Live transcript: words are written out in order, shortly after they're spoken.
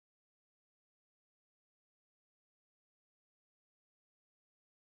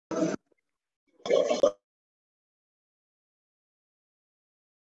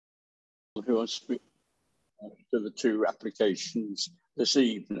who are speaking to the two applications this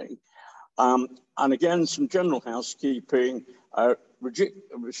evening. And again, some general housekeeping,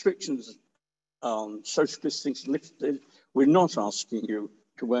 restrictions on social distancing lifted. We're not asking you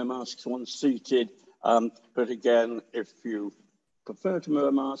to wear masks once seated, but again, if you prefer to wear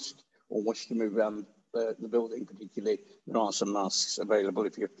a mask or wish to move around the building particularly, there are some masks available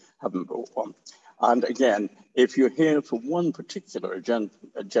if you haven't bought one. And again, if you're here for one particular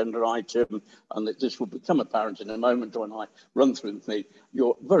agenda item, and that this will become apparent in a moment when I run through them,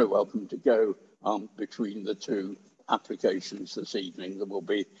 you're very welcome to go between the two applications this evening. There will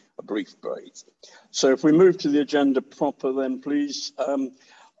be a brief break. So if we move to the agenda proper then, please.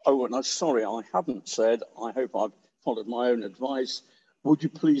 Oh, and I'm sorry, I haven't said, I hope I've followed my own advice. Would you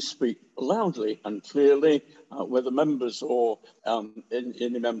please speak loudly and clearly, whether members or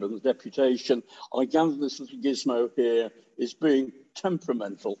any member of the deputation? I gather this little gizmo here is being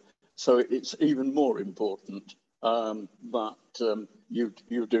temperamental, so it's even more important that you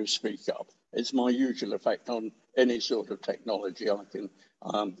do speak up. It's my usual effect on any sort of technology. I can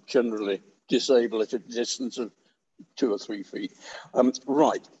generally disable it at a distance of 2 or 3 feet.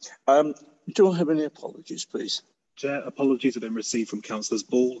 Right. Do I have any apologies, please? Chair, apologies have been received from Councillors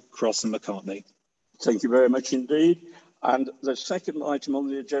Ball, Cross and McCartney. Thank you very much indeed. And the second item on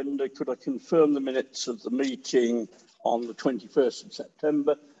the agenda, could I confirm the minutes of the meeting on the 21st of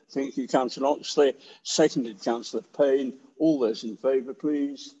September? Thank you, Councillor Oxley. Seconded, Councillor Payne. All those in favour,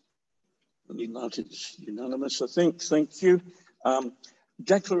 please. And that is unanimous, I think. Thank you.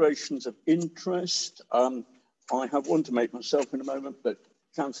 Declarations of interest. I have one to make myself in a moment, but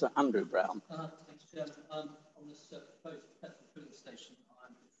Councillor Andrew Brown. Thanks, Chairman. On this proposed petrol filling station,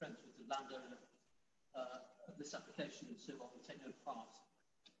 I'm friends with the landowner of this application, and so I will take no part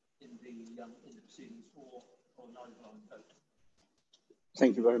in the proceedings or neither will I vote.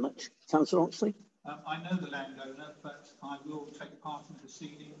 Thank you very much. Councillor Oxley? I know the landowner, but I will take part in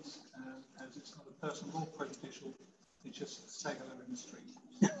proceedings as it's not a personal or prejudicial. It's just a say hello in the street.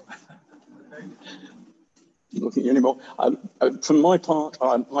 Okay. Looking anymore. From my part,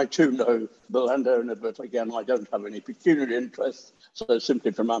 I too know the landowner, but again, I don't have any pecuniary interest. So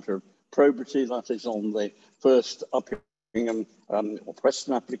simply for a matter of probity, that is on the first Uppingham or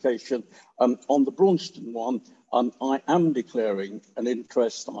Preston application. On the Braunston one, I am declaring an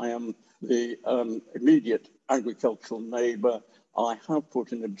interest. I am the immediate agricultural neighbour. I have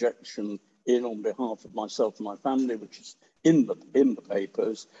put an objection in on behalf of myself and my family, which is in the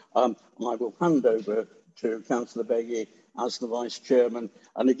papers. I will hand over to Councillor Beggy as the Vice Chairman.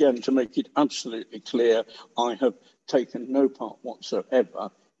 And again, to make it absolutely clear, I have taken no part whatsoever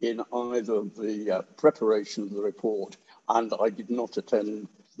in either the preparation of the report, and I did not attend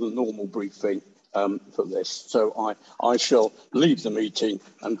the normal briefing for this. So I shall leave the meeting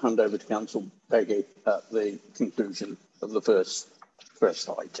and hand over to Councillor Beggy at the conclusion of the first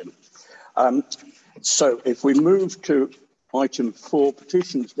item. So if we move to item 4,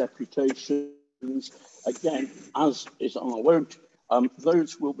 petitions, deputations, again, as is our wont,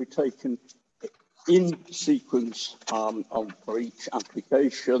 those will be taken in sequence for each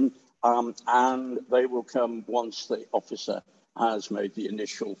application, and they will come once the officer has made the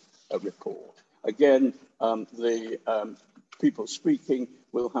initial report. Again, the people speaking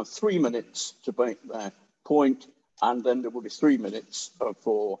will have 3 minutes to make their point, and then there will be 3 minutes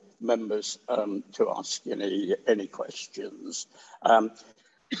for members to ask any questions.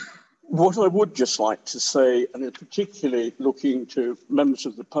 What I would just like to say, and particularly looking to members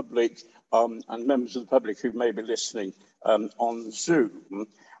of the public and members of the public who may be listening on Zoom,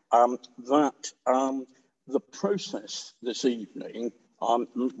 that the process this evening,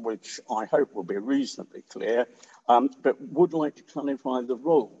 which I hope will be reasonably clear, but would like to clarify the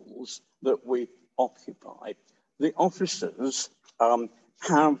roles that we occupy. The officers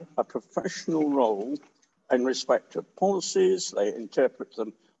have a professional role in respect of policies. They interpret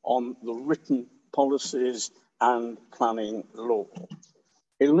them on the written policies and planning law.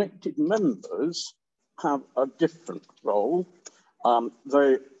 Elected members have a different role.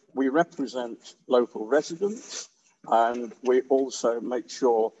 We represent local residents, and we also make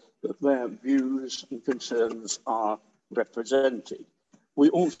sure that their views and concerns are represented. We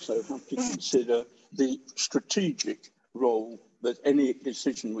also have to consider the strategic role that any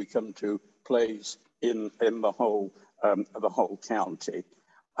decision we come to plays in the whole county.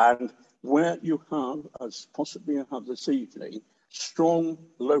 And where you have, as possibly you have this evening, strong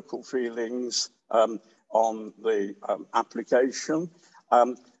local feelings on the application,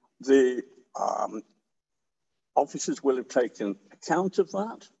 the officers will have taken account of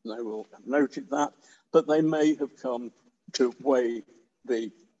that, they will have noted that, but they may have come to weigh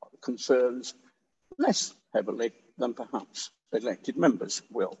the concerns less heavily than perhaps elected members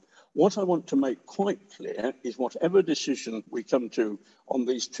will. What I want to make quite clear is whatever decision we come to on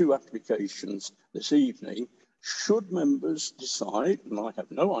these two applications this evening, should members decide, and I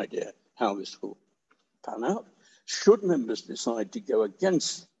have no idea how this will pan out, should members decide to go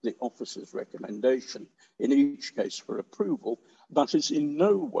against the officer's recommendation in each case for approval, that is in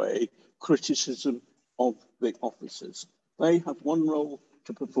no way criticism of the officers. They have one role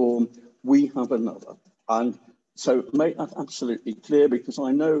to perform, we have another. And so make that absolutely clear, because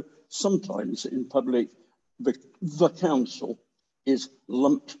I know sometimes in public, the council is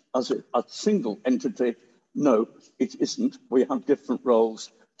lumped as a single entity. No, it isn't. We have different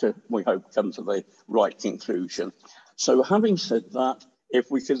roles to, we hope, come to the right conclusion. So having said that, if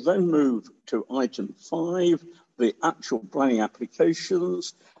we could then move to item 5, the actual planning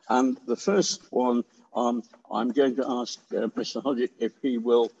applications, and the first one, I'm going to ask Mr. Hodgett if he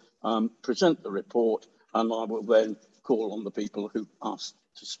will present the report, and I will then call on the people who asked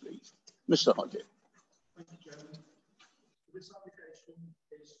to speak. Mr. Hodgett. Thank you, Chairman. This application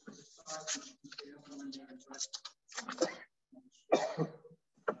is for the site which you can see up on the address.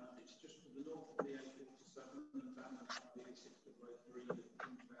 It's just to the north of the A47 and down the A603 that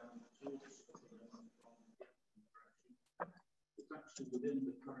comes down towards Scotland from the direction. It's actually within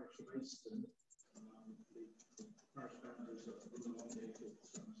the parish of Easton. The parish boundaries are along the A47,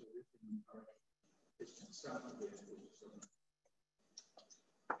 so within the parish. It's to the south of the A47.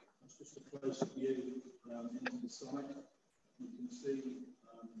 That's just a closer view into the site. You can see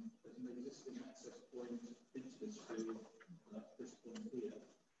there's an existing access point into this field at this point here.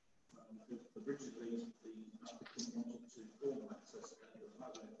 Originally, the applicant wanted to formal access there, but the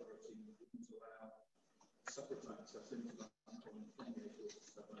highway authority didn't allow separate access into that point from the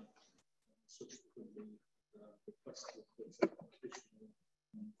A47. Subsequently, requested for additional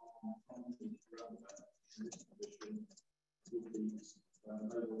on the roundabout in this condition would be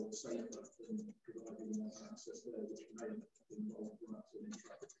overall safer than providing more access there, which may involve rights in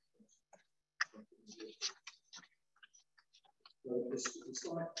traffic. So the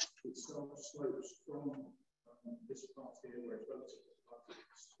site itself slopes from this part here, where it's relatively flat,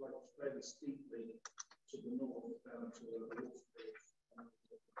 slopes fairly steeply to the north down to the waterfall.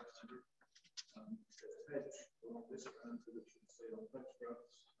 There's a hedge along this boundary, which you can see on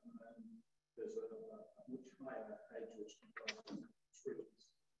photographs, and then there's a much higher hedge which comprises trees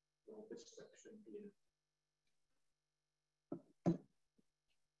along this section here.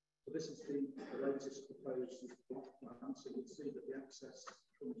 So this is the latest proposed block plan. So you can see that the access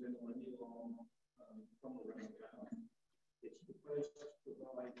comes in on a new arm from the roundabout. It's proposed to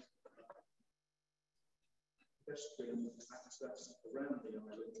provide pedestrian access around the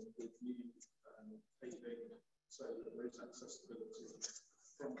island with new paving, so that there is accessibility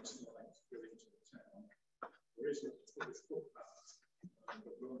from the site through into the town. There is a footpath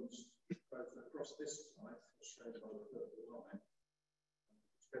that runs both across this site, as shown by the purple line,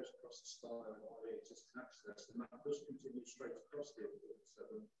 which goes across the style by the existing access, and that does continue straight across the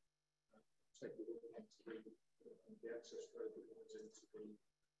A47, take the way into the access road that goes into the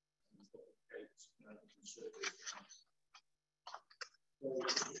gate and surgery. So the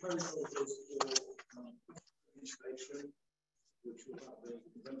proposal is for the station, which will have the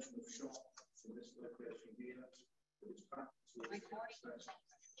conventional shop in this location here, but it's back to access.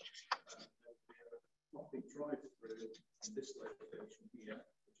 Coffee drive-through in this location here,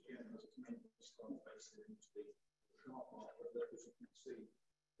 which again has its main style facing into the car park, but there, as you can see,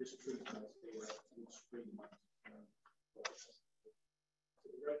 this tree house here would screen that. So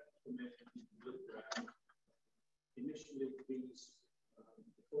the red permit look around. Initially, these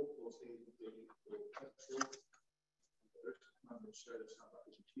the forecourts here would be for petrol. The rest of the plan which shows how that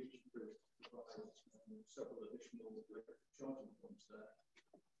is future-proof to provide several additional electric charging points there.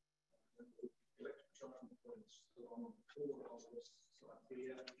 Electric charging points along 4 of this site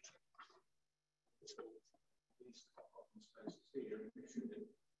here. These parking spaces here initially.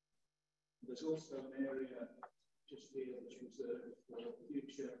 There's also an area just here that's reserved for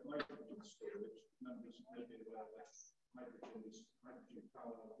future hydrogen storage. Members may be aware that hydrogen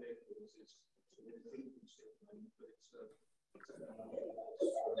powered vehicles is in its infancy at the moment, but it's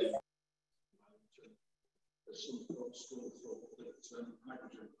there's some school thought that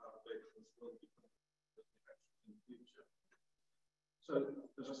hydrogen powered vehicles will become in the future. So,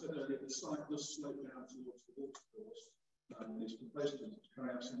 as I said earlier, the site does slope down towards the watercourse. It's proposed to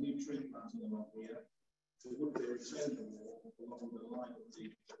carry out some new tree planting along here. There would be a retaining wall along the line of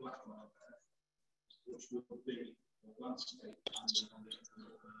the black line there, which would be landscape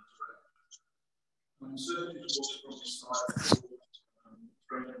and searches water from the site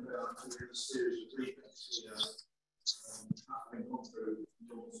breaking down to a series of defects here, having gone through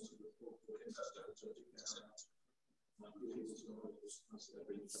normal to the investor to this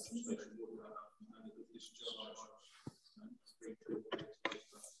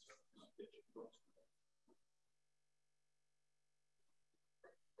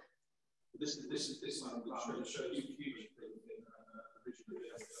line which shows you huge originally more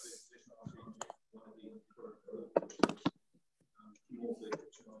charges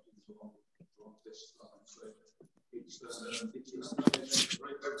on this line. So it's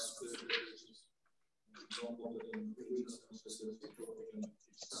very close to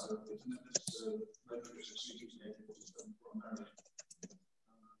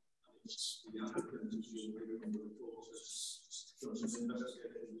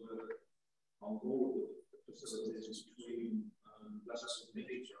on all the facilities between Leicester and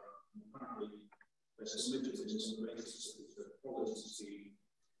Peterborough, and apparently there's a limited in some ways the quality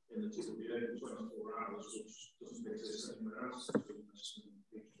in the typically only 24 hours, which doesn't exist anywhere else between Leicester and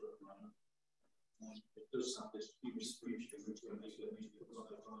Peterborough at the moment. It does have this huge breach which will make it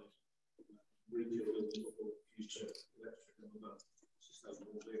provide regional for future electric and other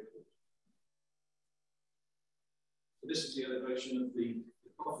sustainable vehicles. So this is the elevation of the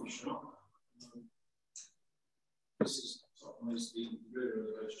coffee shop. This is top one is the rear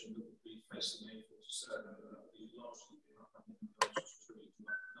elevation that would be facing A47, and that would be largely behind the Belgian street.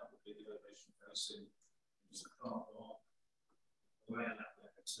 That would be the elevation facing the car park. The layout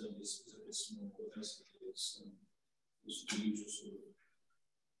there is a bit small, but basically it's the usual sort of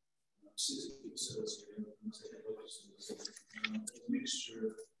city facility and a mixture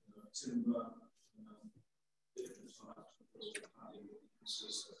of timber, different types of padding that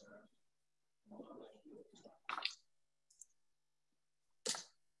consists of that.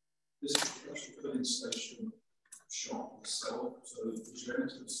 This is the pressure filling station shop itself. So as you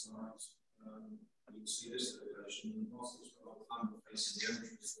enter the site, you can see this elevation, and whilst it's got a plan facing the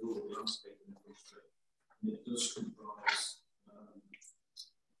entrance to all the landscaping industry, and it does comprise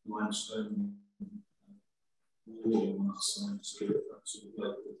limestone wall on that side to the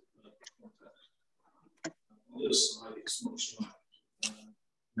local context. On the other side, it's much like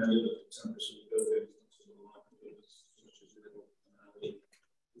many other contemporary buildings, such as Little and Alley,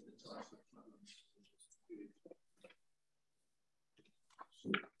 with the type of plans.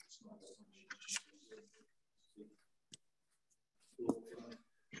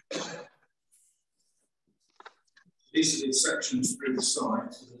 These are the sections through the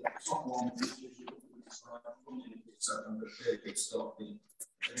site. So the top one is usually the site, clearly start the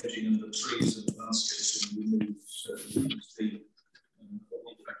edging of the trees and the landscape and remove certain things.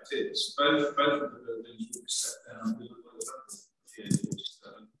 What the effect is. Both of the buildings will be set down with a level of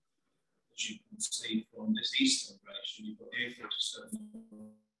A47. As you can see from this eastern elevation, you've got A47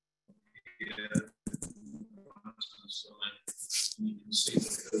 here, and you can see that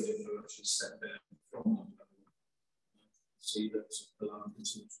the buildings are actually set down from them. See that the land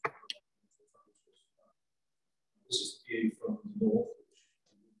continues to this is the view from the north, which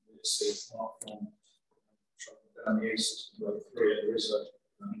you see apart from down the A6 road 3, there is a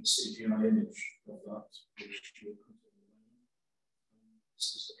CGI image of that, which you'll come to. This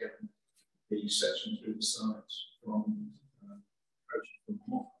is again the section through the site from approaching from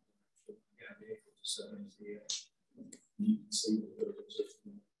Moffat. Again, the A47 is the you can see the buildings of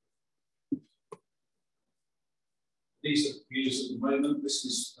these are the views at the moment. This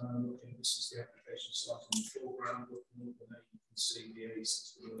is the application site on the foreground. Looking up, and there you can see the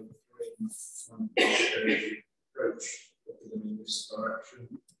A6 road 3 and approach in this direction.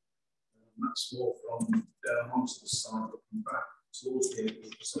 That's more from down onto the side, looking back towards the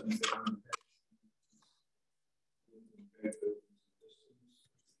A47 behind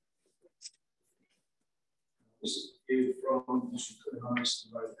this is the view from, as you could harness the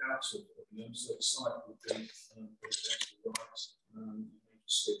road out of Buckingham, so the site would be to the right, and you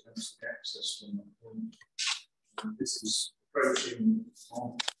see the access from that point. And this is approaching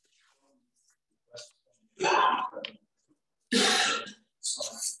on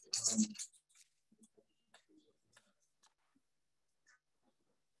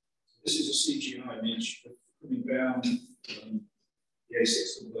this is a CGI image coming down the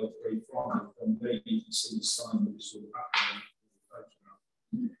A6 of the 3 from there you can see the sign that is sort of background photograph.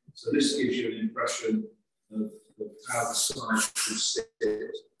 So this gives you an impression of how the sign should sit.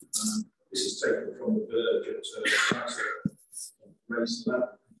 This is taken from the verge at raised level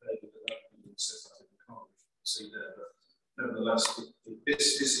compared with the level that says that in the car, you can see there. But nevertheless, this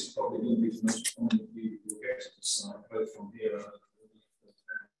is probably going to be the most common view you'll get to the site, both from here and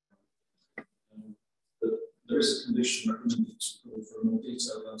but there is a condition recommended to call for a more detailed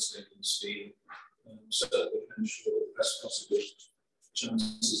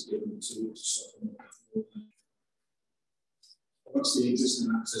chances given to soften that. Once the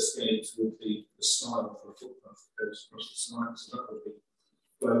existing access gate would be the style for a footpath that goes across the site, so that would be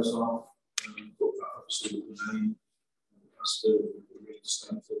closed off, footpath obviously would remain, that's the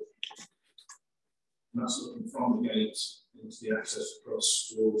reinstated. And that's looking from the gate into the access across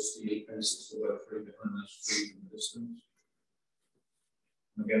towards the A6403 behind those trees in the distance.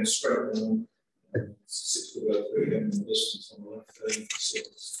 And again, straight along, 6403 again in the distance on the left there, you can see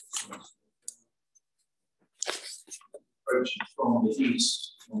it's approaching from the east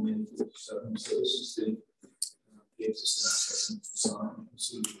on the 47. So this is the existing access into the site. You can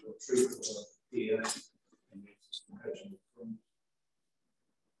see we've got tree cover here and the existing hedge in the front.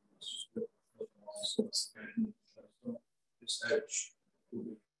 This hedge will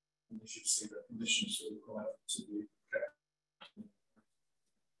be, you should see the conditions are required to be kept.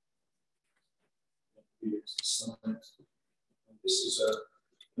 This is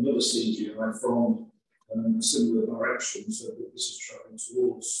another CGI from a similar direction, so that this is travelling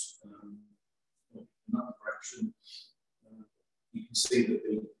towards that direction. You can see that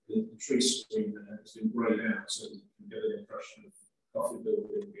the tree screen there has been greyed out, so you can get an impression of coffee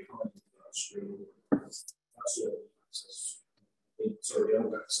building behind that screen. That's where the access, sorry, the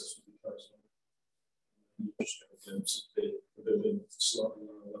old access will be closed on. You just get a glimpse of the building slightly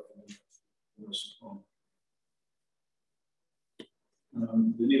lower level than the rest of the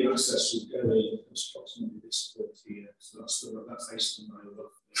the new access will go in approximately this point here, so that's Aston Road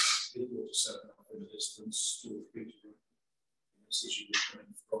up there, 47 up in the distance to Peterborough. This is usually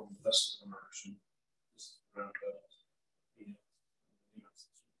coming from Leicester direction. This is around here.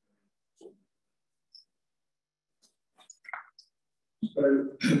 So,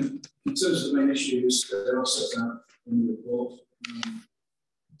 in terms of the main issues that are set out in the report,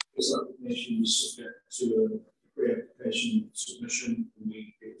 this application is subject to a pre-application submission, and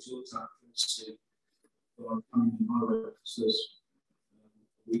it was looked at previously by planning and highway officers.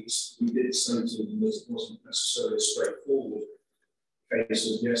 We did say to them that it wasn't necessarily a straightforward case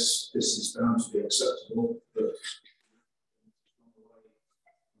of yes, this is bound to be acceptable, but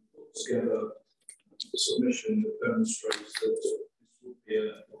put together a submission that demonstrates that this would be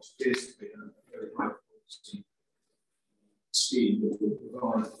what appears to be a very high quality scheme that would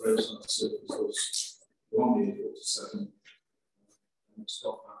provide roadside services along the 47 and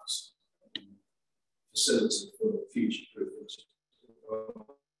stop that facility for future improvements.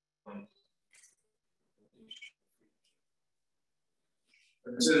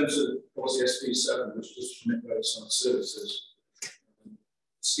 In terms of policy SP7, which does permit roadside services, the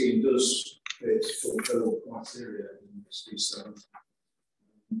scheme does fulfill the criteria in SP7,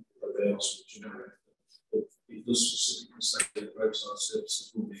 but they are sort of generic. But it does specifically say that roadside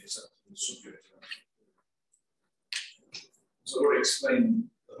services will be acceptable subject to that. So I've already explained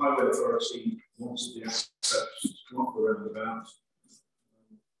the Highway Authority wanted the access to come off the roundabout.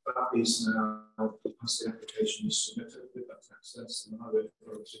 That is now, as the application is submitted with that access, and the Highway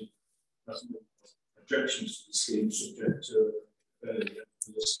Authority has no objections to the scheme subject to a fairly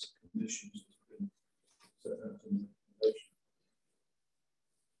list of conditions that have been set out in the recommendation.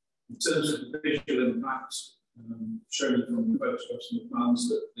 In terms of the visual impact, shown from the photographs and the plans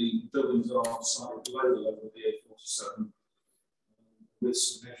that the buildings are slightly below the level of the A47, with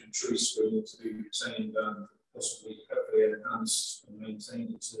some hedge and tree screening to be retained and possibly hopefully enhanced and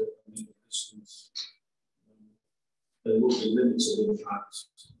maintained to a meaningful distance. There will be limited impact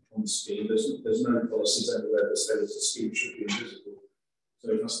on the scheme. There's no policies anywhere that say that the scheme should be invisible,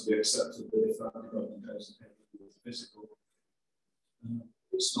 so it has to be accepted that if that development goes ahead with the physical,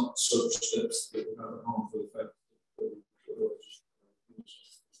 it's not such that it will have a harmful effect.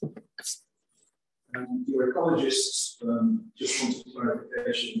 Your ecologists just wanted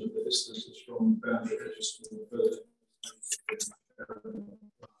clarification that the distances from boundary hedges to the further.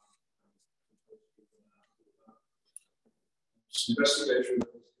 Investigatory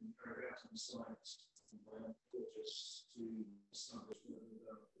work has been carried out on site by ecologists to establish whether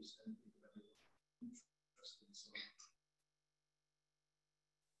there is anything of any interest in the site.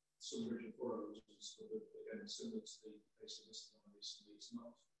 Some region forums discovered, again, similar to the case of this one recently, it's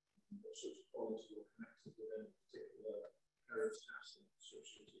not what sort of quality or connected with any particular heritage asset,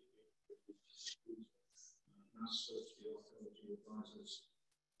 such as mass search the archaeology advisors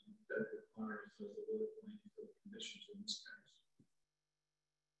and don't require any further work or any further conditions in this case.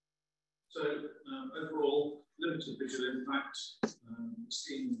 So, overall, limited visual impact. The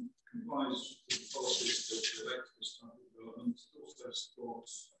scheme complies with the policies that relate to this type of development. It also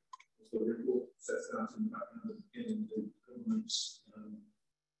supports, as the report sets out in the background at the beginning, the government's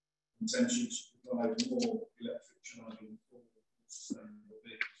intention to provide more electric charging for sustainable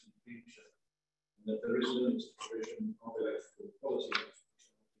there is a limited provision of electrical quality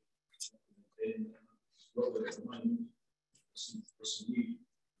in rather at the moment for some new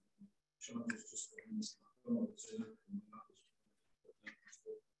charges just for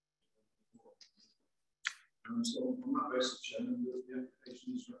and so on that basis, Chairman, the application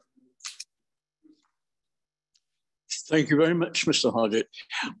is recommended. Thank you very much, Mr. Hodgett.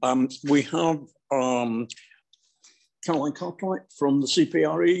 We have Caroline Cartwright from the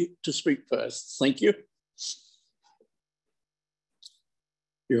CPRE to speak first. Thank you.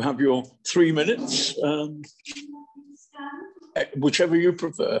 You have your 3 minutes, whichever you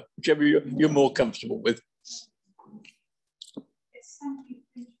prefer, whichever you're more comfortable with. Yes, thank you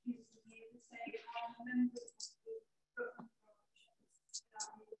for introducing me. As I say, I'm a member of the Brooklyn Branch.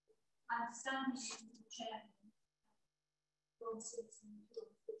 I'm standing in the chairman, Ron Simpson, who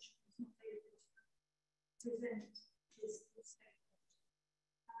unfortunately is not able to present this statement.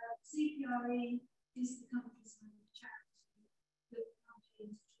 CPRE is the countryside charity that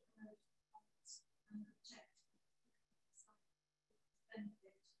campaigns to promote and protect the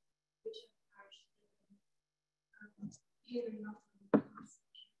benefit which our parish is here in Nottingham.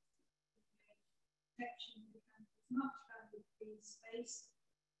 Protection of the country's much valued green space,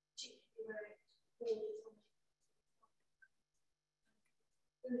 particularly where it borders on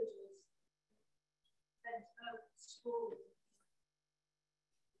villages and urban schools.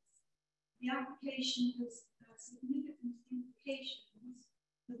 The application has significant implications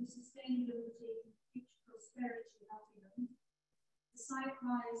for the sustainability and future prosperity of Nottingham. The site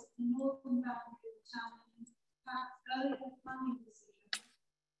lies at the northern boundary of the town and earlier planning decision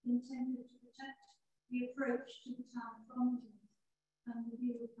intended to protect the approach to the town from and the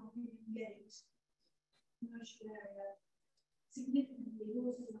view from Union Gate, commercial area, significantly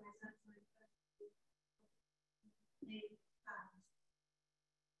also lies outside the plan.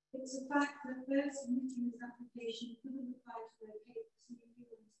 It's a fact that those submitting this application could have applied to locate this new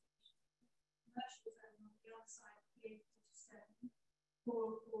fueling station, commercial zone on the outside of the A47,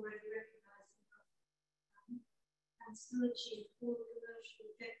 or already recognised in the plan, and still achieve all the commercial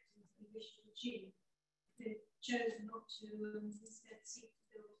objectives we wish to achieve. They've chosen not to instead seek to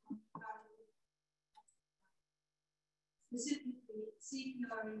build on value. Specifically,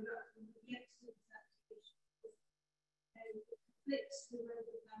 CPRE rejects this application and it conflicts with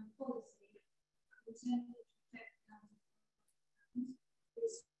local plan policy intended to protect town plans.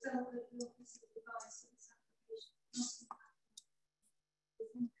 It's felt that the officer's advice that this application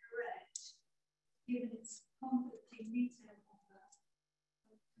is incorrect, given its conflicting retail offer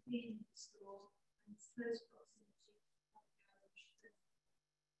of convenience store and its close proximity to the garage.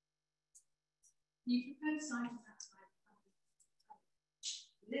 You propose signs outside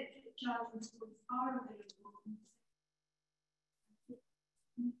electric charging points are available in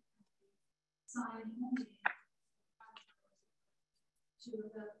sign on the to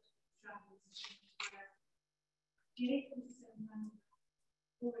alert travellers where the A47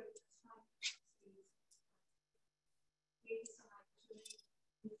 already has high capacities. We decide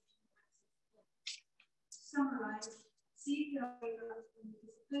to summarise, CPRE development is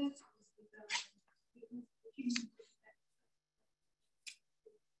the first policy development because the human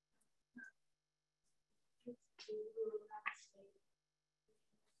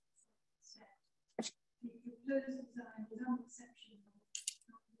The proposed design is unexceptional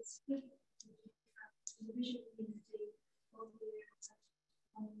and the split the visual unity of the area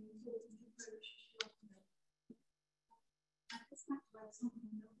on the important approach to document. I suspect about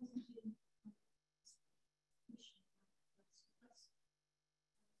something that wasn't in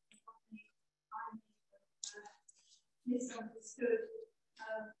misunderstood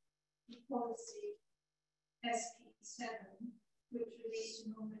the policy SP7, which relates to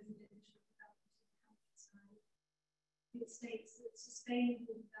non-residential development in the countryside. It states that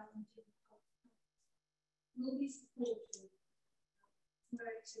sustainable development in the countryside will be supported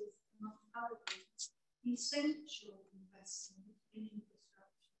where it is, among other things, essential investment in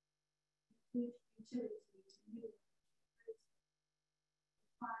infrastructure, including utilities and new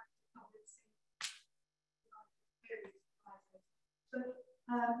public safety, but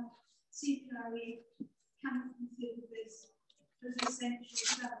CPRE can consider this as essential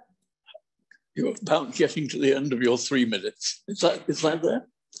development. You're about getting to the end of your 3 minutes. Is that there?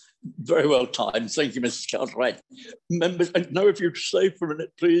 Very well timed. Thank you, Mrs. Cartwright. Members, I know if you'd stay for a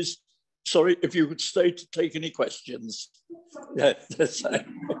minute, please. Sorry, if you would stay to take any questions. Yeah, that's right.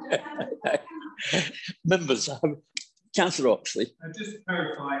 Members, Councillor Oxley. Just to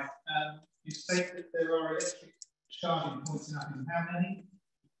clarify, you state that there are electric charging points in Nottingham. How many?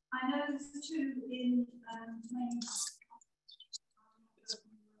 I know there's 2 in main.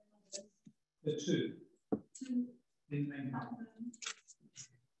 The two. Two In main at the moment.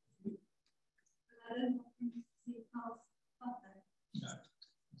 But I don't want them to see cars up there. No.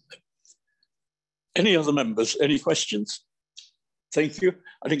 Any other members? Any questions? Thank you.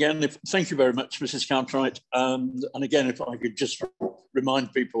 And again, thank you very much, Mrs. Cartwright. And again, if I could just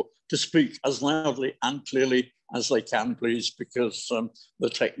remind people to speak as loudly and clearly as they can, please, because the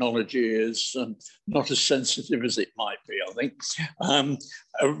technology is not as sensitive as it might be, I think.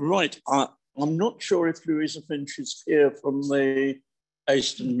 Right, I'm not sure if Louisa Finch is here from the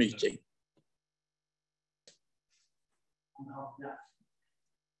Aston meeting.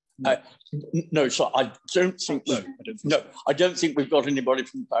 No, so I don't think. I don't think we've got anybody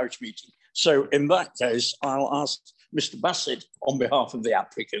from the parish meeting. So in that case, I'll ask Mr. Bassett on behalf of the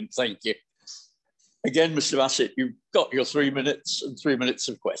applicant. Thank you. Again, Mr. Bassett, you've got your 3 minutes and 3 minutes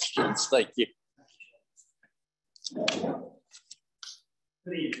of questions. Thank you.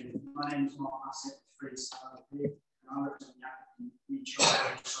 Good evening. My name is Mark Bassett, and I represent the applicant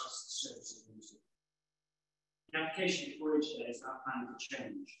Recharge Trust Services Limited. The application before you today is about plan for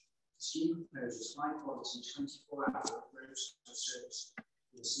change. The scheme proposes high quality 24-hour roadside service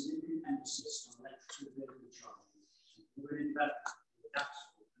with a significant emphasis on electric vehicle charging and urban development with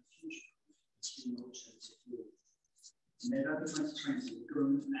adaptable and future-proof scheme alternative fuel. In November 2020, the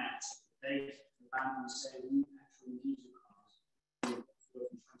government announced the date for the ban on the sale of new petrol and diesel cars from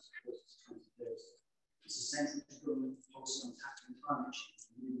 2040 to 2030. This is central to government policy on tackling climate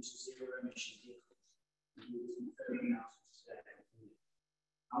change and moving to zero-emission vehicles.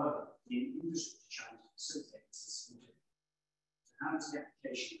 However, the industry challenge facilitates this significant. So how does the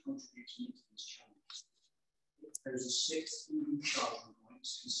application contribute to meeting these challenges? It proposes 6 EV charging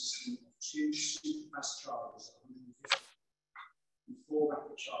points consisting of 2 super fast chargers at 150 and 4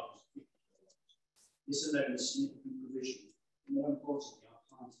 rapid chargers at 50 kilowatts. This alone is significant provision. More importantly, our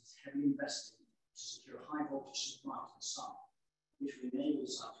plant is heavily invested to secure a high voltage supply to the site, which will enable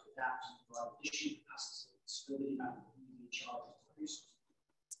the site to adapt and provide additional capacity to further demand for EV chargers to produce.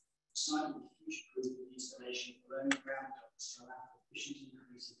 The site will future-proof the installation of their own ground ducts to allow for efficient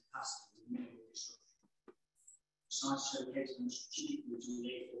increase in capacity with minimal disruption. The site is located on a strategic route on the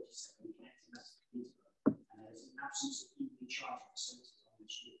A47 connecting Leicester to Peterborough, and there is an absence of EV charging facilities on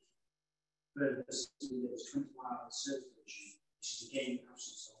this route. Further, there is 24-hour service provision, which is again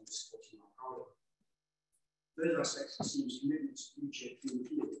absence on this 40-mile corridor. Further aspects of the scheme's commitment to future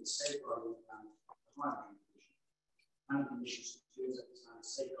fuel is safeguarding the land for hydrogen provision. And conditions secures that this land is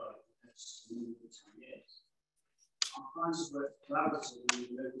safeguarded for the next 10 years. Our clients have worked collaboratively with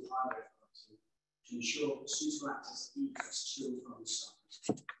the local highway authority to ensure that suitable access to egress to and from the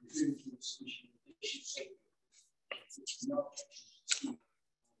site, including through the submission of additional safety, which are not objections to scheme.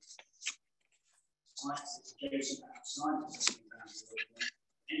 Sites that are adjacent outside the existing boundary of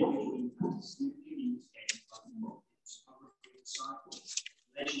the individual impact is significantly mitigated by the topography of the site,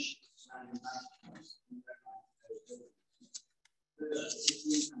 relationships surrounding boundaries, and proposed buildings. Further,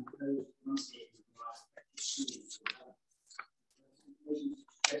 existing and proposed landscaping provides effective screening for development. Proposals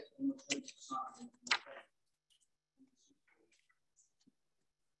suggest an alternative site in the effect.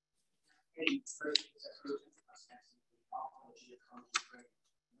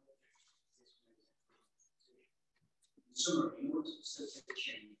 In summary, in order to facilitate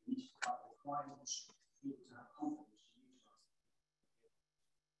change, we need to provide requirements for people to have confidence to utilize it.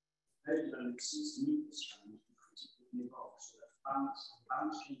 Those developments seeks to meet this challenge and critically evolve so that balance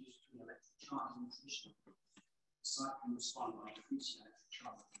changes between electric charging and traditional vehicles. The site can respond by increasing electric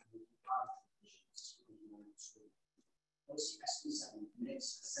charging and moving power efficiency to the school. Policy SP7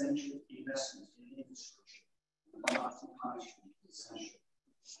 commits essential investment in infrastructure and lasting climate change is essential.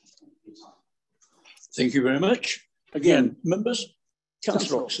 Thank you very much. Again, members,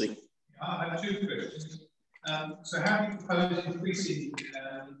 Councillor Oxley. I have 2 questions. So how do you propose increasing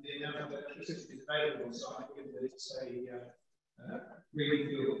the amount of electricity available on site, given that it's a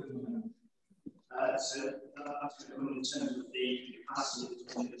greenfield at the moment? So that's going to come in terms of the capacity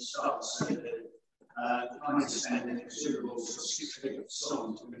to install. So the plan is spending a considerable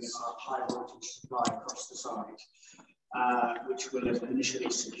sum to bring us our high voltage supply across the site. Which will initially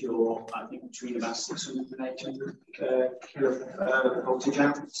secure, I think, between about 600 and 800 voltage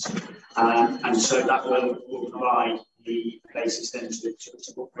amps. And so that will provide the basis then to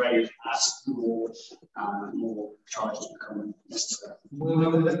upgrade as more charges become necessary.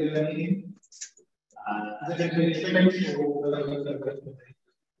 Will there be any? I don't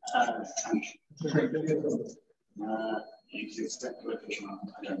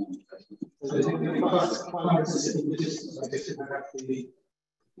know. So is it going to be quite a specific distance? I guess it would have to be.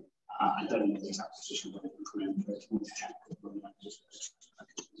 I don't know the exact position, but it will come in 30 minutes.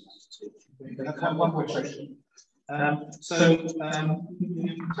 I have one more question. You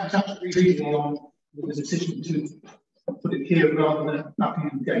touched briefly on the decision to put it here rather than at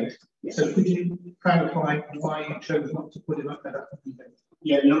Buckingham Gate. Yes. So could you clarify why you chose not to put it up at Buckingham Gate?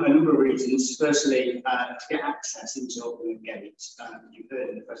 Yeah, a number of reasons. Firstly, to get access into Buckingham Gate, you heard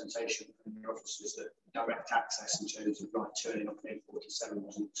in the presentation from your officers that direct access in terms of right turning up in 47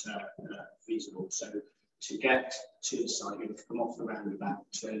 wasn't feasible. So to get to the site, you have to come off the roundabout,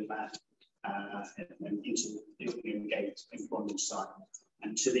 turn back, and into the Buckingham Gate in front of the site.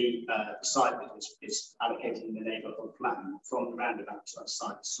 And to the site that is allocated in the neighbourhood plan, from the roundabout to that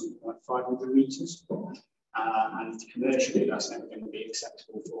site, something like 500 metres. And commercially, that's never going to be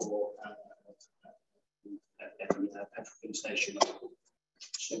acceptable for a petrol station or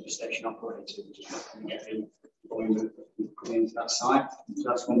service station operator, which is not going to get the volume coming into that site. So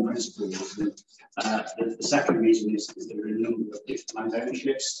that's one principal reason. The second reason is there are a number of different land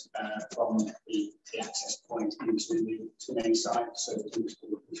ownerships from the access point into the main site. So there's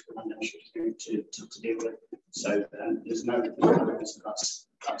multiple land ownerships to deal with. So there's no evidence that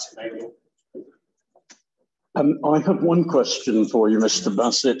that's available. I have one question for you, Mr.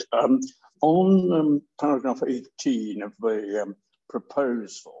 Bassett. On paragraph 18 of the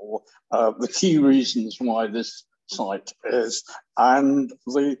proposal, the key reasons why this site is, and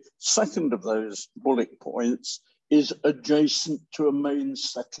the second of those bullet points is adjacent to a main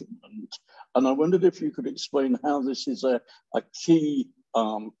settlement. And I wondered if you could explain how this is a key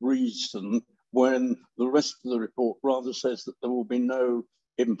reason when the rest of the report rather says that there will be no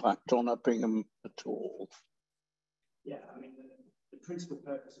impact on Uppingham at all. Yeah, I mean, the principal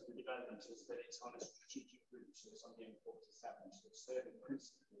purpose of the development is that it's on a strategic route, so it's on the M47, so it's serving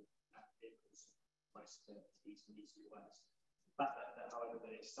principally vehicles west to east and east to west. The fact that, however,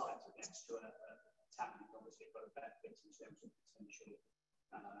 that it's sited next to a town is obviously got a benefit in terms of potential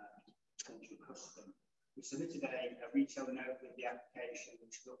custom. We submitted a retail note with the application,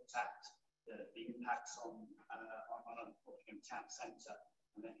 which looked at the impacts on Uppingham town centre,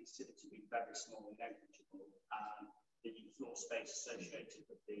 and they considered to be very small and negligible. The floor space associated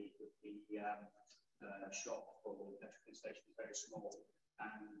with the shop or the petrol station is very small,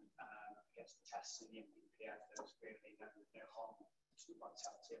 and against the tests in the MPPF, there's really no harm to the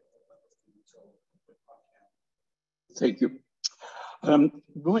vitality of at all. Thank you.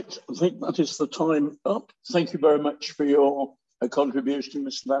 Right, I think that is the time up. Thank you very much for your contribution,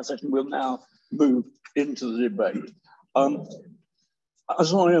 Mr. Bassett, and we'll now move into the debate.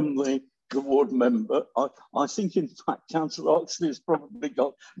 As I am the ward member, I think, in fact, Councillor Oxley has probably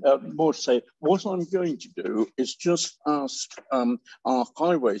got more to say. What I'm going to do is just ask our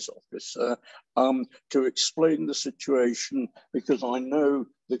highways officer to explain the situation, because I know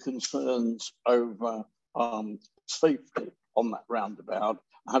the concerns over safety on that roundabout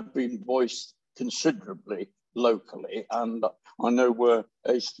have been voiced considerably locally, and I know were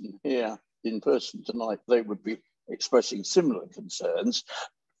Aston here in person tonight, they would be expressing similar concerns.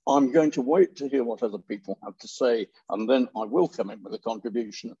 I'm going to wait to hear what other people have to say, and then I will come in with a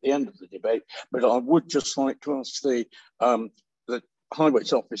contribution at the end of the debate. But I would just like to ask the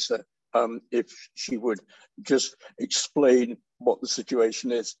highways officer if she would just explain what the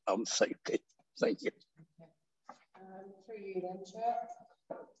situation is on safety. Thank you. Through you then, Chair.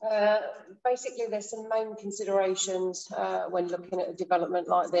 Basically, there's some main considerations when looking at a development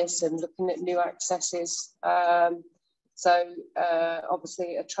like this and looking at new accesses.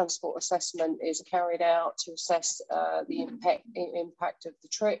 Obviously, a transport assessment is carried out to assess the impact of the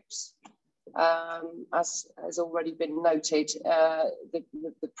trips. As has already been noted,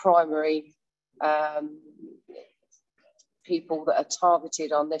 the primary people that are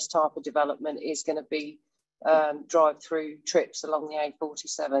targeted on this type of development is going to be drive-through trips along the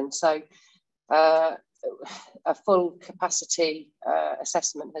A47. So a full capacity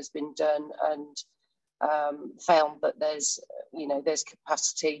assessment has been done and found that there's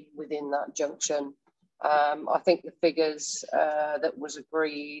capacity within that junction. I think the figures that was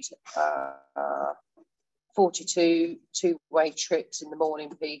agreed, 42 two-way trips in the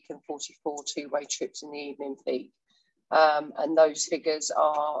morning peak and 44 two-way trips in the evening peak. And those figures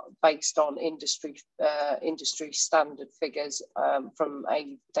are based on industry standard figures from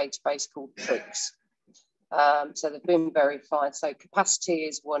a database called TRIX. So they've been verified. So capacity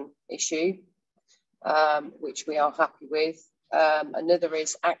is one issue, which we are happy with. Another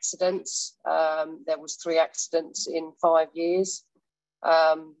is accidents. There was 3 accidents in 5 years.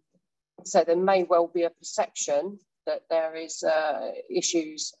 So there may well be a perception that there is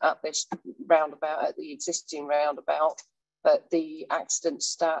issues at this roundabout, at the existing roundabout, but the accident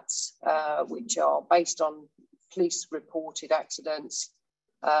stats, which are based on police reported accidents,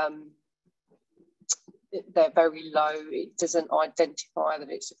 they're very low. It doesn't identify that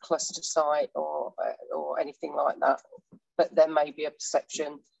it's a cluster site or anything like that. But there may be a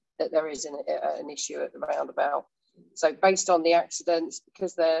perception that there is an issue at the roundabout. So based on the accidents,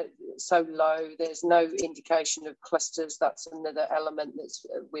 because they're so low, there's no indication of clusters. That's another element that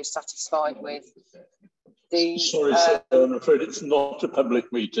we're satisfied with. Sorry, sir, I'm afraid it's not a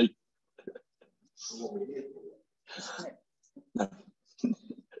public meeting.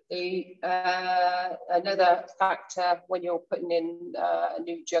 Another factor when you're putting in a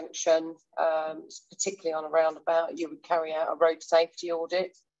new junction, particularly on a roundabout, you would carry out a road safety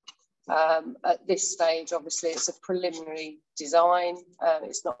audit. At this stage, obviously, it's a preliminary design.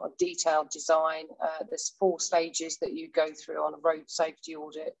 It's not a detailed design. There's 4 stages that you go through on a road safety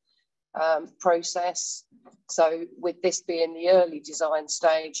audit process. So with this being the early design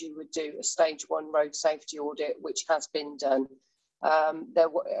stage, you would do a stage 1 road safety audit, which has been done.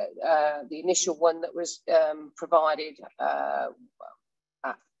 The initial one that was provided,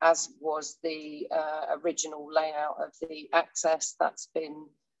 as was the original layout of the access, that's been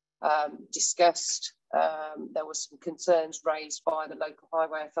discussed. There were some concerns raised by the local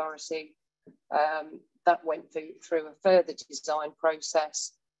highway authority. That went through a further design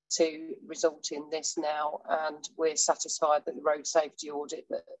process to result in this now, and we're satisfied that the road safety audit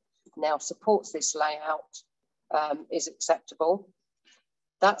that now supports this layout is acceptable.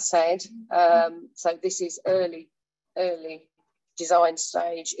 That said, so this is early design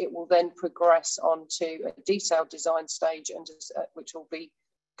stage. It will then progress on to a detailed design stage, which will be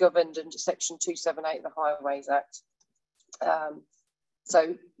governed under Section 278 of the Highways Act.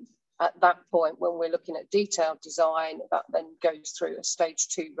 So at that point, when we're looking at detailed design, that then goes through a stage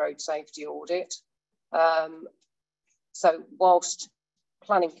 2 road safety audit. So whilst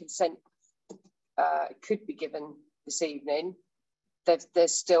planning consent could be given this evening,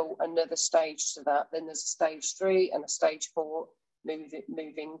 there's still another stage to that. Then there's a stage 3 and a stage 4,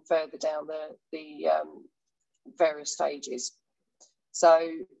 moving further down the various stages.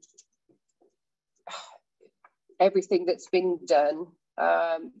 So everything that's been done,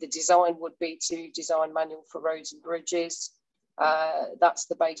 the design would be to design manual for roads and bridges. That's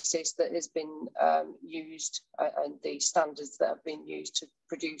the basis that has been used, and the standards that have been used to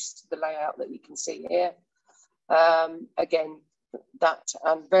produce the layout that you can see here. Again, that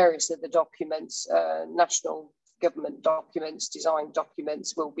and various other documents, national government documents, design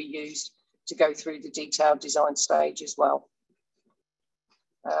documents, will be used to go through the detailed design stage as well.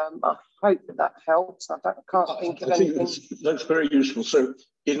 I hope that helps. I can't think of anything. That's very useful. So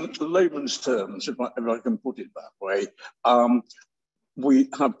in layman's terms, if I can put it that way, we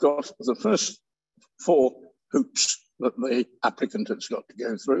have got the first 4 hoops that the applicant has got to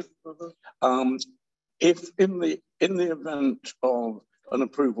go through. Mm-hmm. If in the event of an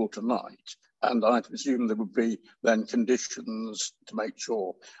approval tonight, and I presume there would be then conditions to make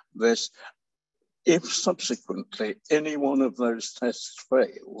sure this, if subsequently any one of those tests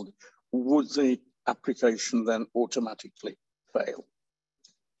failed, would the application then automatically fail?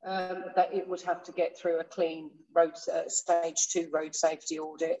 That it would have to get through a clean road stage 2 road safety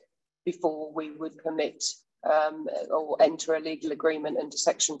audit before we would permit or enter a legal agreement under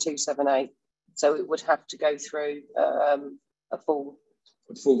Section 278. So it would have to go through a full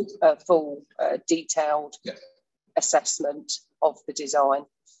detailed assessment of the design.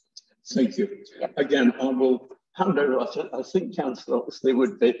 Thank you. Yep. Again, I will hand over. I think Councillor Oxley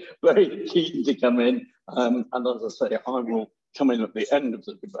would be very keen to come in. And as I say, I will come in at the end of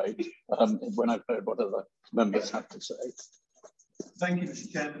the debate when I've heard what other members have to say. Thank you,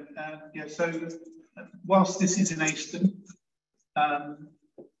 Mr. Chairman. Yeah, so whilst this is in Aston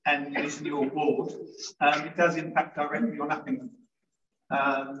and it's in your ward, it does impact directly on Uppingham.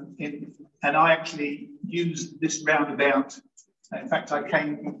 And I actually used this roundabout. In fact, I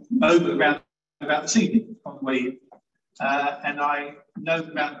came over the roundabout this evening on the way in, and I know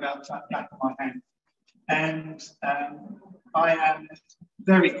the roundabout like the back of my hand. And I am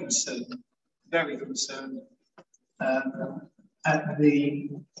very concerned at the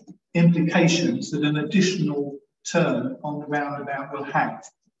implications that an additional turn on the roundabout will have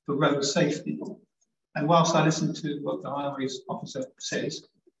for road safety. And whilst I listen to what the highways officer says,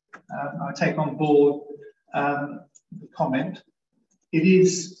 I take on board the comment. It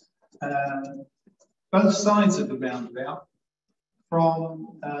is both sides of the roundabout,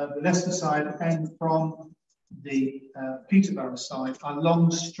 from the Leicester side and from the Peterborough side, are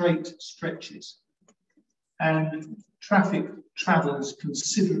long straight stretches, and traffic travels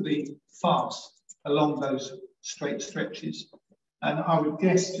considerably fast along those straight stretches. And I would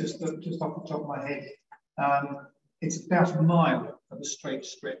guess, just off the top of my head, it's about a mile of a straight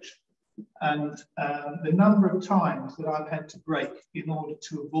stretch And the number of times that I've had to brake in order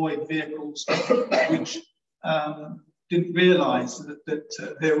to avoid vehicles which didn't realise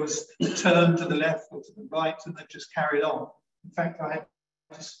that there was a turn to the left or to the right, and they just carried on. In fact, I had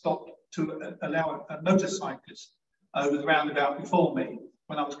to stop to allow a motorcyclist over the roundabout before me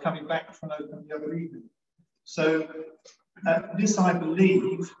when I was coming back from Oakham the other evening. So this, I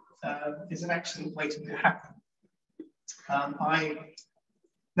believe, is an accident waiting to happen.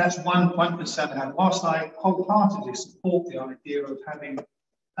 That's one concern I have. Whilst I wholeheartedly support the idea of having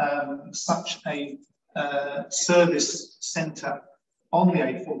such a service centre on the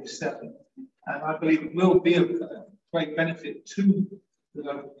A47, and I believe it will be of great benefit to the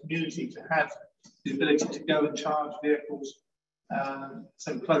local community to have the ability to go and charge vehicles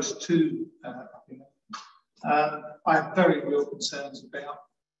so close to I have very real concerns about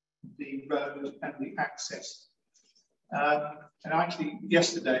the road and the access. And actually,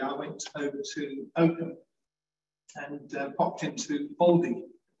 yesterday I went over to Oakham and popped into Aldie,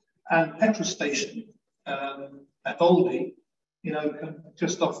 and petrol station at Aldie in Oakham,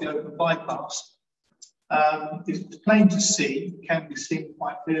 just off the Oakham bypass, is plain to see, can be seen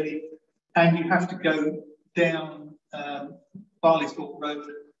quite clearly, and you have to go down Barleythorpe Road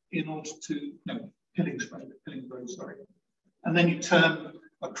in order to, Pillings Road, sorry. And then you turn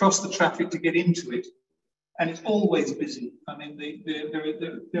across the traffic to get into it, and it's always busy. I mean,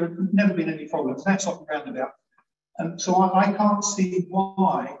 there have never been any problems. That's off the roundabout. And so I can't see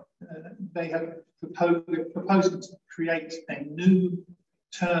why they have proposed to create a new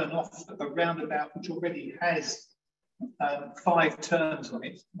turn off a roundabout which already has 5 turns on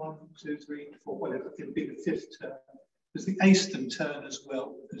it. 1, 2, 3, 4, whatever. It'll be the 5th turn. There's the Aston turn as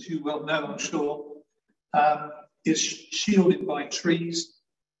well, as you well know, I'm sure, is shielded by trees,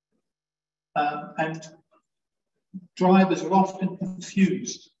 and drivers are often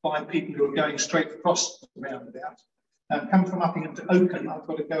confused by people who are going straight across the roundabout. Coming from Uppingham to Oakham, I've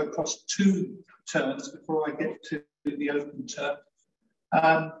got to go across 2 turns before I get to the Oakham turn.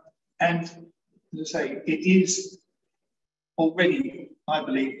 And as I say, it is already, I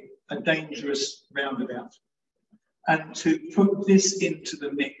believe, a dangerous roundabout. And to put this into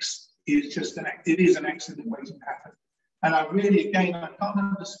the mix is just an accident waiting to happen. And I really, again, I can't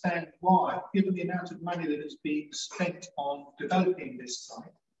understand why, given the amount of money that is being spent on developing this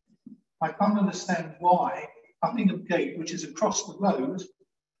site, I can't understand why Uppingham Gate, which is across the road,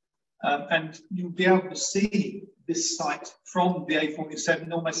 and you'll be able to see this site from the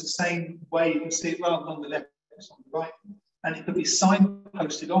A47 almost the same way you can see it rather than on the left, it's on the right. And it could be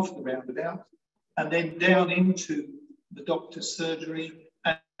signposted off the roundabout and then down into the doctor's surgery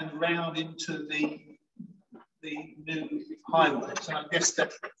and round into the new highway. So I guess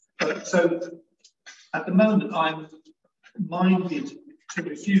that, so at the moment I'm minded to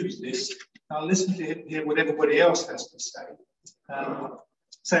refuse this. I'll listen to hear what everybody else has to say.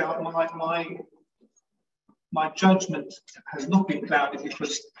 So my judgment has not been clouded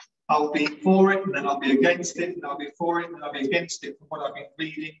because I'll be for it and then I'll be against it and I'll be for it and I'll be against it from what I've been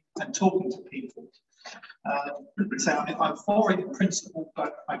reading and talking to people. So I'm for it in principle,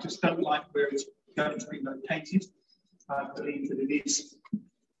 but I just don't like where it's going to be located. I believe that it is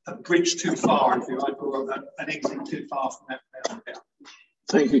a bridge too far, if you like, or an exit too far from that roundabout.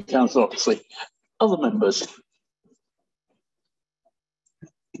 Thank you, Councillor Oxley. Other members?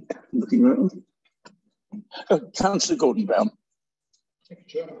 Looking around. Councillor Gordon-Brown.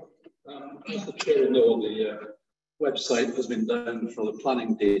 Thank you, Chair. As the Chair will know, the website has been down for the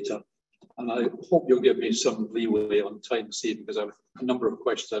planning data, and I hope you'll give me some leeway on time this evening because I have a number of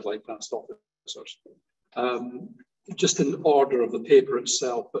questions I'd like to ask officers. Just in order of the paper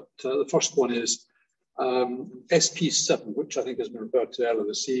itself, but the first one is SP7, which I think has been referred to earlier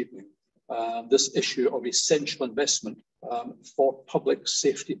this evening. This issue of essential investment for public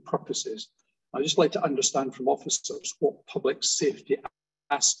safety purposes. I'd just like to understand from officers what public safety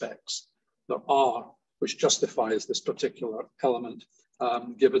aspects there are which justifies this particular element,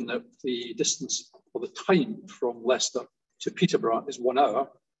 given that the distance or the time from Leicester to Peterborough is 1 hour,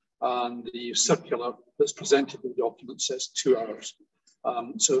 and the circular that's presented in the document says 2 hours.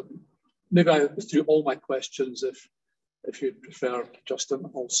 So maybe I go through all my questions if you'd prefer, Justin,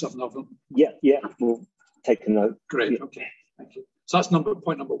 all 7 of them. Yeah, we'll take a note. Great, yeah. Okay, thank you. So that's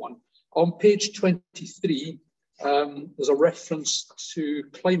point number 1. On page 23, there's a reference to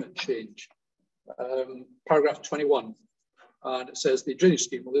climate change, paragraph 21, and it says the drainage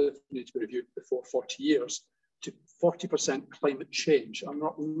scheme will need to be reviewed before 40 years to 40% climate change. I'm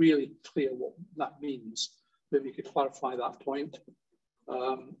not really clear what that means. Maybe you could clarify that point.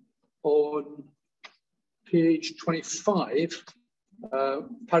 On page 25,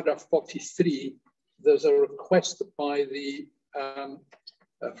 Paragraph 43, there's a request by the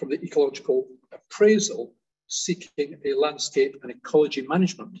from the ecological appraisal seeking a landscape and ecology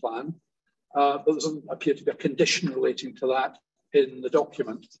management plan, but there doesn't appear to be a condition relating to that in the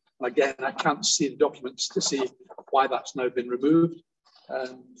document. And again, I can't see the documents to see why that's now been removed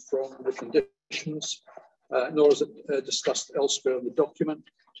from the conditions, nor is it discussed elsewhere in the document.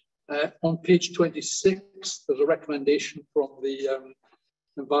 On page 26, there's a recommendation from the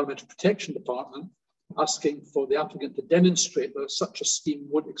Environmental Protection Department asking for the applicant to demonstrate that such a scheme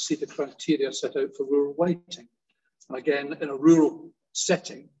would exceed the criteria set out for rural lighting. And again, in a rural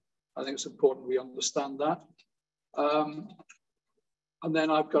setting, I think it's important we understand that. And then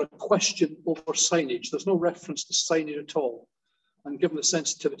I've got a question over signage. There's no reference to signage at all. And given the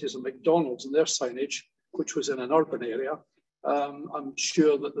sensitivities of McDonald's and their signage, which was in an urban area, I'm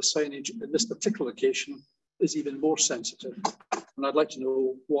sure that the signage in this particular location is even more sensitive. And I'd like to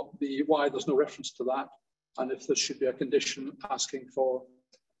know why there's no reference to that, and if there should be a condition asking for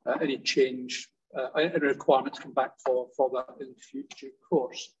any change, any requirement to come back for that in future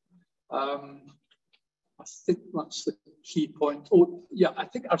course. I think that's the key point. Oh, yeah, I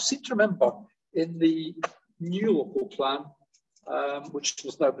think I seem to remember in the new local plan, which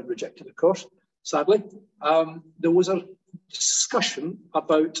has now been rejected, of course, sadly, there was a discussion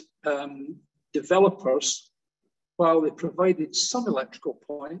about developers, while they provided some electrical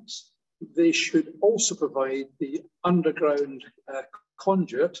points, they should also provide the underground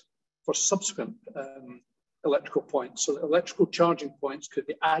conduit for subsequent electrical points. So that electrical charging points could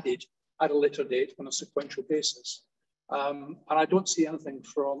be added at a later date on a sequential basis. And I don't see anything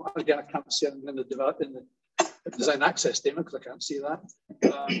from, again, I can't see anything in the design access statement because I can't see that.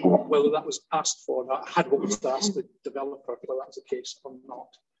 Whether that was asked for, I had hoped to ask the developer whether that was the case or not.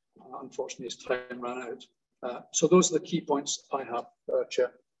 Unfortunately, his time ran out. So those are the key points I have,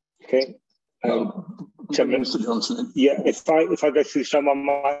 Chair. Okay. Mr. Johnson. Yeah, if I go through some, I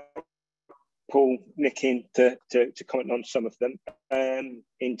might pull Nick in to comment on some of them.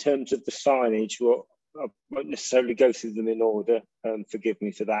 In terms of the signage, well, I won't necessarily go through them in order. Forgive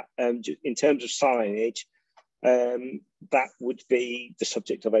me for that. In terms of signage, that would be the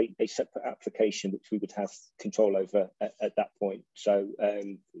subject of a separate application, which we would have control over at that point. So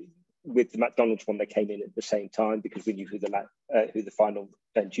with the McDonald's one, they came in at the same time because we knew who the final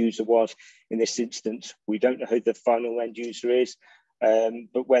end user was. In this instance, we don't know who the final end user is,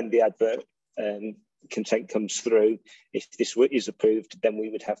 but when the advert consent comes through, if this is approved, then we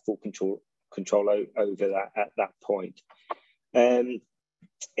would have full control over that at that point. In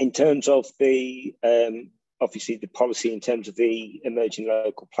terms of the obviously the policy in terms of the emerging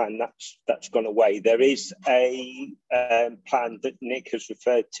local plan, that's gone away. There is a plan that Nick has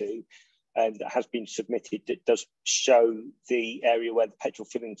referred to that has been submitted that does show the area where the petrol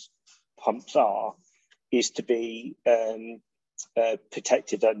filling pumps are is to be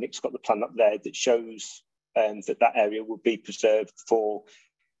protected. Nick's got the plan up there that shows that area will be preserved for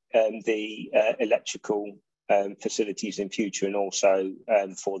the electrical facilities in future, and also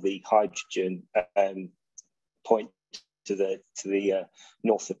for the hydrogen point to the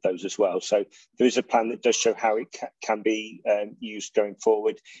north of those as well. So there is a plan that does show how it can be used going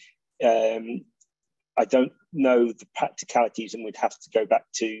forward. I don't know the practicalities, and we'd have to go back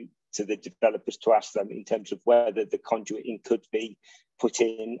to the developers to ask them in terms of whether the conduiting could be put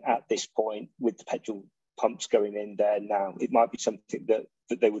in at this point with the petrol pumps going in there now. It might be something that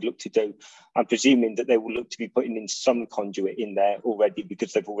they would look to do. I'm presuming that they will look to be putting in some conduit in there already,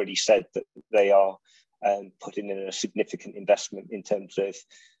 because they've already said that they are putting in a significant investment in terms of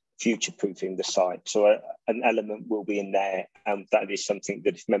future-proofing the site. So an element will be in there, and that is something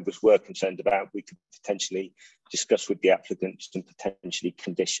that if members were concerned about, we could potentially discuss with the applicants and potentially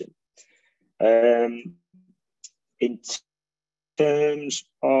condition. In terms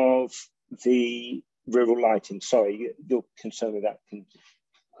of the rural lighting, sorry, you're concerned with that?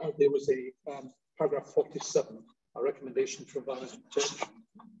 There was a paragraph 47, a recommendation for environmental protection,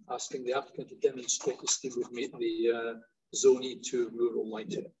 asking the applicant to demonstrate the scheme would meet the Zone E2 rural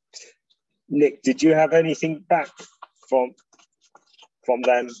lighting. Nick, did you have anything back from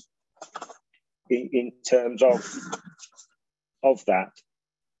them in terms of that?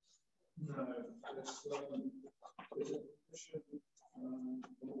 No,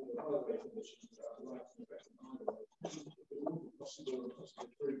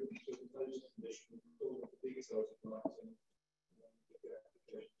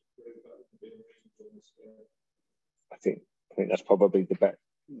 I think that's probably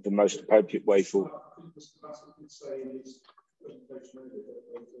the most appropriate way forward.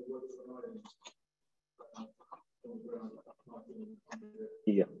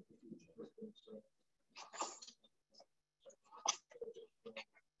 Yeah.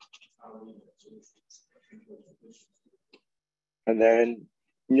 And then,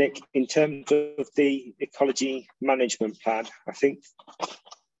 Nick, in terms of the ecology management plan, I think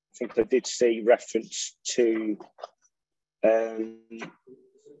I did see reference to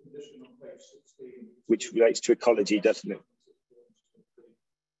which relates to ecology, doesn't it?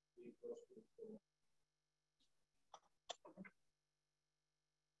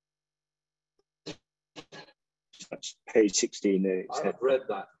 That's page 16. I've read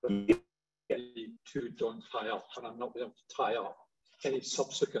that, but the two don't tie up, and I'm not able to tie up any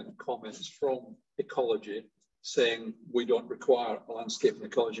subsequent comments from ecology saying we don't require a landscape and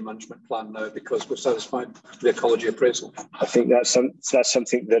ecology management plan now because we're satisfied with the ecology appraisal. I think that's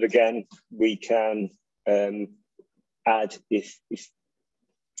something that again we can add if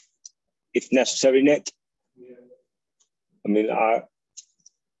necessary, Nick. Yeah. I mean,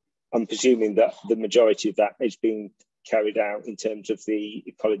 I'm presuming that the majority of that is being carried out in terms of the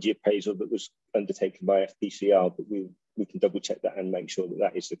ecology appraisal that was undertaken by FPCR, but we can double check that and make sure that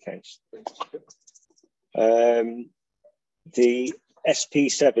that is the case. The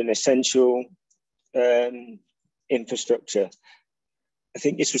SP7 essential infrastructure. I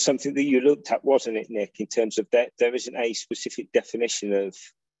think this was something that you looked at, wasn't it, Nick, in terms of that there isn't a specific definition of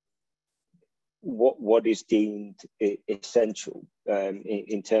what is deemed essential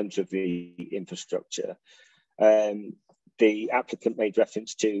in terms of the infrastructure. The applicant made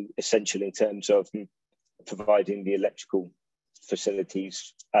reference to essential in terms of providing the electrical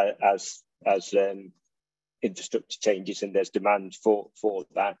facilities as infrastructure changes, and there's demand for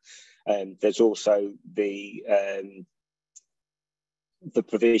that. There's also the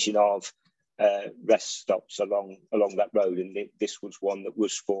provision of rest stops along that road, and this was one that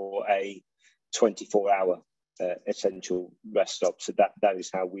was for a 24-hour essential rest stop. So that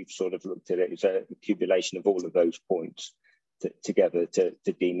is how we've sort of looked at it. It's a accumulation of all of those points together to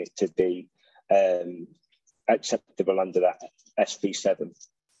deem it to be acceptable under that SP7.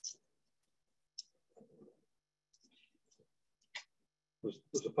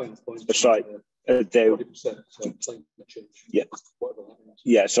 There's a final point. That's right. 40% climate change. Yeah.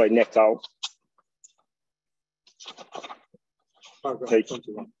 Yeah. Sorry, Nick. Paragraph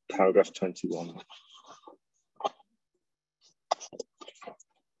 21. Paragraph 21.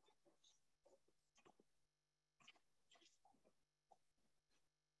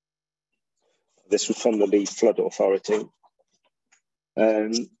 This was from the Lead Flood Authority.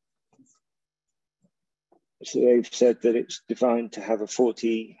 So they've said that it's designed to have a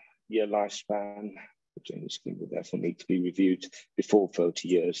 40-year lifespan. The drainage scheme will therefore need to be reviewed before 30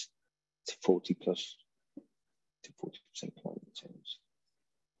 years to 40% climate change.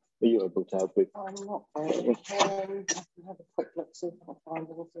 Are you able to help with? I'm not very. I can have a quick look, see if I can find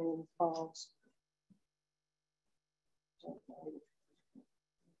anything in the files.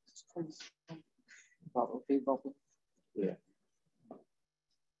 That would be Robin. Yeah.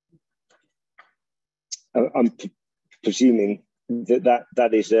 I'm presuming that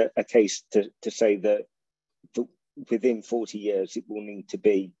is a case to say that within 40 years it will need to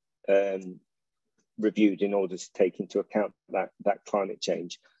be reviewed in order to take into account that climate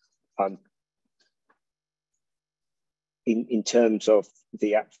change. In terms of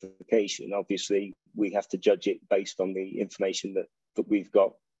the application, obviously we have to judge it based on the information that we've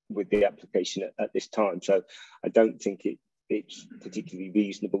got with the application at this time. So I don't think it's particularly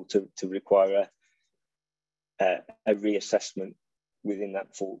reasonable to require a reassessment within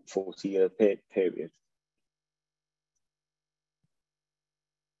that 40-year period.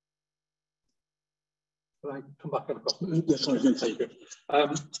 Can I come back on a question? Yes,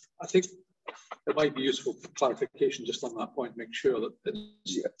 I think it might be useful for clarification just on that point, make sure that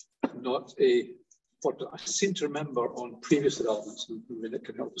it's not what I seem to remember on previous developments, and Nick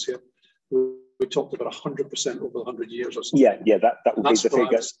can help us here, we talked about 100% over 100 years or something. Yeah, that would be the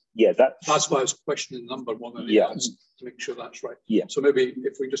figure. That's why I was questioning number one and the others to make sure that's right. Yeah. So maybe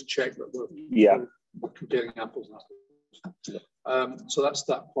if we just check that we're comparing apples and apples. Yeah. So that's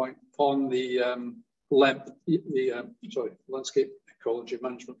that point. On the landscape ecology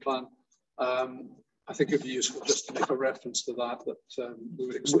management plan, I think it'd be useful just to make a reference to that we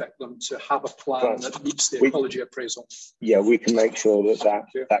would expect them to have a plan that meets the ecology appraisal. Yeah, we can make sure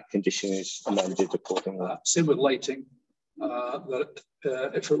that condition is amended accordingly. Same with lighting, that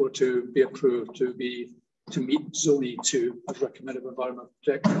if it were to be approved to meet Zone E2 as recommended environmental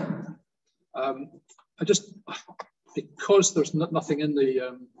protection. Because there's nothing in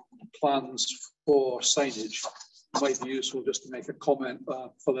the plans for signage, it might be useful just to make a comment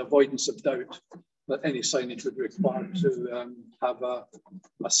for the avoidance of doubt that any signage would be required to have a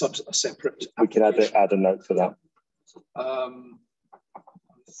separate. We can add a note for that. I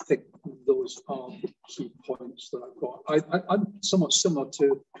think those are the key points that I've got. I'm somewhat similar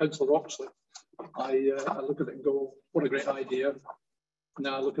to Councillor Oxley. I look at it and go, what a great idea.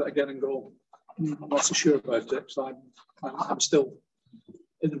 Now I look at it again and go, I'm not so sure about it. So I'm still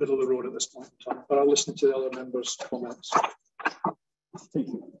in the middle of the road at this point in time, but I'll listen to the other members' comments. Thank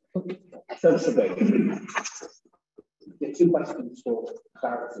you. Sensible. The two questions for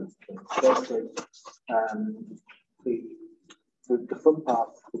clarity. Firstly, the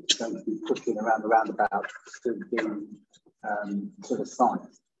footpath that's going to be put in around the roundabout to the site.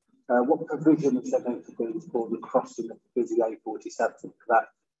 What provision is there going to be for the crossing of the busy A47? That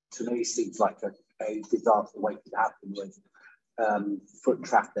to me seems like a disaster waiting to happen with foot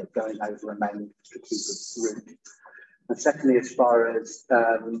traffic going over a main strategic route. And secondly, as far as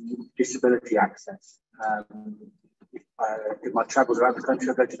disability access, in my travels around the country,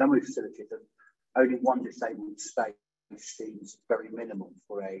 I go to a number of facilities and only one disabled space seems very minimal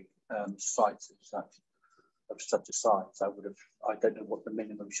for a site of such a size. I don't know what the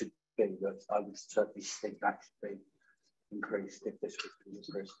minimum should be, but I would certainly think that should be increased if this was to be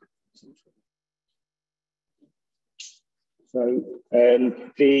increased. So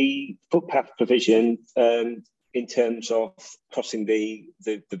the footpath provision in terms of crossing the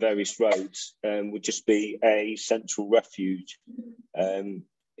various roads would just be a central refuge at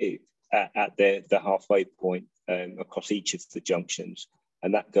the halfway point across each of the junctions,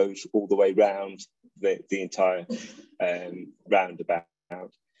 and that goes all the way round the entire roundabout.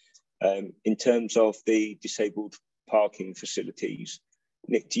 In terms of the disabled parking facilities,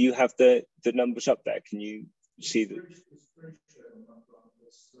 Nick, do you have the numbers up there? Can you see the?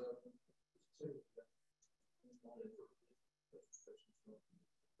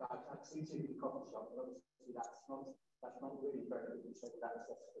 I've seen the coffee shop, but obviously that's not really very good disabled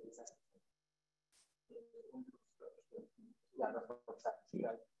access for the sector. Yeah, that's what I'm saying. You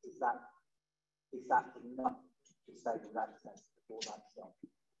know, is that enough disabled access for that shop?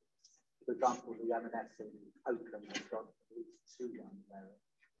 For example, the M&S in Oakland has got at least 2 lines there.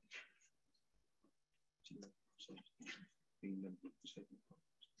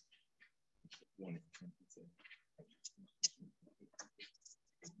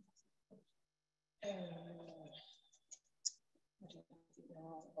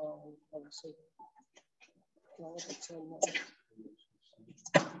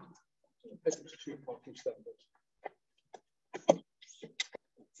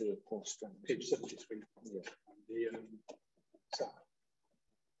 Page 73. Yeah.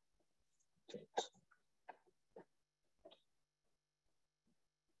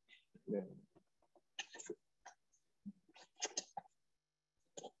 Yeah.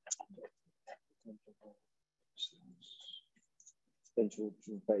 Central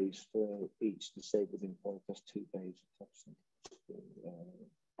bays for each disabled employee plus 2 days of absence.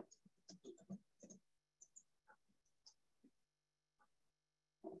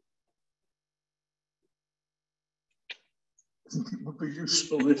 It would be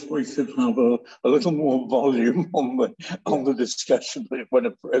useful if we could have a little more volume on the discussion when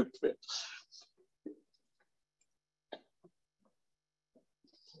appropriate.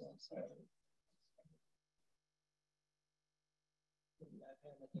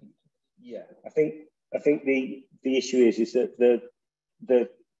 Yeah, I think the issue is that the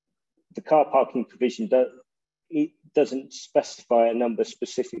car parking provision doesn't specify a number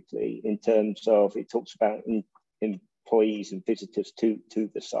specifically in terms of, it talks about employees and visitors to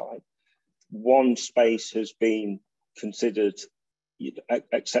the site. 1 space has been considered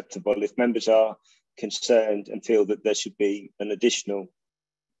acceptable if members are concerned and feel that there should be an additional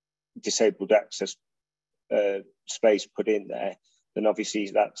disabled access space put in there. Then obviously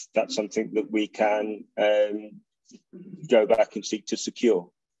that's something that we can go back and seek to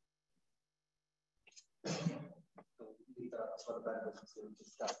secure. Can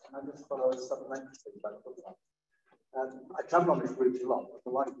I just follow a supplementary thing about footpath? I travel on this route a lot, but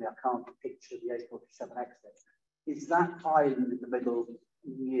for life of me, I can't picture the A47 exit. Is that island in the middle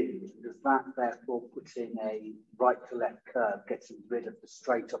new? Does that therefore put in a right to left curve, getting rid of the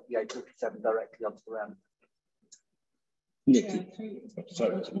straight up the A47 directly onto the round?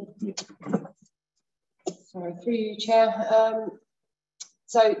 Sorry, through you, Chair.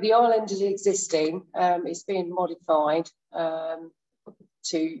 So the island is existing. It's being modified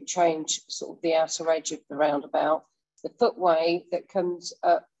to change sort of the outer edge of the roundabout. The footway that comes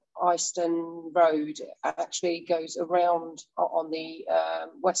up Eyston Road actually goes around on the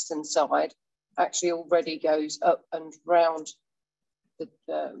western side, actually already goes up and round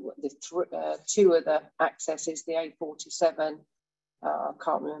two other accesses, the A47, I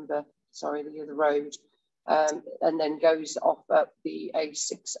can't remember, sorry, the other road, and then goes off up the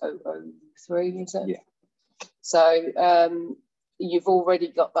A6003, is it? Yeah. So you've already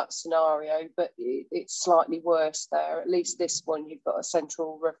got that scenario, but it's slightly worse there. At least this one, you've got a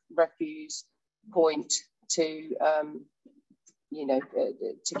central refuse point to, you know,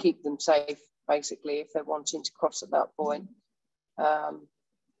 to keep them safe, basically, if they're wanting to cross at that point. My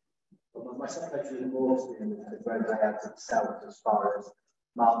second question is more to do with the road layout itself, as far as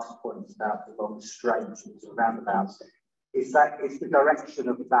Mark's points about the long straights into the roundabouts. Is the direction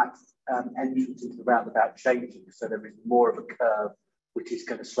of that entrance into the roundabout changing, so there is more of a curve which is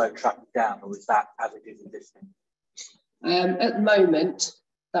going to slow traffic down, or is that as it is existing? At the moment,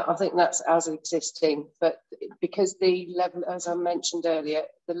 I think that's as existing, but because the level, as I mentioned earlier,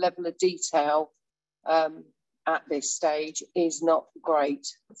 the level of detail at this stage is not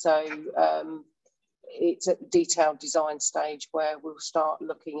great. So it's at the detailed design stage where we'll start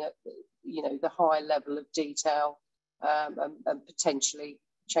looking at, you know, the high level of detail and potentially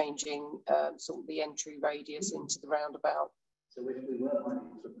changing sort of the entry radius into the roundabout. So if we were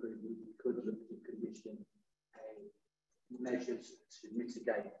wanting to improve, we could look to condition measures to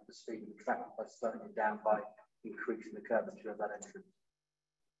mitigate the speed of the traffic by slowing it down by increasing the curvature of that entrance.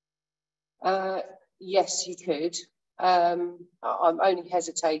 Yes, you could. I'm only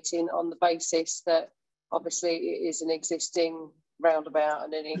hesitating on the basis that obviously it is an existing roundabout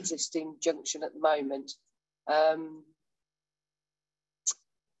and an existing junction at the moment.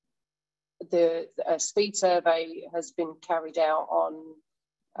 The speed survey has been carried out on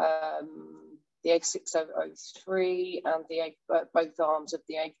the A6003 and both arms of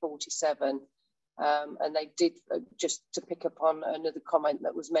the A47, and they did, just to pick up on another comment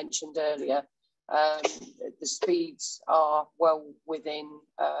that was mentioned earlier, the speeds are well within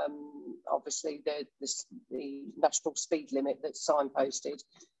obviously the national speed limit that's signposted,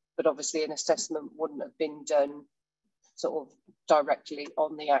 but obviously an assessment wouldn't have been done sort of directly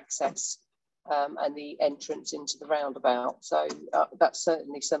on the access and the entrance into the roundabout. So that's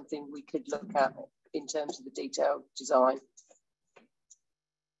certainly something we could look at in terms of the detailed design.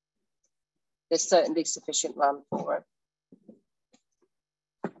 There's certainly sufficient land for it.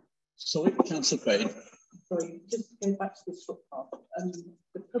 Sorry, Councillor Payne. Sorry, just going back to this footpath.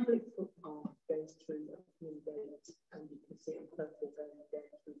 The public footpath goes through a few gates, and you can see it in purple going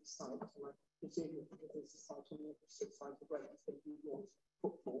through the site. And I presume that because there's a site on the opposite side of the road, it's going to be more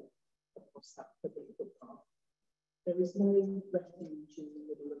footfall across that public footpath. There is no refuge in the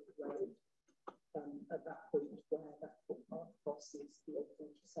middle of the road at that point where that footpath crosses the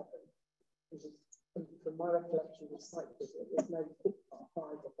A47. From my recollection of the site visit, there's no footpath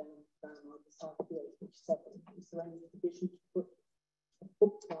either down either side of the A47. Is there any provision to put a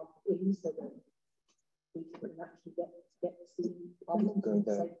footpath in so that people can actually get to the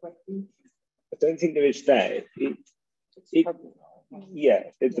safe refuge? I don't think there is there. Yeah,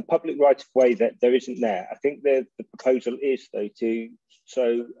 the public right of way that there isn't there. I think the proposal is though to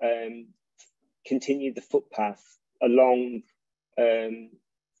continue the footpath along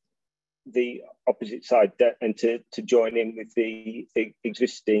the opposite side and to join in with the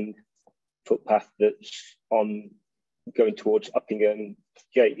existing footpath that's on going towards Uppingham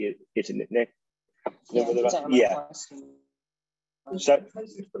Gate, isn't it, Nick? Yeah. So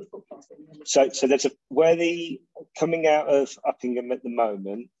there's where the coming out of Uppingham at the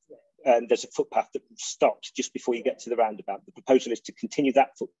moment, and there's a footpath that stops just before you get to the roundabout. The proposal is to continue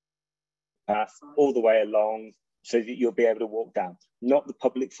that footpath all the way along so that you'll be able to walk down, not the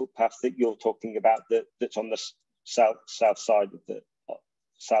public footpath that you're talking about that's on the south side of the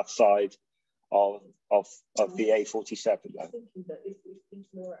the A47. I'm thinking that if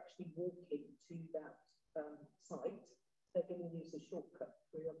people are actually walking to that site, they're going to use a shortcut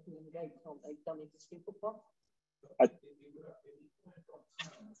through Uppingham Gate, aren't they? Done into street footpath.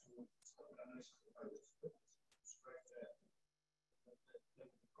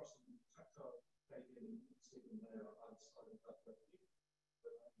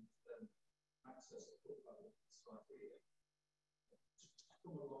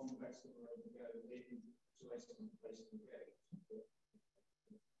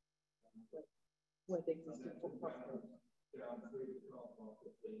 Where they can see footpath. Down through the car park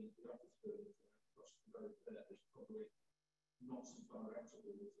of the office building across the road there is probably not so far out of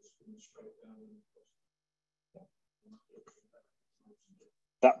it, just coming straight down and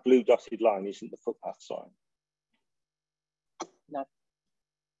that blue dotted line isn't the footpath sign. No.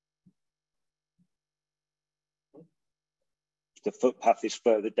 the footpath is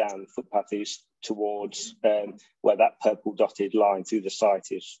further down. The footpath is towards where that purple dotted line through the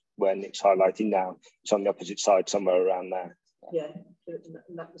site is, where Nick's highlighting now. It's on the opposite side, somewhere around there. Yeah,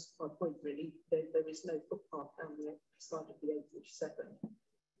 and that was my point really. There is no footpath down the side of the A47,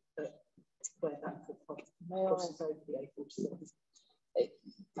 but where that footpath crosses over the A47.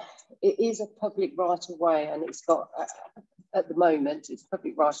 It is a public right of way, and it's got at the moment it's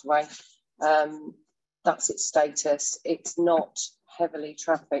public right of way. That's its status. It's not heavily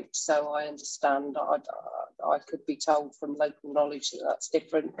trafficked, so I understand. I could be told from local knowledge that that's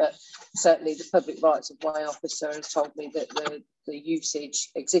different, but certainly the public rights of way officer has told me that the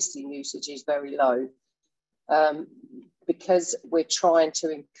existing usage is very low. Because we're trying to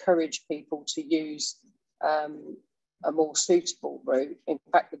encourage people to use a more suitable route. In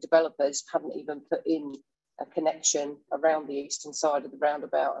fact, the developers hadn't even put in a connection around the eastern side of the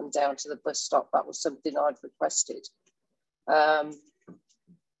roundabout and down to the bus stop. That was something I'd requested.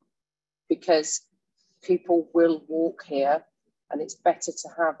 Because people will walk here, and it's better to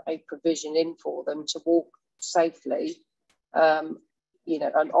have a provision in for them to walk safely, you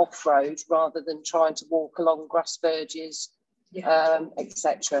know, and off-road rather than trying to walk along grass verges,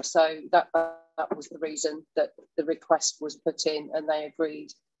 etc. So that was the reason that the request was put in, and they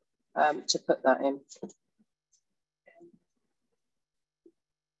agreed to put that in.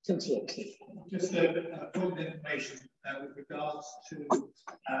 Just a point of information with regards to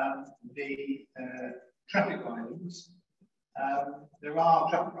the traffic islands. There are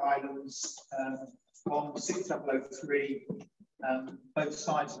traffic islands on 6003, both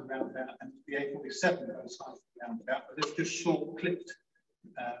sides of the roundabout, and the A47 both sides of the roundabout, but there's just short-clipped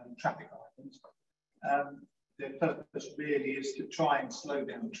traffic islands. Their purpose really is to try and slow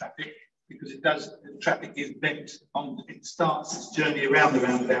down traffic, because the traffic is bent on, it starts its journey around the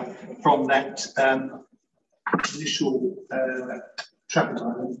roundabout from that initial traffic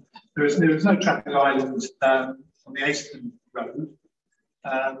island. There is no traffic island on the Aston Road.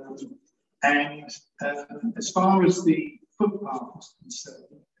 And as far as the footpath is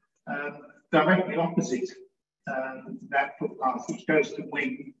concerned, directly opposite that footpath, which goes to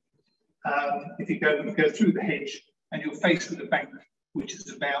Wing, if you go through the hedge and you're faced with a bank which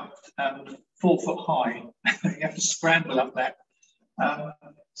is about 4 foot high, you have to scramble up that.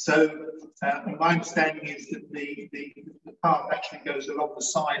 So my understanding is that the path actually goes along the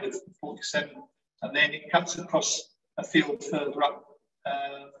side of 47, and then it cuts across a field further up.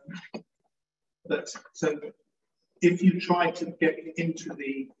 So if you try to get into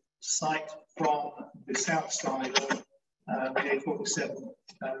the site from the south side of the A47,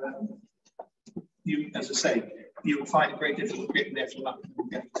 as I say, you will find it very difficult getting there from London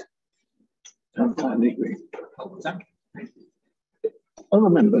Gate. I agree. Other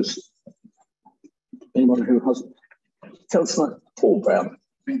members, anyone who hasn't? Councillor Paul Brown.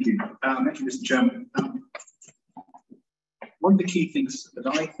 Thank you. Thank you, Mr. Chairman. One of the key things that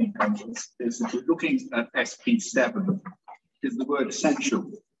I think of is that we're looking at SP7 is the word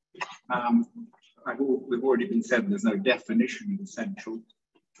essential. We've already been said there's no definition of essential,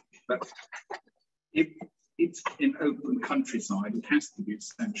 but if it's in open countryside, it has to be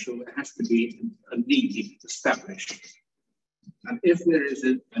essential. It has to be a need established. And if there is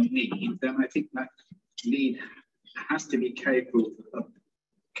a need, then I think that need has to be capable of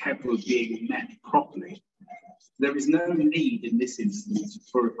being met properly. There is no need in this instance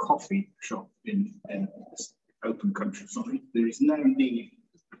for a coffee shop in open countryside. There is no need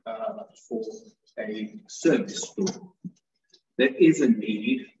for a service store. There is a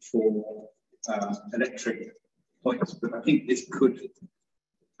need for electric points, but I think this could,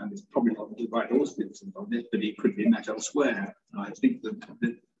 and it's probably not the right audience on this, but it could be met elsewhere. And I think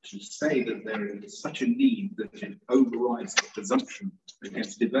that to say that there is such a need that it overrides the presumption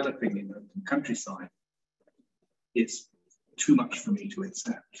against developing in open countryside is too much for me to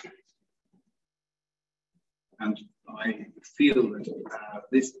accept. And I feel that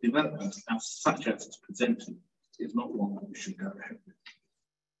this development, as such as it's presented, is not one that we should go ahead with.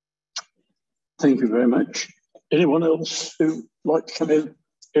 Thank you very much. Anyone else who'd like to come in?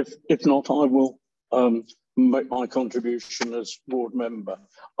 If not, I will make my contribution as board member.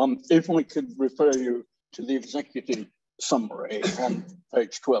 If I could refer you to the executive summary on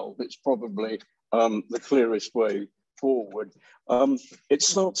page 12, it's probably the clearest way forward. It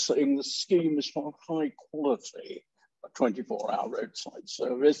starts saying the scheme is for high quality 24-hour roadside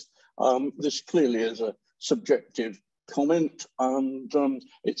service. This clearly is a subjective comment, and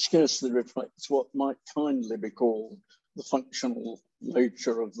it scarcely reflects what might kindly be called the functional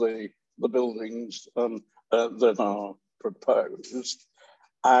nature of the buildings that are proposed.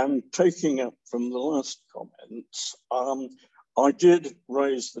 And taking up from the last comments, I did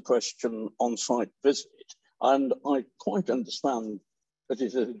raise the question on site visit, and I quite understand that it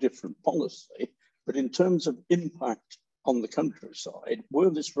is a different policy, but in terms of impact on the countryside, were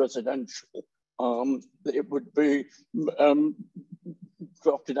this residential, it would be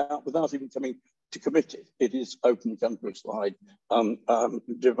drafted out without even coming to committee. It is open countryside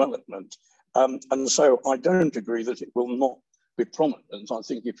development. And so I don't agree that it will not be prominent. I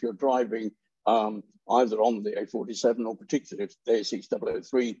think if you're driving either on the A47 or particularly the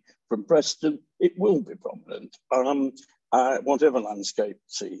A6003 from Preston, it will be prominent, whatever landscape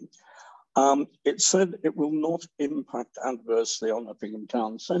scene. It said it will not impact adversely on Uppingham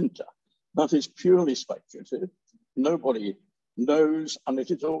town centre. That is purely speculative. Nobody knows, and it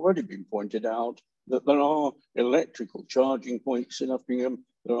has already been pointed out, that there are electrical charging points in Uppingham.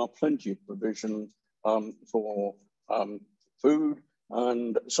 There are plenty of provision for food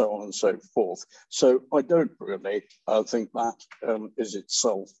and so on and so forth. So I don't really think that is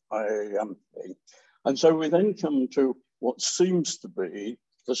itself a thing. And so we then come to what seems to be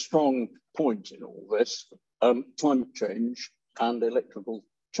the strong point in all this, climate change and electrical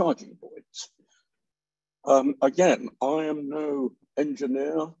charging points. Again, I am no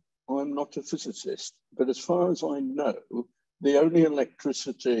engineer, I'm not a physicist, but as far as I know, the only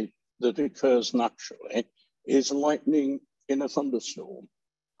electricity that occurs naturally is lightning in a thunderstorm.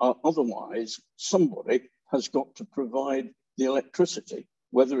 Otherwise, somebody has got to provide the electricity,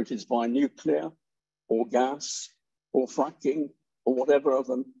 whether it is by nuclear or gas or fracking or whatever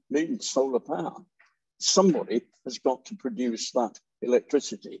other means, solar power. Somebody has got to produce that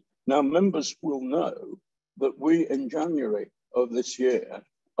electricity. Now, members will know that we, in January of this year,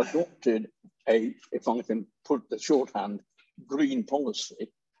 adopted a, if I can put the shorthand, green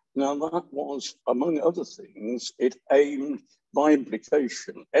policy. Now, that was, among other things, it aimed, by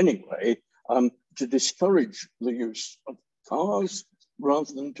implication anyway, to discourage the use of cars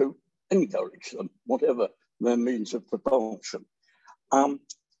rather than to encourage them, whatever their means of propulsion.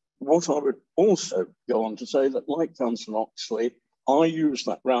 What I would also go on to say that, like Councillor Oxley, I use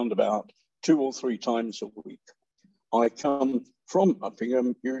that roundabout 2 or 3 times a week. I come from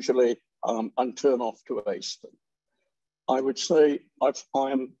Uppingham usually and turn off to Aston. I would say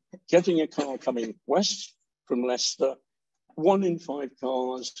I'm getting a car coming west from Leicester. 1 in 5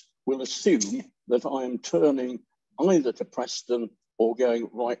 cars will assume that I am turning either to Preston or going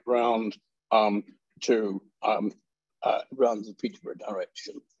right round to round the Peterborough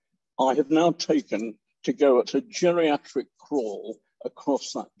direction. I have now taken to go at a geriatric crawl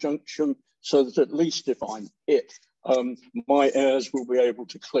across that junction so that at least if I'm hit, my heirs will be able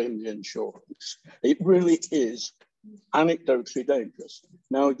to claim the insurance. It really is anecdotally dangerous.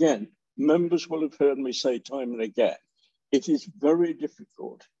 Now, again, members will have heard me say time and again, it is very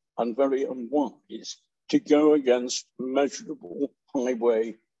difficult and very unwise to go against measurable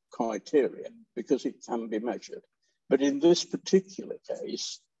highway criteria because it can be measured. But in this particular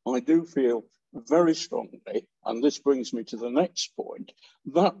case, I do feel very strongly, and this brings me to the next point,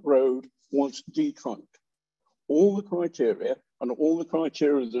 that road was detrunked. All the criteria and all the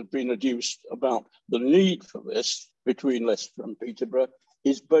criteria that have been adduced about the need for this between Leicester and Peterborough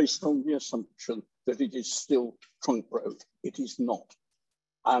is based on the assumption that it is still trunk road. It is not.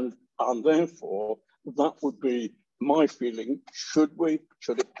 And therefore, that would be my feeling. Should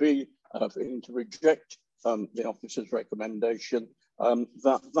it be to reject the officer's recommendation,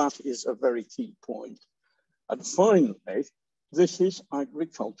 that is a very key point. And finally, this is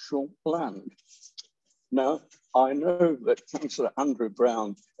agricultural land. Now, I know that Councillor Andrew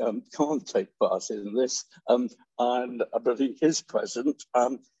Brown can't take part in this, but he is present,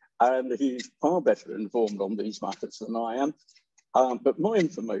 and he's far better informed on these matters than I am. But my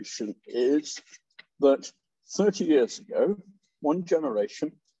information is that 30 years ago, one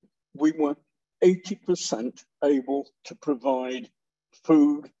generation, we were 80% able to provide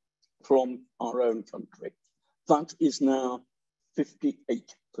food from our own country. That is now 58%.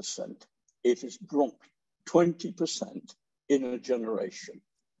 It has dropped 20% in a generation.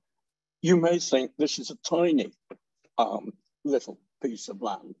 You may think this is a tiny little piece of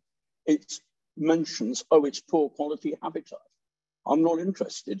land. It mentions, oh, it's poor quality habitat. I'm not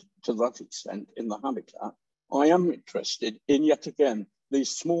interested to that extent in the habitat. I am interested in, yet again, these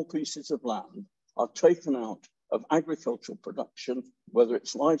small pieces of land are taken out of agricultural production, whether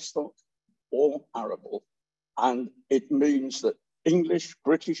it's livestock or arable, and it means that English,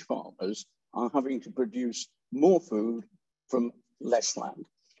 British farmers are having to produce more food from less land.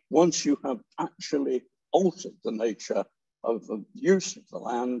 Once you have actually altered the nature of the use of the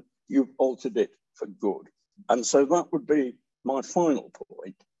land, you've altered it for good. And so that would be my final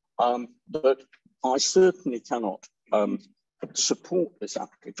point, but I certainly cannot support this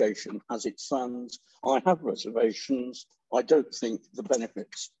application as it stands. I have reservations. I don't think the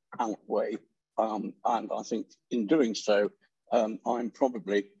benefits outweigh, and I think in doing so, I'm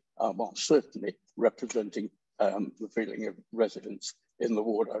probably, well, certainly representing the feeling of residents in the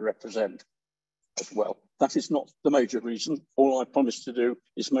ward I represent as well. That is not the major reason. All I promise to do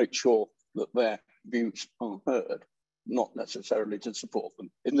is make sure that their views are heard, not necessarily to support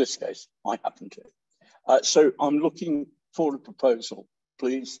them. In this case, I happen to. So I'm looking for a proposal,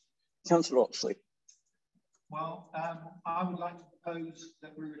 please. Councillor Oxley. Well, I would like to propose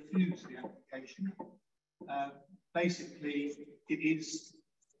that we refuse the application. Basically, it is,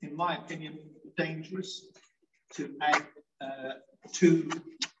 in my opinion, dangerous to add to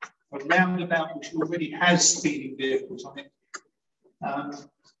a roundabout which already has speeding vehicles on it.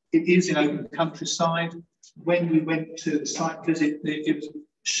 It is in open countryside. When we went to the site visit, it was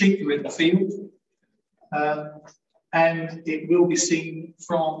sheep were in the field, and it will be seen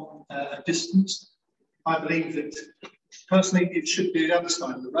from a distance. I believe that, personally, it should be the other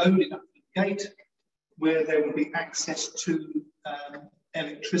side of the road, in up the gate, where there will be access to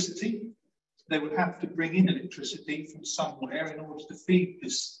electricity. They would have to bring in electricity from somewhere in order to feed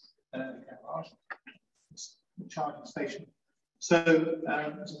this garage, charging station. So,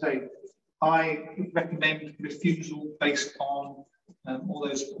 as I say, I recommend refusal based on all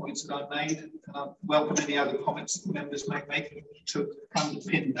those points that I've made, and I welcome any other comments that members may make to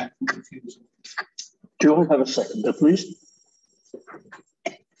underpin that refusal. Do I have a seconder, please?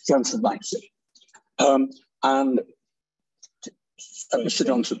 Councillor Maxey. And Mr.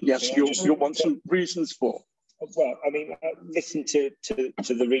 Johnson, yes, you'll want some reasons for. Well, I mean, listen to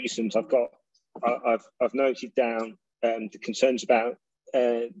the reasons I've noted down the concerns about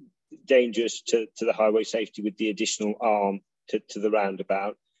dangers to the highway safety with the additional arm to the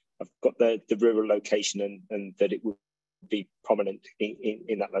roundabout. I've got the rural location and that it would be prominent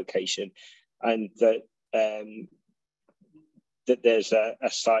in that location, and that that there's a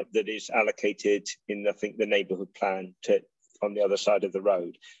site that is allocated in, I think, the neighbourhood plan on the other side of the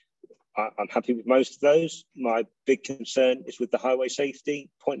road. I'm happy with most of those. My big concern is with the highway safety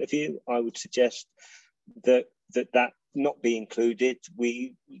point of view. I would suggest that not be included.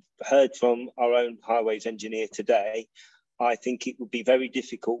 We heard from our own highways engineer today. I think it would be very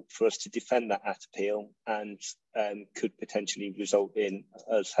difficult for us to defend that at appeal, and could potentially result in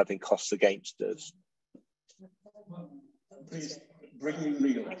us having costs against us. Please bring in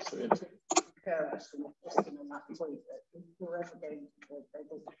legal expert. Actually, on that point, that if you're ever going to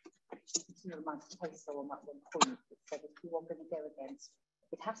continue amount of case on that one point, that if you are going to go against,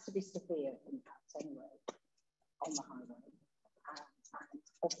 it has to be severe impact anyway on the highway, and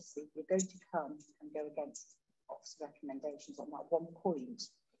obviously if you're going to come and go against officer recommendations on that one point,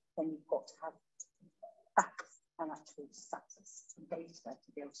 then you've got to have facts and actual status and data to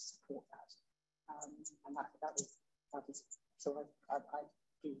be able to support that, and that is so I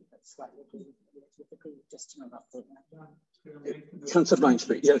do slightly agree with Justin on that point. Councillor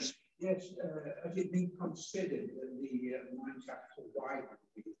Mainstreet, yes. Yes, has it been considered that the mine shaft will widen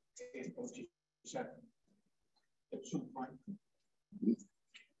in 47 at some point?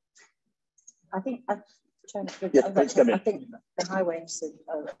 I think I think the highway officer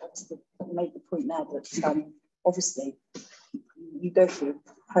made the point there that obviously you go through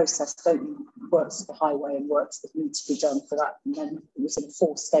a process, don't you, works for the highway and works that need to be done for that, and then it was a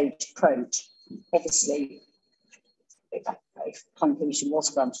 4-stage approach. Obviously, if planning permission was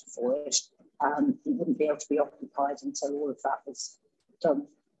granted for it, it wouldn't be able to be occupied until all of that was done,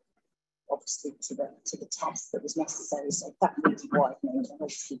 obviously to the test that was necessary. So if that needed widening, and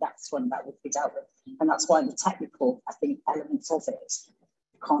obviously that's when that would be dealt with, and that's why the technical, I think, elements of it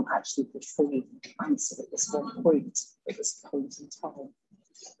can't actually be fully answered at this one point, at this point in time.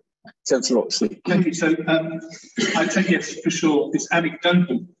 Councillor Oxley. Thank you. So I take yes for sure this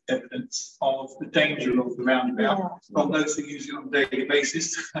anecdotal evidence of the danger of the roundabout from those who use it on a daily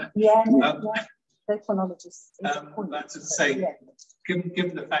basis. That's to say,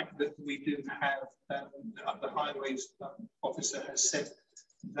 given the fact that we do have the highways officer has said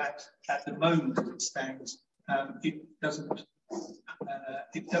that at the moment as it stands, the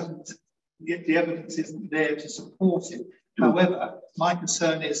evidence isn't there to support it. However, my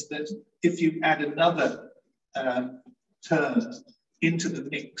concern is that if you add another term into the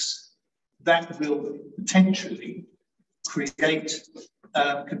mix, that will potentially create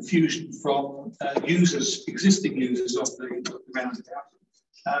confusion from existing users of the roundabout,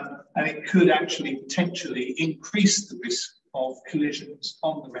 and it could actually potentially increase the risk of collisions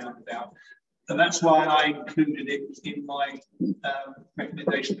on the roundabout. And that's why I included it in my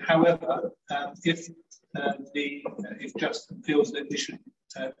recommendation. However, if if Justin feels that we should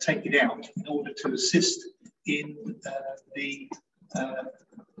take it out in order to assist in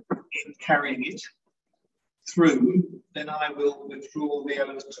carrying it through, then I will withdraw the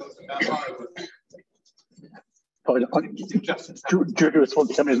element about Iowa. Julius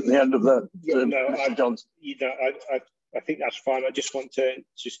wants to come in at the end of the Mr. Johnson. I think that's fine. I just want to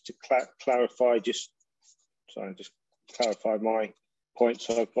clarify, clarify my point.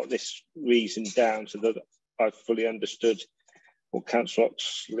 So I've got this reason down so that I've fully understood what Councillor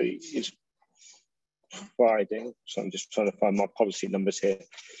Oxley is providing. So I'm just trying to find my policy numbers here.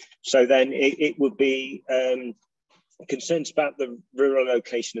 So then it would be concerns about the rural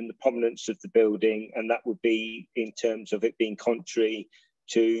location and the prominence of the building, and that would be in terms of it being contrary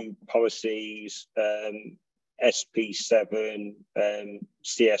to policies SP7,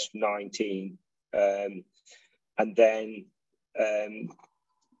 CS19, and then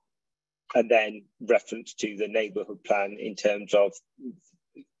reference to the neighbourhood plan in terms of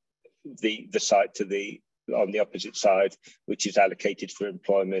the site on the opposite side, which is allocated for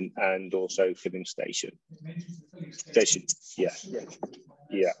employment and also filling station. Yeah.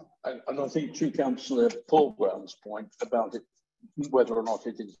 And I think to Councillor Paul Brown's point about it, whether or not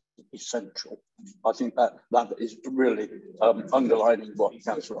it is essential, I think that is really underlining what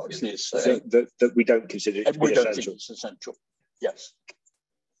Councillor Oxley is saying. That we don't consider it to be essential. Think it's essential. Yes.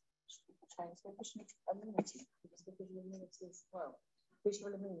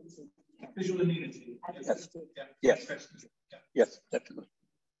 Visual immunity. Visual immunity. Yes. Yes. Yes, definitely.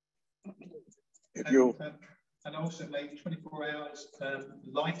 And also maybe 24 hours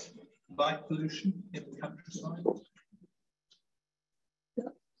light pollution in the countryside.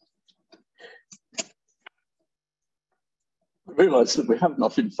 I realise that we have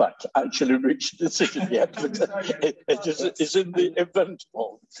not, in fact, actually reached a decision yet, but it's in the event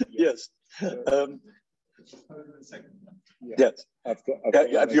of. Yes. Yes.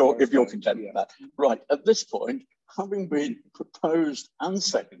 If you're content with that. Right. At this point, having been proposed and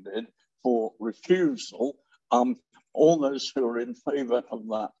seconded for refusal, all those who are in favour of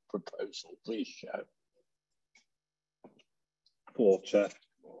that proposal, please show. Porter.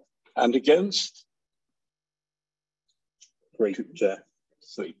 And against? 3.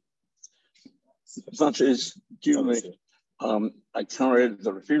 Three. That is duly carried.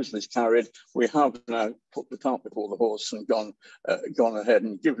 The refusal is carried. We have now put the cart before the horse and gone ahead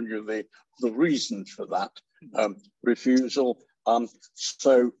and given you the reason for that refusal.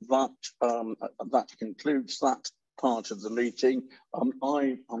 So that concludes that part of the meeting. I'm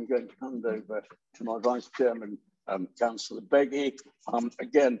going to hand over to my Vice Chairman, Councillor Beggy.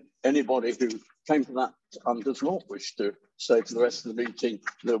 Again, anybody who came to that does not wish to stay for the rest of the meeting,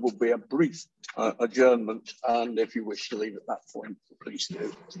 there will be a brief adjournment, and if you wish to leave at that point, please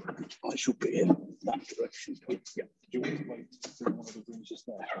do. I shall be in that direction. Yeah. Do you want to wait until one of the rooms is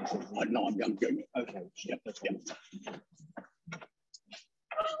there? No, I'm going. Okay. Yeah, let's go.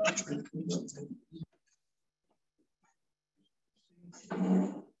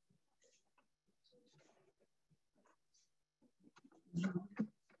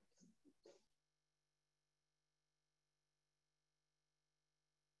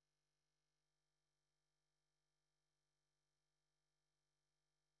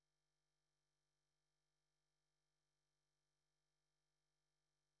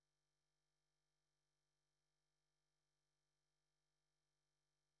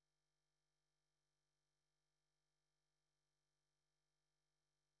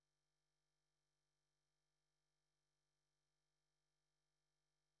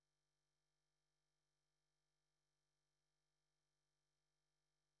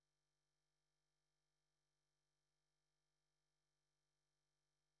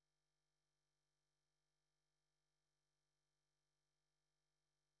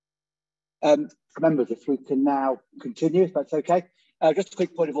 Members, if we can now continue, if that's okay. Just a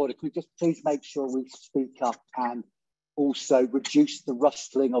quick point of order. Could we just please make sure we speak up and also reduce the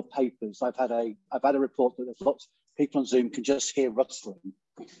rustling of papers? I've had a report that there's lots of people on Zoom can just hear rustling.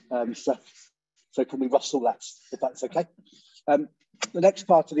 So can we rustle that, if that's okay? The next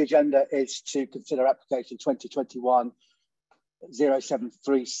part of the agenda is to consider application 2021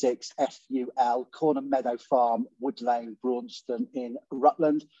 0736 FUL, Corner Meadow Farm, Wood Lane, Braunston in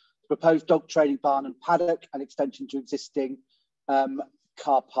Rutland. Proposed dog training barn and paddock, and extension to existing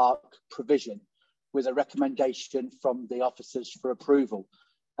car park provision, with a recommendation from the officers for approval.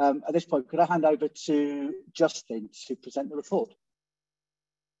 At this point, could I hand over to Justin to present the report?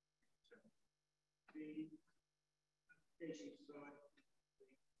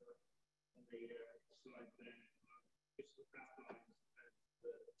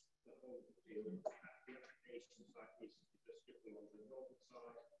 adjacent site is just strictly on the northern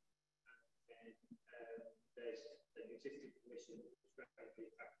side. And there's an existing permission which was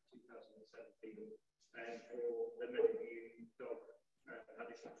granted back in 2017 for the Meadowview dog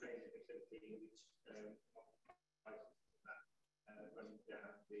additional training facility, which running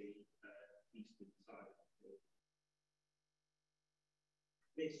down the eastern side of the field.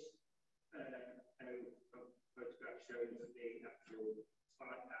 This photograph shows the actual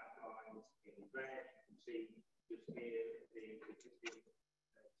site outlined in red. You can see just here the existing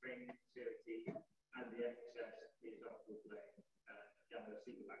training facility, and the excess is off Wood Lane, yellow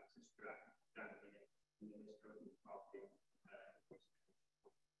single access track down here, and then there's currently parking.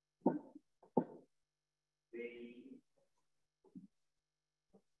 The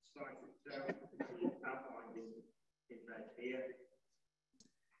site itself is outlined in red here.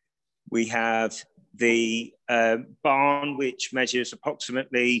 We have the barn, which measures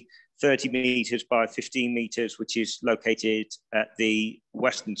approximately 30 metres by 15 metres, which is located at the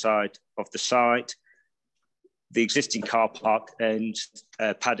western side of the site. The existing car park and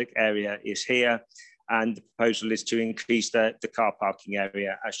paddock area is here, and the proposal is to increase the car parking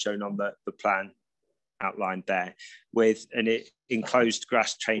area as shown on the plan outlined there, with an enclosed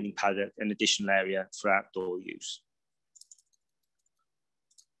grass training paddock and additional area for outdoor use.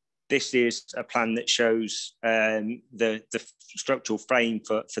 This is a plan that shows the structural frame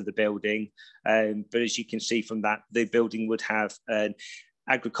for the building, but as you can see from that, the building would have an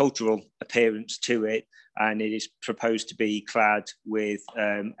agricultural appearance to it, and it is proposed to be clad with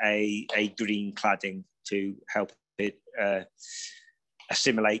a green cladding to help it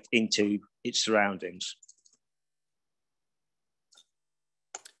assimilate into its surroundings.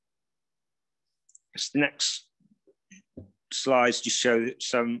 This next slides just show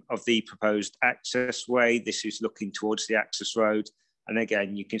some of the proposed access way. This is looking towards the access road, and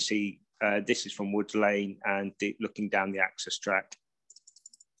again you can see this is from Wood Lane and looking down the access track.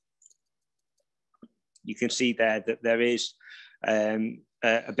 You can see there that there is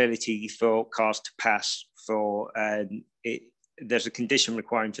ability for cars to pass for there's a condition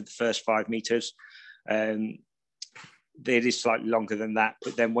requiring for the first 5 metres. It is slightly longer than that,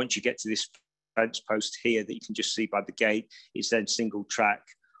 but then once you get to this fence post here that you can just see by the gate, it's then single track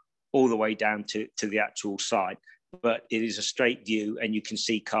all the way down to the actual site. But it is a straight view and you can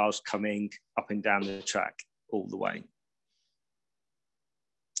see cars coming up and down the track all the way.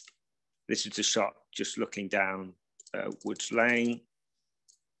 This is a shot just looking down Woods Lane.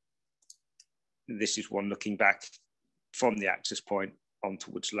 This is one looking back from the access point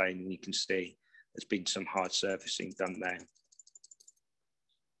onto Woods Lane, and you can see there's been some hard surfacing done there.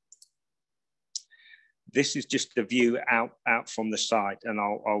 This is just the view out from the site, and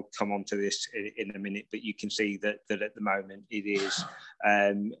I'll come on to this in a minute, but you can see that at the moment it is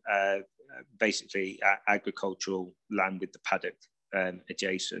basically agricultural land with the paddock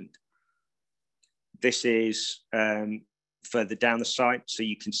adjacent. This is further down the site, so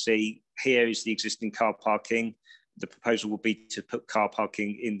you can see here is the existing car parking. The proposal will be to put car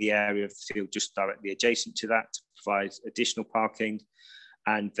parking in the area of the field just directly adjacent to that to provide additional parking.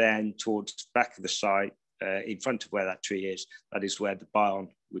 And then towards the back of the site, in front of where that tree is, that is where the barn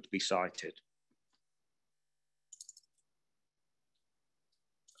would be sited.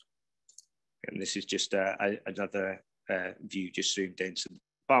 And this is just another view just zoomed in. So the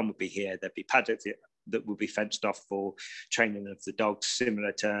barn would be here, there'd be paddock that would be fenced off for training of the dogs,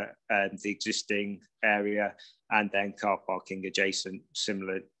 similar to the existing area, and then car parking adjacent,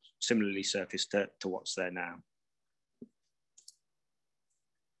 similarly surfaced to what's there now.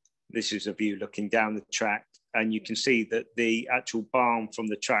 This is a view looking down the track, and you can see that the actual barn from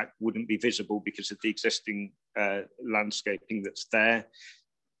the track wouldn't be visible because of the existing landscaping that's there.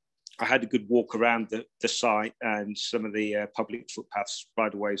 I had a good walk around the site and some of the public footpaths,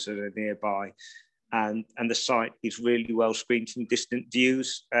 bridleways that are nearby, and the site is really well screened from distant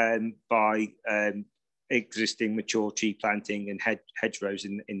views by existing mature tree planting and hedgerows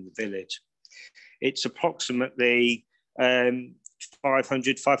in the village. It's approximately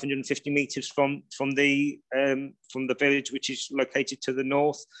 550 metres from the village, which is located to the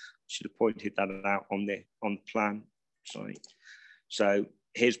north. Should have pointed that out on the plan. Sorry. So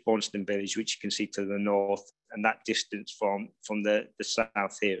here's Bonston Village, which you can see to the north, and that distance from the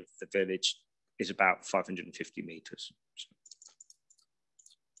south here of the village is about 550 metres.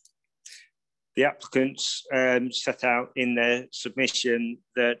 The applicants set out in their submission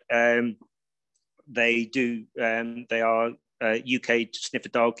that they are UK sniffer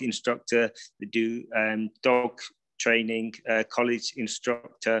dog instructor, they do dog training, college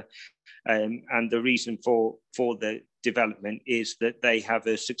instructor, and the reason for the development is that they have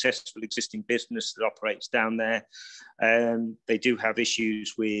a successful existing business that operates down there. They do have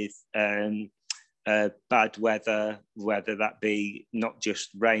issues with bad weather, whether that be not just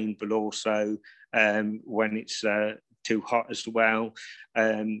rain, but also when it's too hot as well,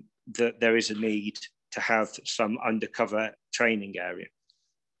 that there is a need to have some undercover training area.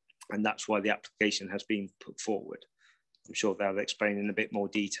 And that's why the application has been put forward. I'm sure they'll explain in a bit more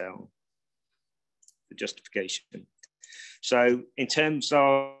detail the justification. So in terms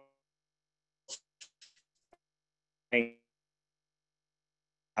of impact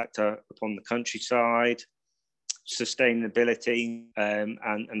upon the countryside, sustainability, and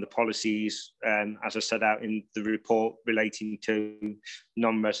the policies, as I set out in the report relating to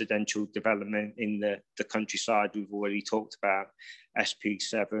non-residential development in the countryside, we've already talked about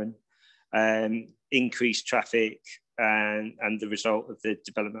SP7, increased traffic and the result of the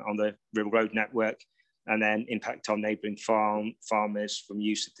development on the rail road network, and then impact on neighbouring farmers from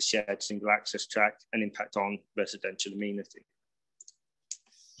use of the shared single access track, and impact on residential amenity.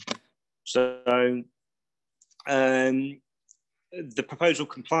 So the proposal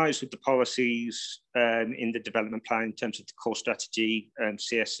complies with the policies in the development plan in terms of the core strategy,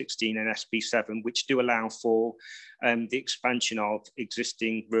 CS16 and SP7, which do allow for the expansion of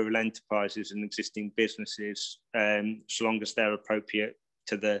existing rural enterprises and existing businesses, so long as they're appropriate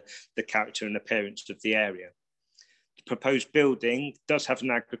to the character and appearance of the area. The proposed building does have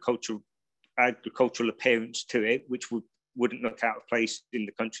an agricultural appearance to it, which wouldn't look out of place in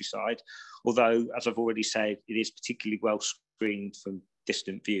the countryside, although, as I've already said, it is particularly well screened from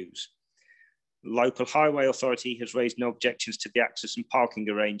distant views. The local highway authority has raised no objections to the access and parking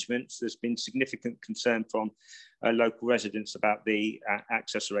arrangements. There's been significant concern from local residents about the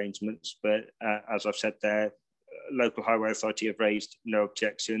access arrangements, but as I've said there, local highway authority have raised no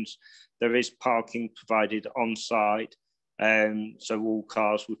objections. There is parking provided on site, so all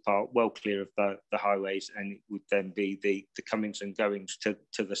cars would park well clear of the highways, and it would then be the comings and goings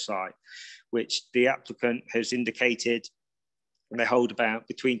to the site, which the applicant has indicated they hold about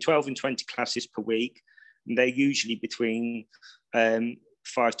between 12 and 20 classes per week, and they're usually between 5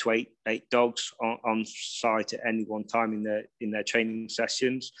 to 8 dogs on site at any one time in their training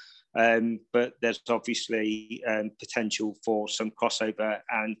sessions. But there's obviously potential for some crossover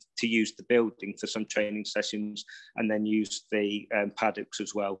and to use the building for some training sessions, and then use the paddocks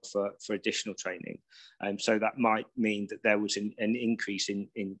as well for additional training. So that might mean that there was an increase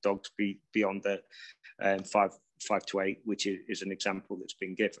in dogs beyond the 5 to 8, which is an example that's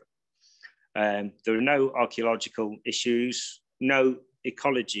been given. There are no archaeological issues, no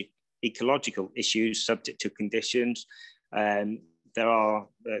ecological issues subject to conditions.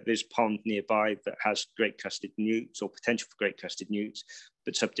 There's a pond nearby that has great crested newts or potential for great crested newts,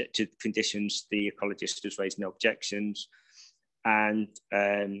 but subject to conditions, the ecologist has raised no objections. And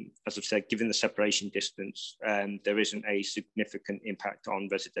as I've said, given the separation distance, there isn't a significant impact on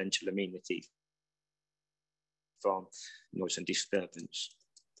residential amenity from noise and disturbance.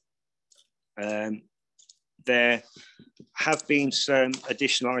 There have been some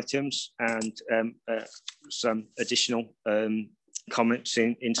additional items and some additional comments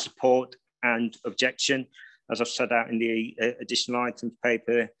in support and objection. As I've set out in the additional items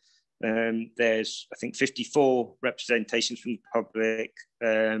paper, there's, I think, 54 representations from the public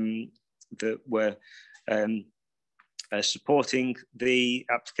that were supporting the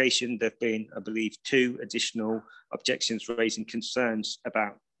application. There have been, I believe, 2 additional objections raising concerns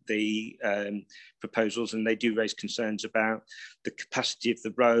about the proposals, and they do raise concerns about the capacity of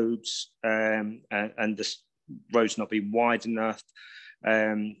the roads and the roads not being wide enough,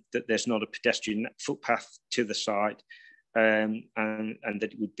 that there's not a pedestrian footpath to the site, and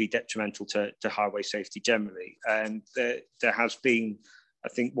that it would be detrimental to highway safety generally. And there has been, I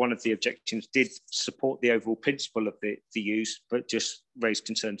think one of the objections did support the overall principle of the use, but just raised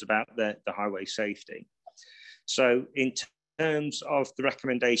concerns about the highway safety. So in terms of the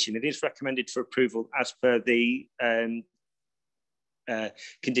recommendation, it is recommended for approval as per the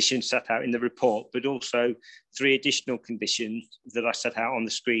conditions set out in the report, but also 3 additional conditions that I set out on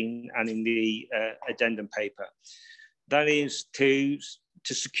the screen and in the addendum paper. That is to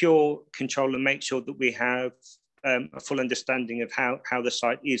secure control and make sure that we have a full understanding of how the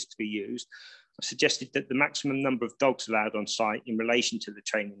site is to be used. I suggested that the maximum number of dogs allowed on site in relation to the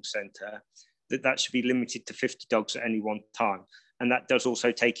training centre, that should be limited to 50 dogs at any one time. And that does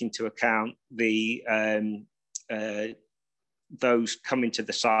also take into account the those coming to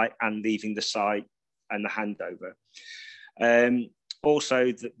the site and leaving the site and the handover.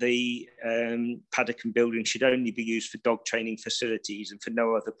 Also, that the paddock and building should only be used for dog training facilities and for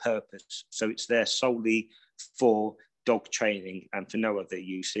no other purpose. So it's there solely for dog training and for no other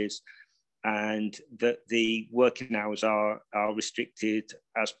uses, and that the working hours are restricted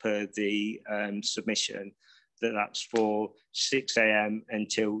as per the submission, that's for 6 a.m.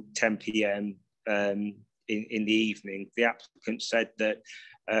 until 10 p.m. In the evening. The applicant said that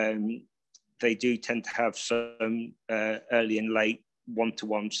they do tend to have some early and late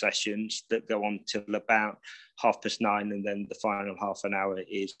one-to-one sessions that go on till about 9:30, and then the final half an hour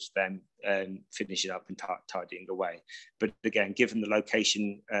is them finishing up and tidying away. But again, given the location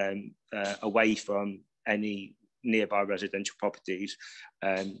away from any nearby residential properties,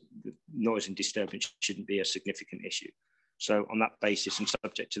 noise and disturbance shouldn't be a significant issue. So on that basis and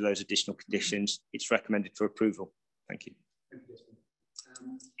subject to those additional conditions, it's recommended for approval. Thank you. Thank you.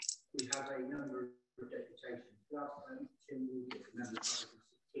 We have a number of deputations. Last time, Tim will get the number of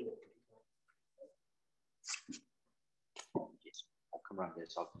support. Yes, I'll come around here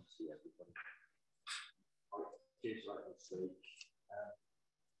so I can see everybody. Here's like this week.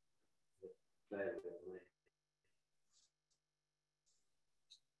 There we go.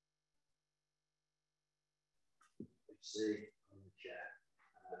 See on the chair,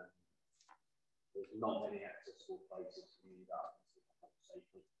 there's not many accessible places to use that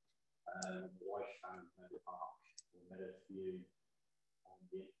safely. White found Meadow Park or Meadow View on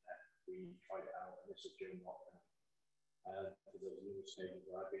the internet. We tried it out, and this was during lockdown. There was a little stage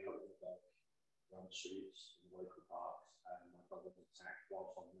where I'd been out with the dog around the streets in the local parks, and my dog was attacked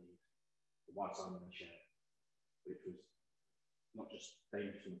whilst on the chair, which was not just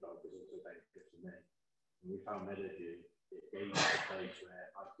dangerous for the dog, but also dangerous for me. And we found Meadowview, it gave me a place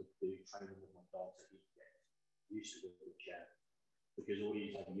where I could do training with my dog so he could get used to the chair. Because all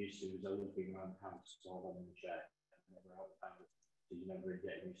he's ever used to is always being around the house while I'm in the chair, and never out of the house, so you never really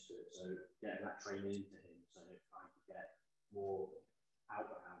get used to it. So getting that training into him so that I could get more out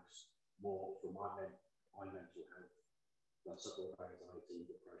of the house, more for my mental health. I suffer with anxiety,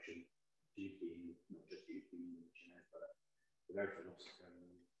 depression, duty, not just duty in the chair, but with everything else that's going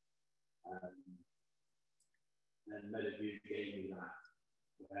on. And Meadowview gave me that,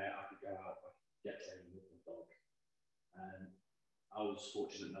 where I could go out, I could get training with my dog. And I was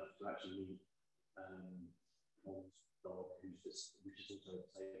fortunate enough to actually meet Tom's dog, which is also a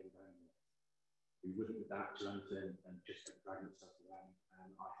disabled animal. We wouldn't adapt to anything and just kept dragging itself around.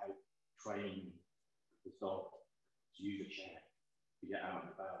 And I helped train the dog to use a chair to get out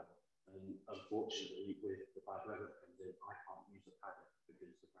and about. And unfortunately, with the bad weather that comes in, I can't use a paddock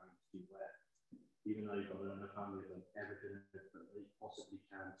because the ground's too wet. Even though you've got enough family of everything that they possibly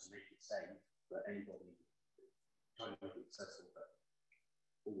can to make it safe for anybody, trying to make it accessible for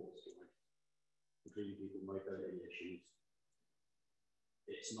all walks of life, including people with mobility issues.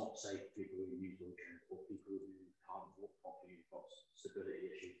 It's not safe for people who use wheelchairs or people who can't walk properly, who've got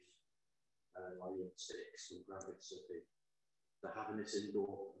stability issues, like sticks or gravity city. So having this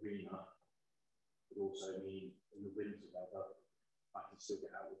indoor arena would also mean in the winter weather, I can still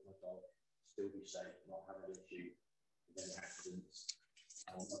get out with my dog, still be safe, not have an issue with any accidents.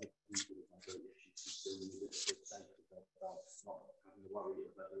 Other people with mobility issues can still use it, still safe with their dogs, not having to worry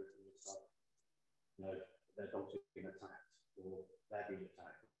about everything and stuff. You know, their dogs are being attacked, or they're being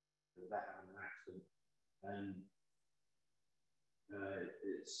attacked, or they're having an accident. And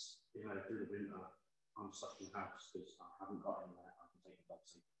it's, you know, through the winter, I'm stuck in the house because I haven't got anywhere I can take a dog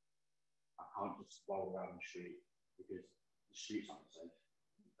to. I can't just roll around the street because the streets aren't safe.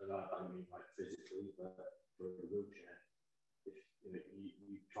 And I don't mean like physically, but for a wheelchair. If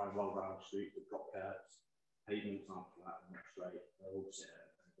you try and roll around the street with drop curbs, pavements aren't flat and not straight, they're all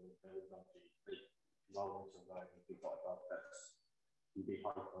set and they're all dodgy. They roll into the road and if you've got a dog that's can be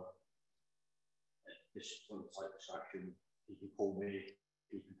hyper. This is one type of distraction. He can pull me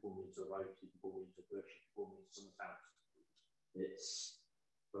into a road, he can pull me into a bush, he can pull me into someone's house.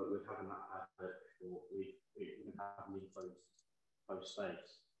 But with having that habit, or we can have an enclosed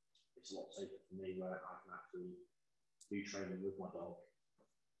space, it's a lot safer for me where I can actually do training with my dog,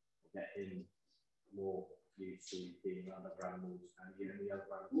 get him more used to being around other animals, and even the other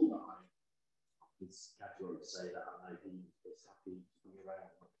animals that I can categorically say that I know he is happy to be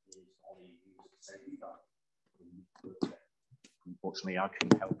around. He's only used to say you guys. Unfortunately, I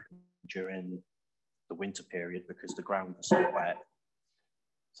couldn't help him during the winter period because the ground was so wet.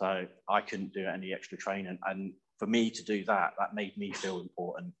 So I couldn't do any extra training. And for me to do that, that made me feel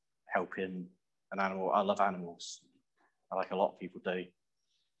important, helping an animal. I love animals, like a lot of people do.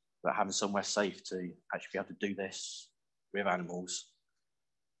 But having somewhere safe to actually be able to do this with animals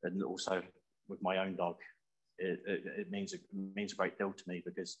and also with my own dog, it means a great deal to me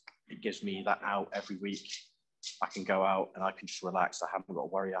because it gives me that out every week I can go out and I can just relax. I haven't got to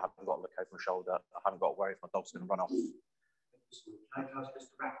worry. I haven't got to look over my shoulder. I haven't got to worry if my dog's going to run off.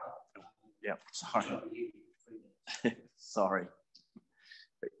 Yeah, sorry. Sorry.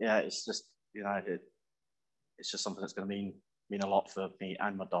 But yeah, it's just, you know, it's just something that's going to mean a lot for me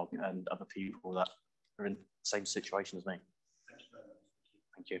and my dog and other people that are in the same situation as me.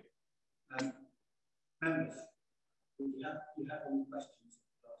 Thank you. Members, do you have any questions?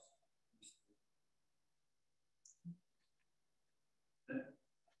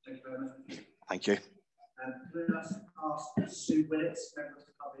 Thank you very much. Thank you. Could I ask Sue Willits, member of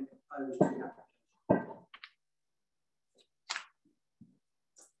the public, opposed to the application?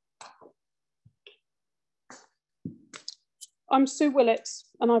 I'm Sue Willits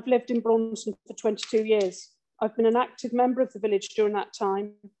and I've lived in Braunston for 22 years. I've been an active member of the village during that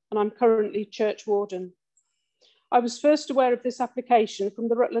time and I'm currently church warden. I was first aware of this application from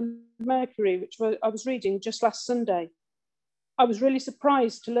the Rutland Mercury, which I was reading just last Sunday. I was really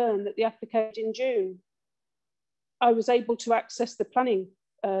surprised to learn that the application in June. I was able to access the planning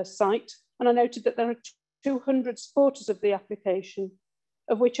site and I noted that there are 200 supporters of the application,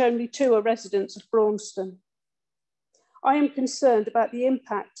 of which only 2 are residents of Braunston. I am concerned about the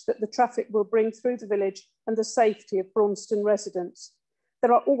impact that the traffic will bring through the village and the safety of Braunston residents.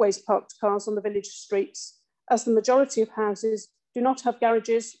 There are always parked cars on the village streets, as the majority of houses do not have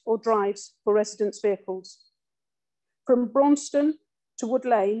garages or drives for residents' vehicles. From Braunston to Wood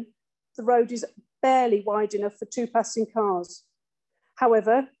Lane, the road is barely wide enough for 2 passing cars.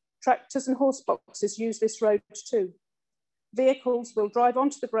 However, tractors and horse boxes use this road too. Vehicles will drive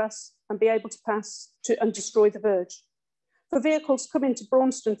onto the grass and be able to pass and destroy the verge. For vehicles coming to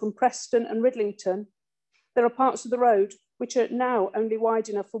Braunston from Preston and Ridlington, there are parts of the road which are now only wide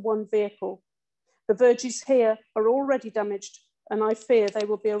enough for 1 vehicle. The verges here are already damaged and I fear they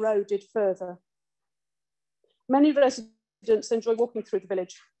will be eroded further. Many residents enjoy walking through the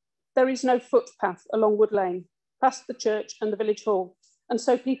village. There is no footpath along Wood Lane, past the church and the village hall, and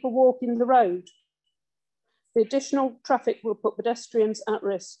so people walk in the road. The additional traffic will put pedestrians at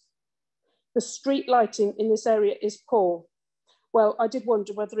risk. The street lighting in this area is poor. Well, I did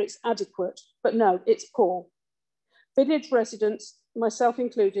wonder whether it's adequate, but no, it's poor. Village residents, myself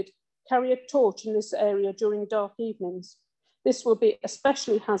included, carry a torch in this area during dark evenings. This will be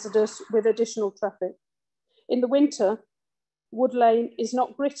especially hazardous with additional traffic. In the winter, Wood Lane is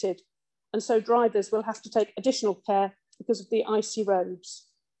not gritted, and so drivers will have to take additional care because of the icy roads.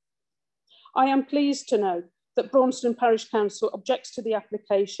 I am pleased to know that Braunston Parish Council objects to the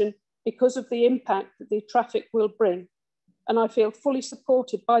application because of the impact that the traffic will bring, and I feel fully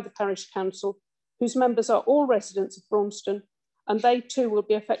supported by the Parish Council, whose members are all residents of Braunston, and they too will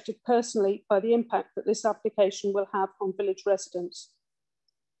be affected personally by the impact that this application will have on village residents.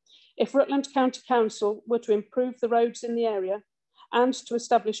 If Rutland County Council were to improve the roads in the area and to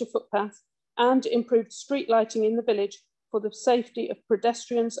establish a footpath and improve street lighting in the village for the safety of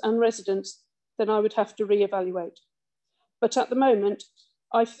pedestrians and residents, then I would have to reevaluate. But at the moment,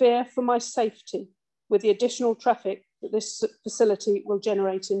 I fear for my safety with the additional traffic that this facility will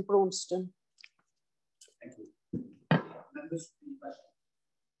generate in Braunston. Thank you. Members, any questions?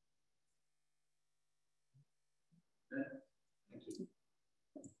 Thank you.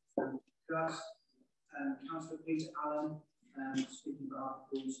 Could I ask Councillor Peter Allen, speaking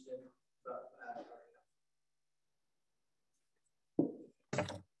about Braunston,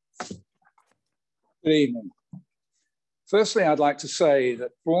 Good evening. Firstly, I'd like to say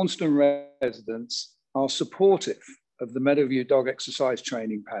that Braunston residents are supportive of the Meadowview Dog Exercise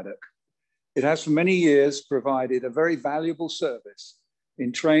Training Paddock. It has for many years provided a very valuable service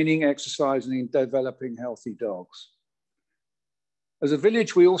in training, exercising, and developing healthy dogs. As a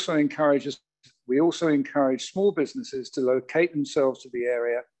village, we also encourage small businesses to locate themselves to the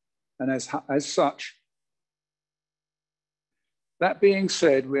area, and as such. That being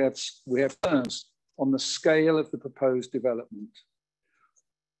said, we have concerns on the scale of the proposed development.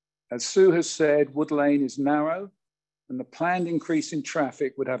 As Sue has said, Wood Lane is narrow, and the planned increase in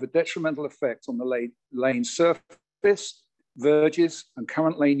traffic would have a detrimental effect on the lane surface, verges, and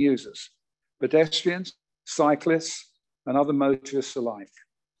current lane users, pedestrians, cyclists, and other motorists alike.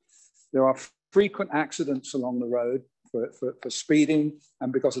 There are frequent accidents along the road for speeding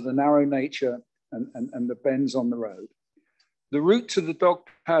and because of the narrow nature and the bends on the road. The route to the dog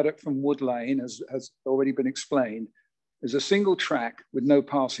paddock from Wood Lane, has already been explained, is a single track with no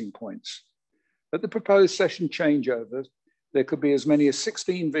passing points. At the proposed session changeover, there could be as many as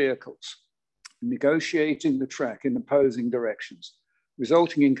 16 vehicles negotiating the track in opposing directions,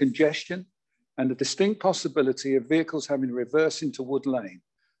 resulting in congestion and a distinct possibility of vehicles having to reverse into Wood Lane,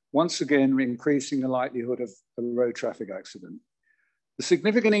 once again increasing the likelihood of a road traffic accident. The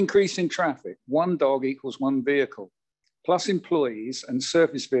significant increase in traffic, 1 dog equals 1 vehicle, plus employees and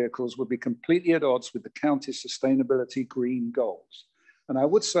service vehicles would be completely at odds with the county's sustainability green goals. And I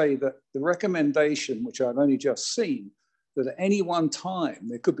would say that the recommendation, which I've only just seen, that at any one time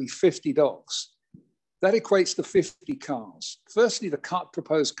there could be 50 dogs, that equates to 50 cars. Firstly, the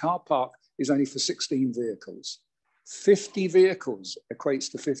proposed car park is only for 16 vehicles. 50 vehicles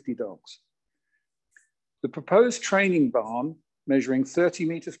equates to 50 dogs. The proposed training barn, measuring 30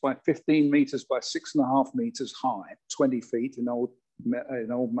 meters by 15 meters by 6.5 meters high, 20 feet in old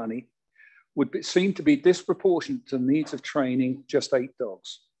money, would seem to be disproportionate to the needs of training just 8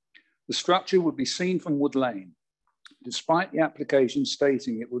 dogs. The structure would be seen from Wood Lane, despite the application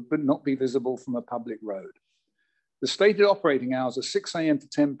stating it would not be visible from a public road. The stated operating hours are 6 a.m. to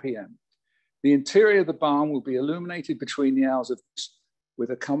 10 p.m. The interior of the barn will be illuminated between the hours of with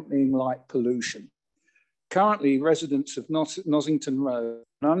accompanying light pollution. Currently, residents of Nossington Road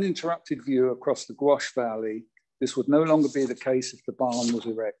have an uninterrupted view across the Gwash Valley. This would no longer be the case if the barn was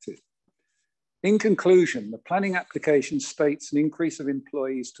erected. In conclusion, the planning application states an increase of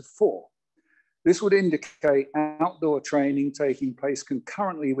employees to 4. This would indicate outdoor training taking place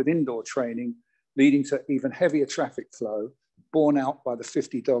concurrently with indoor training, leading to even heavier traffic flow, borne out by the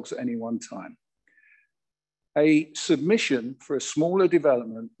 50 dogs at any one time. A submission for a smaller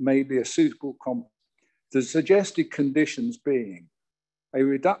development may be a suitable compromise. The suggested conditions being a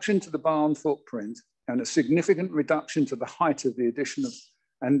reduction to the barn footprint and a significant reduction to the height of the addition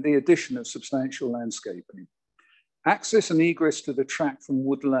of substantial landscaping. Access and egress to the track from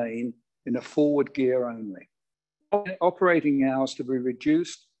Wood Lane in a forward gear only. Operating hours to be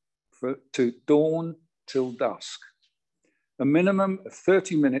reduced to dawn till dusk. A minimum of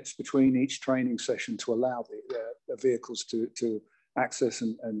 30 minutes between each training session to allow the vehicles to access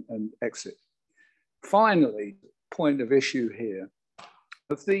and exit. Finally, point of issue here,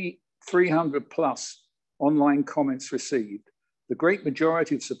 of the 300 plus online comments received, the great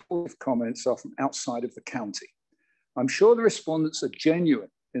majority of supportive comments are from outside of the county. I'm sure the respondents are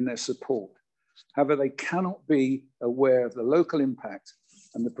genuine in their support. However, they cannot be aware of the local impact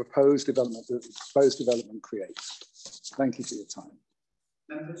and the proposed development that the proposed development creates. Thank you for your time.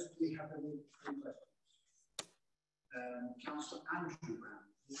 Members, do we have any questions? Councillor Andrew Brown.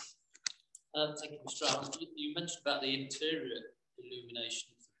 Thank you, Mr. Allen. You mentioned about the interior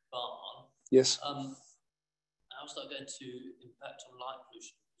illumination of the barn. Yes. How's that going to impact on light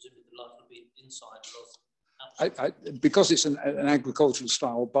pollution? Presumably the light will be inside rather than outside. Because it's an agricultural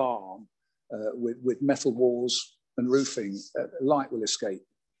style barn with metal walls and roofing, light will escape.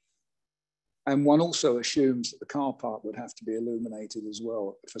 And one also assumes that the car park would have to be illuminated as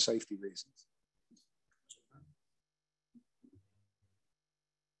well for safety reasons.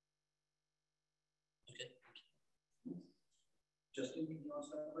 Justin, can you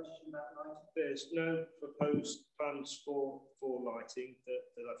answer that question about lighting? There's no proposed plans for lighting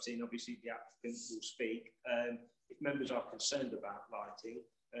that I've seen. Obviously, the applicant will speak. If members are concerned about lighting,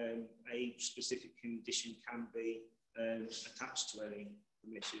 a specific condition can be attached to any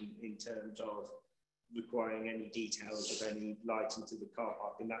permission in terms of requiring any details of any lighting to the car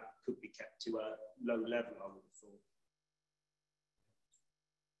park, and that could be kept to a low level, I would have thought.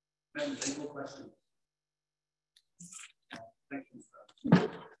 Members, any more questions? Thank you, sir.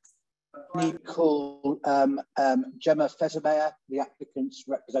 We call Gemma Fesermeyer, the applicant's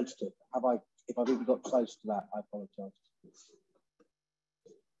representative. If I've even got close to that, I apologise.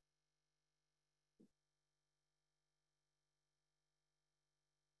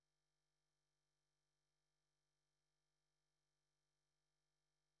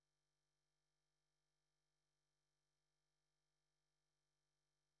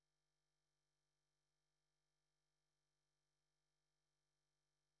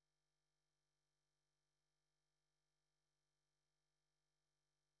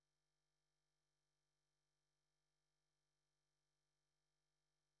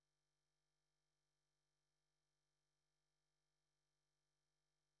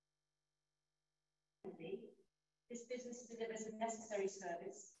 This business delivers a necessary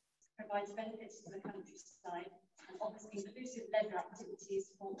service, provides benefits to the countryside, and offers inclusive leisure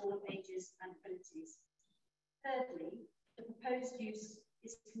activities for all ages and abilities. Thirdly, the proposed use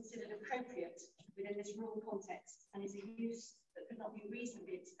is considered appropriate within this rural context and is a use that could not be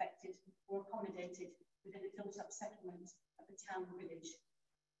reasonably expected or accommodated within the built-up settlement of the town or village.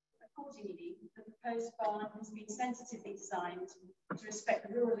 Accordingly, the proposed barn has been sensitively designed to respect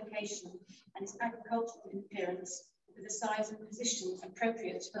the rural location and its agricultural appearance, with a size and position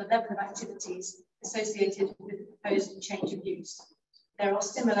appropriate for the level of activities associated with the proposed change of use. There are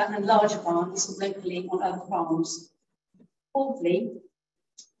similar and larger barns locally on other farms. Fourthly,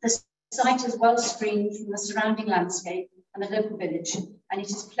 the site is well screened from the surrounding landscape and the local village, and it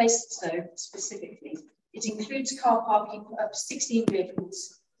is placed so specifically. It includes car parking for up to 16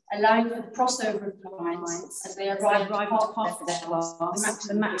 vehicles, allowing for the crossover of clients as they arrive to park their cars,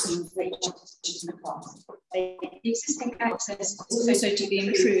 the maximum they want to the car. The existing access is also to be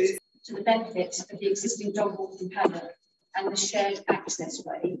improved to the benefit of the existing dog walking paddock and the shared access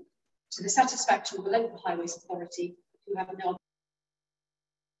way, to the satisfaction of the local highways authority, who have no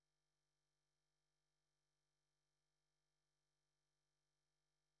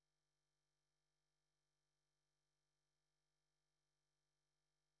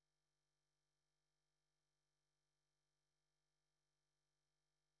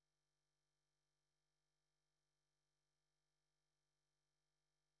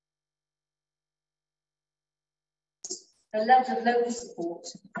the level of local support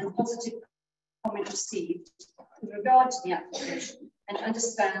and positive comment received with regard to the application, and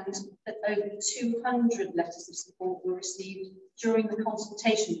understand that over 200 letters of support were received during the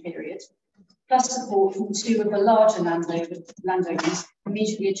consultation period, plus support from 2 of the larger landowners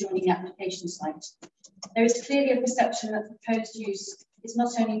immediately adjoining the application site. There is clearly a perception that proposed use is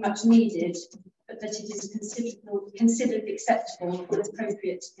not only much needed, but that it is considered acceptable and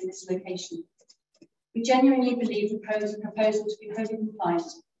appropriate in this location. We genuinely believe the proposal to be wholly compliant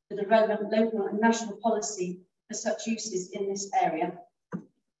with the relevant local and national policy for such uses in this area.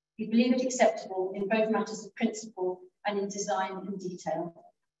 We believe it acceptable in both matters of principle and in design and detail.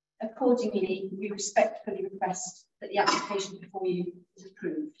 Accordingly, we respectfully request that the application before you is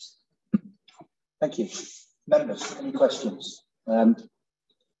approved. Thank you. Members, any questions?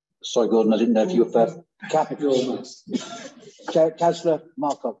 Sorry, Gordon, I didn't know if you were first. Councillor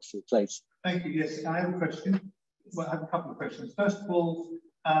Mark Oxford, please. Thank you. Yes, I have a question. Well, I have a couple of questions. First of all,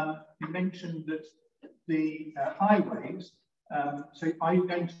 you mentioned that the highways, so are you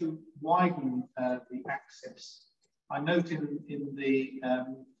going to widen the access? I note in the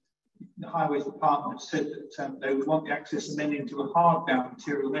Highways Department said that they would want the access amended into a hardbound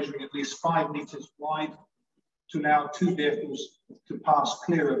material measuring at least 5 metres wide to allow 2 vehicles to pass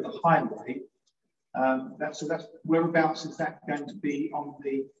clear of the highway. That's whereabouts is that going to be on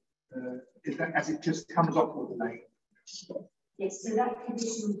the? Is that as it just comes off of the lane? Yes, so that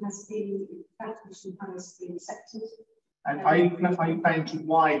condition has been accepted. And are you planning to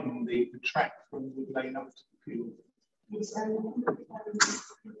widen the track from the lane up to the field? Yes,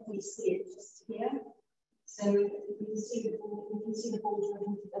 we see it just here. So we can see the border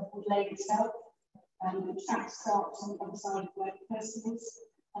of the lane itself. The track starts on the other side of where the person is,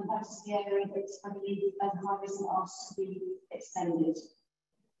 and that is the area that I believe the highways are asked to be extended.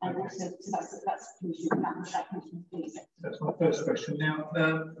 And so that's the condition. That's my first question. Now,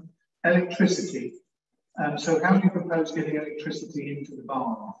 electricity. So how do you propose getting electricity into the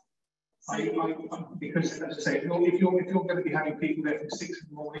barn? Because, as I say, if you're going to be having people there from 6 in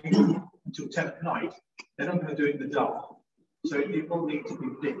the morning until 10 at night, they're not going to do it in the dark. So it will need to be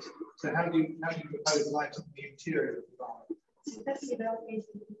lit. So how do you propose lighting the interior of the barn? So basically, there are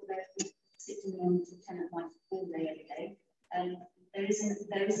people there from 6 in the morning to 10 at night all day, every day. There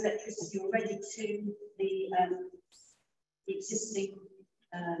is electricity already to the existing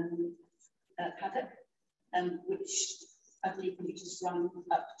paddock, which I believe can be just run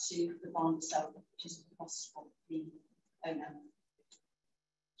up to the barn itself, which is the cost of the owner.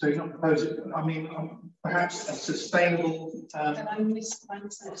 So you're not proposing, I mean, perhaps a sustainable... I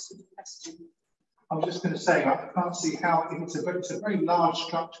misunderstood the question. I was just going to say, I can't see how, it's a very large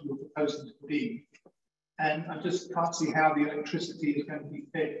structure we're proposing to put in, and I just can't see how the electricity is going to be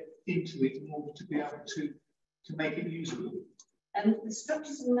fed into it in order to be able to make it usable. The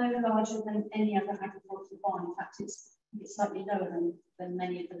structures are no larger than any other agricultural barn. In fact, it's slightly lower than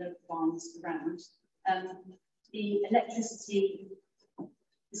many of the local barns around. The electricity,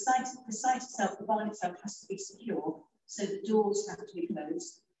 the site itself, the barn itself has to be secure, so the doors have to be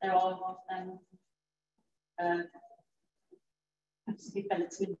closed. There are have to be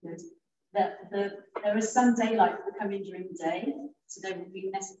vent windows. There is some daylight that will come in during the day, so there will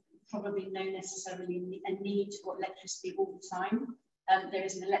be probably no necessarily a need for electricity all the time. There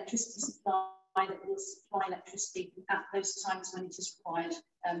is an electricity supply that will supply electricity at those times when it is required.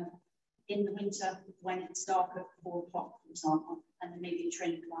 In the winter, when it's dark at 4 o'clock, for example, and there may be a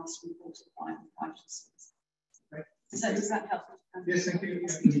training class from 4 to 5 and 5 to 6. Okay. So does that help? Yes, thank you.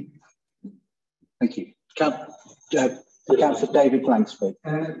 Thank you. Councillor David Langsford.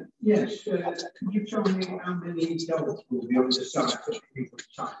 Yes, can you tell me how many dogs will be on the site at any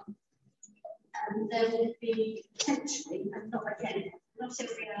time? There will be potentially, and not again, not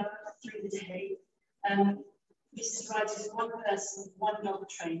every hour, not through the day. This is right as one person, one dog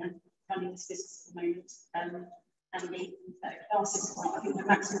trainer running this business at the moment. And the classes, I think the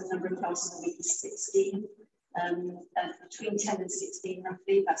maximum number of classes a week is 16. Between 10 and 16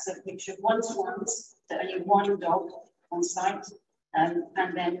 roughly. That's a mixture of one-to-ones, so only one dog on site. And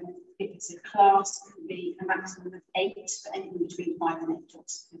then if it's a class, it can be a maximum of 8, but anything between 5 and 8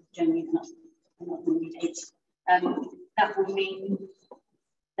 dogs. Generally, they're not going to need 8. That will mean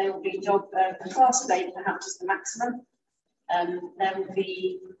there will be a class of 8, perhaps is the maximum. There will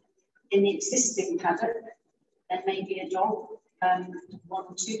be, in the existing paddock, there may be a dog, 1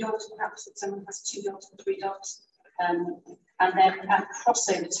 or 2 dogs, perhaps if someone has 2 dogs or 3 dogs. And then at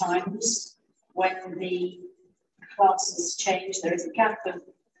crossover times, when the classes change, there is a gap of,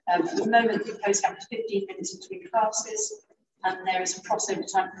 at the moment, the proposed gap is 15 minutes between classes, and there is a crossover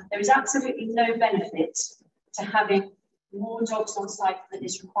time. There is absolutely no benefit to having more dogs on site than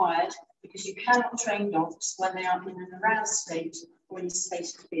is required, because you cannot train dogs when they are in an aroused state or in a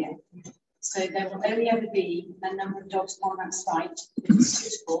state of fear. So there will only ever be a number of dogs on that site that is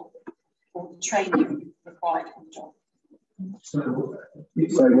suitable for the training required for the dog. So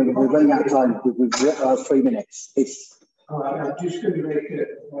we're running out of time. We've got 3 minutes. I'm just going to make it,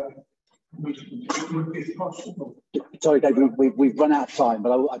 if possible. Sorry, David, we've run out of time,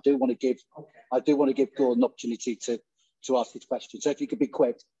 but I do want to give Gordon an opportunity to ask his question. So if you could be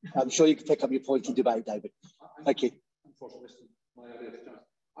quick, I'm sure you can pick up your point in debate, David. Thank you.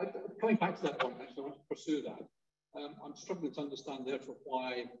 Coming back to that point, actually, I want to pursue that. I'm struggling to understand, therefore,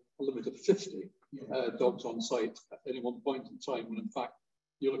 why a limit of 50 dogs on site at any one point in time, when in fact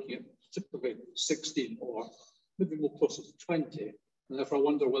you're looking at typically 16 or maybe more closer to 20. And therefore, I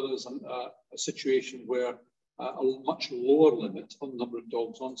wonder whether there's a situation where a much lower limit on the number of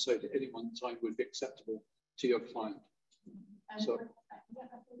dogs on site at any one time would be acceptable to your client. So, yeah,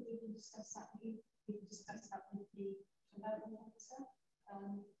 I think we can discuss that. We can discuss that with the development officer.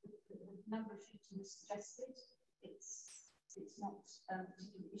 The number of shooting was suggested. It's not an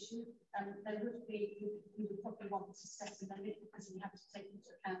issue. There would be, we would probably want to set a limit, because we have to take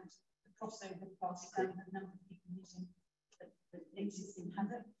into account the crossover costs and the number of people using the existing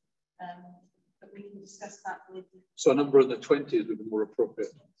paddock. But we can discuss that with. So a number in the 20s would be more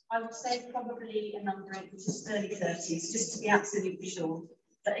appropriate. I would say probably a number in just early 30s, just to be absolutely sure.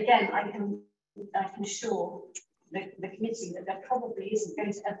 But again, I can assure the committee that there probably isn't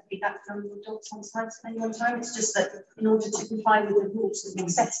going to ever be that number of dogs on site at any one time. It's just that in order to comply with the rules that we're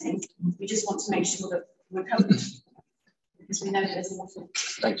setting, we just want to make sure that we're covered, because we know that there's a lot of.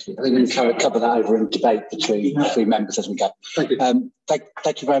 Thank you. I think we can cover that over in debate between the 3 members as we go. Thank you.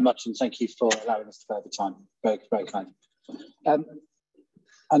 Thank you very much, and thank you for allowing us further time. Very, very kind.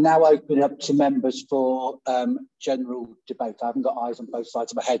 I now open it up to members for general debate. I haven't got eyes on both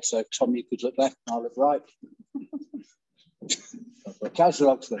sides of my head, so Tom, you could look left and I'll look right. Councillor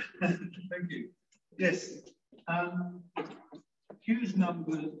Oxley. Thank you. Yes. Huge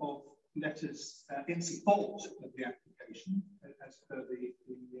number of letters in support of the application, as per the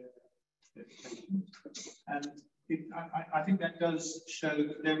application. And I think that does show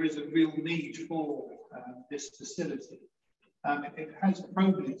that there is a real need for this facility. It has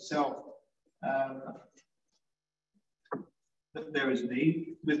proven itself that there is a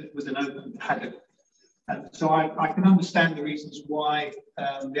need with an open paddock. And so I can understand the reasons why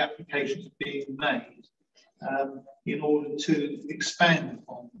the application is being made in order to expand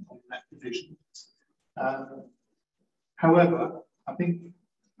on that provision. However, I think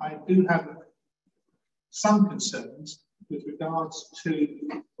I do have some concerns with regards to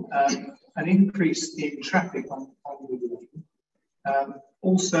an increase in traffic on the lane.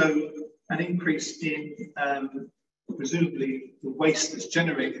 Also, an increase in presumably the waste that's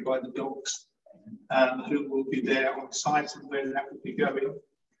generated by the dogs who will be there on site and where that will be going.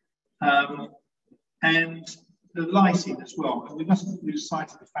 And the lighting as well. And we mustn't lose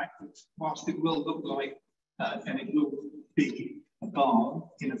sight of the fact that whilst it will look like and it will be a barn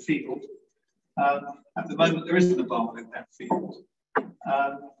in a field, at the moment there isn't a barn in that field.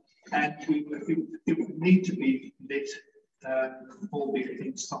 And it would need to be lit, albeit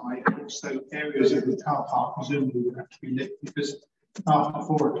inside. Also, areas of the car park presumably would have to be lit, because after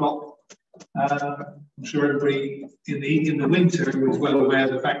 4 o'clock, I'm sure everybody in the winter is well aware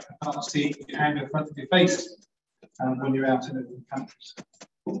of the fact that you can't see your hand in front of your face when you're out in open countries.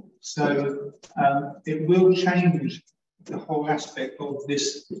 So it will change the whole aspect of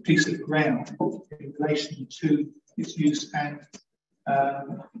this piece of ground in relation to its use and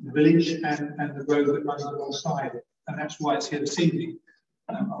the village and the road that runs alongside it. And that's why it's here this evening.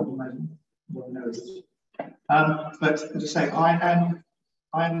 I would imagine everyone knows. But as I say, I am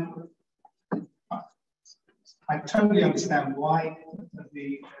I totally understand why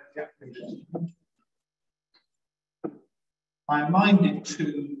the application. I'm minded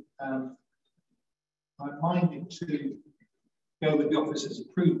to go with the officer's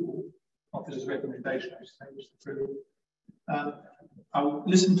approval, officer's recommendation, I should say, which is approval. I'll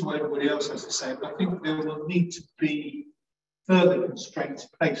listen to what everybody else has to say, but I think there will need to be further constraints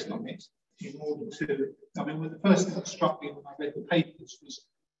placed on it in order to, I mean, the first thing that struck me when I read the papers was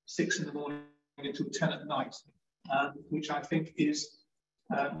 6 in the morning until 10 at night, which I think is,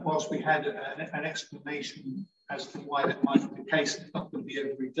 whilst we had an explanation as to why that might be the case, it's not going to be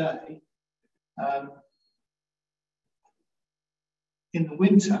every day. In the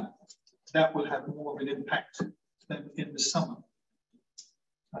winter, that will have more of an impact than in the summer.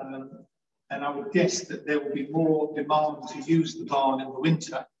 And I would guess that there will be more demand to use the barn in the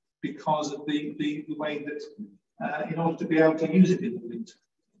winter because of the way that, in order to be able to use it in the winter.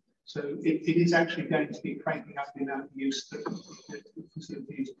 So it is actually going to be cranking up the amount of use that the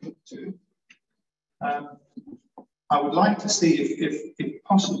facility is put to. I would like to see, if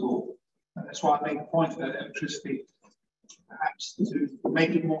possible, and that's why I made the point about electricity, perhaps to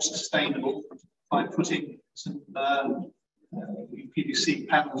make it more sustainable by putting some PVC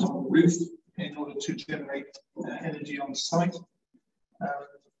panels on the roof in order to generate energy on site,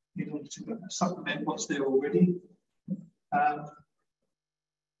 in order to supplement what's there already.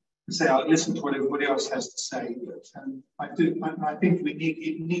 I'll listen to what everybody else has to say, but I think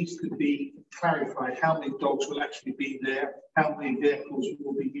it needs to be clarified how many dogs will actually be there, how many vehicles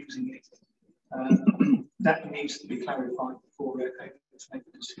will be using it. That needs to be clarified before we're able to make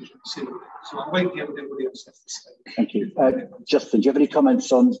a decision. So I'm waiting to hear what everybody else has to say. Thank you. Justin, do you have any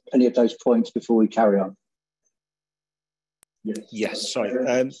comments on any of those points before we carry on? Yes,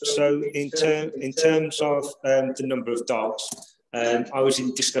 sorry. So in terms of the number of dogs, I was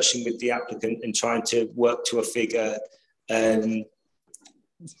in discussion with the applicant and trying to work to a figure that,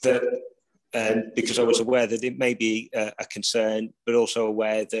 because I was aware that it may be a concern, but also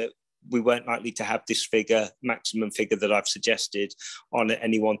aware that we weren't likely to have this figure, maximum figure that I've suggested on at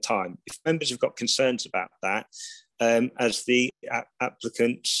any one time. If members have got concerns about that, as the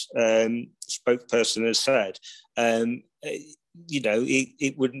applicant's spokesperson has said, you know,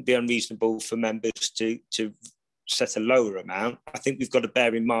 it wouldn't be unreasonable for members to set a lower amount. I think we've got to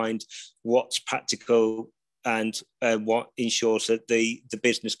bear in mind what's practical and what ensures that the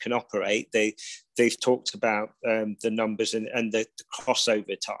business can operate. They've talked about the numbers and the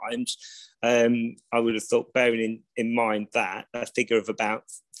crossover times. I would have thought, bearing in mind that a figure of about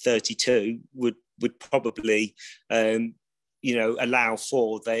 32 would probably you know, allow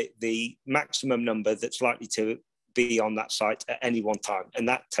for the maximum number that's likely to be on that site at any one time, and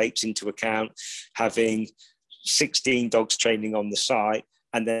that takes into account having 16 dogs training on the site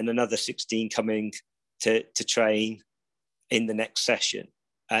and then another 16 coming to train in the next session,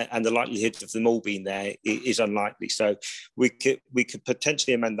 and the likelihood of them all being there is unlikely. So we could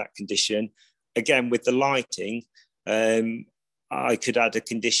potentially amend that condition. Again, with the lighting, I could add a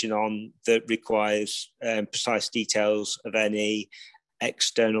condition on that requires precise details of any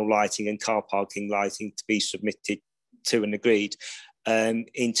external lighting and car parking lighting to be submitted to and agreed.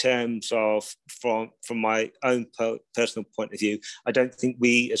 In terms of from my own personal point of view, I don't think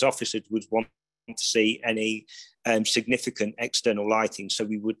we as officers would want to see any significant external lighting, so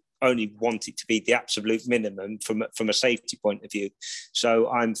we would only want it to be the absolute minimum from a safety point of view. So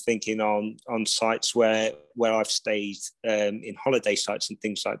I'm thinking on sites where I've stayed, in holiday sites and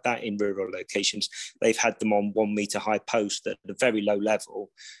things like that in rural locations, they've had them on 1 meter high posts at a very low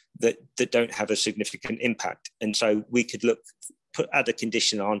level that don't have a significant impact. And so we could add a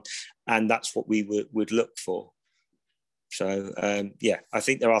condition on, and that's what we would look for. So yeah, I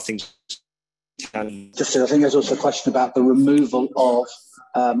think there are things. Just I think there's also a question about the removal of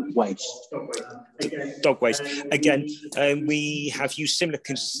waste. Dog waste. Again, we have used similar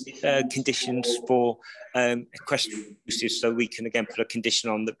conditions for equestrian uses, so we can again put a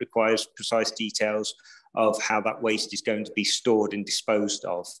condition on that requires precise details of how that waste is going to be stored and disposed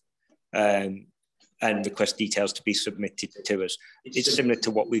of, and request details to be submitted to us. It's similar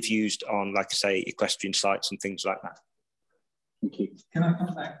to what we've used on, like I say, equestrian sites and things like that. Thank you. Can I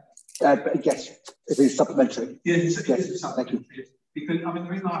come back? Yes, it is supplementary. Yes, thank you. Because I mean,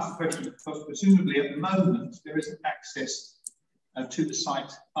 the reason I asked the question is because presumably at the moment there isn't access to the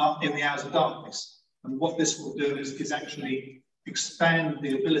site in the hours of darkness, and what this will do is actually expand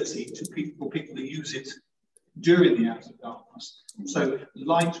the ability to people to use it during the hours of darkness. So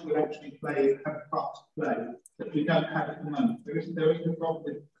light will actually have a part to play that we don't have at the moment. There is a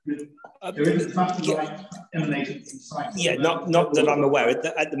problem with there is much light emanating from sites. Yeah, not that I'm aware.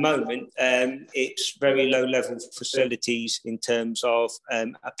 At the moment, it's very low level facilities in terms of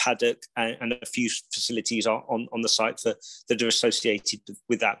a paddock and a few facilities on the site that are associated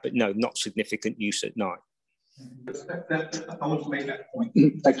with that, but no, not significant use at night. I want to make that point.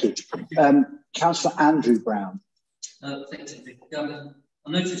 Thank you. Councillor Andrew Brown. Thank you. I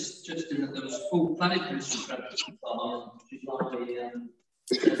noticed just that there was a full planning commission strategy barn July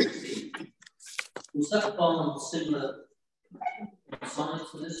 17. Was that barn similar size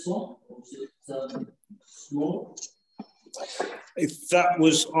to this one, or was it small? If that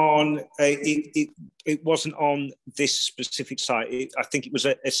was on, it wasn't on this specific site. I think it was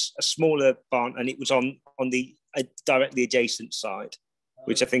a smaller barn, and it was on the directly adjacent side,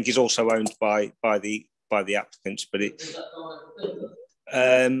 which I think is also owned by the applicants. But it,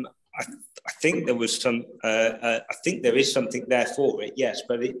 I think there was some. I think there is something there for it, yes,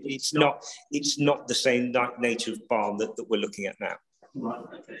 but it's not the same nature of barn that we're looking at now. Right.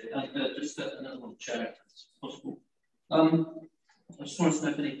 Okay. Just another one, Chair, if it's possible. I just wanted to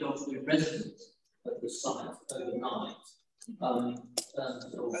know if any dogs were resident at the site overnight. Or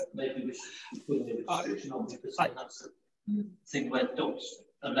maybe we should put a restriction on, because that's a thing where dogs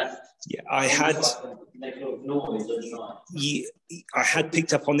are left. Yeah, I had. Make a lot of noise overnight. Yeah, I had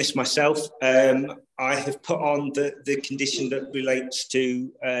picked up on this myself. I have put on the condition that relates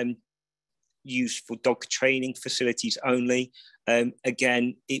to use for dog training facilities only.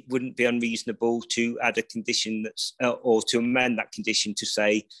 Again, it wouldn't be unreasonable to add a condition that's or to amend that condition to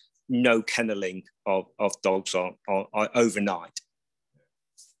say no kenneling of dogs on overnight.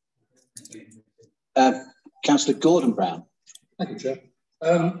 Councillor Gordon Brown. Thank you, Chair.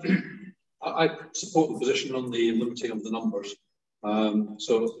 I support the position on the limiting of the numbers.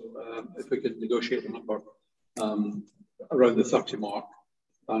 If we could negotiate the number around the 30 mark,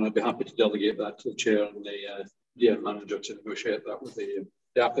 and I'd be happy to delegate that to the Chair and the DM manager to negotiate that with the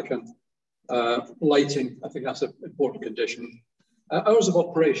applicant. Lighting, I think that's an important condition. Hours of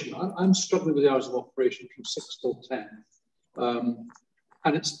operation, I'm struggling with the hours of operation from 6 till 10.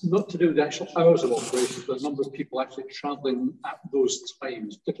 And it's not to do with the actual hours of operation, but the number of people actually travelling at those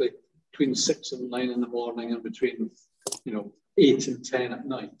times, particularly between 6 and 9 in the morning and between 8 and 10 at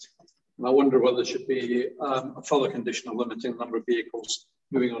night. And I wonder whether there should be a further condition of limiting the number of vehicles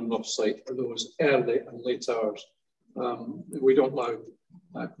moving on off-site for those early and late hours. We don't allow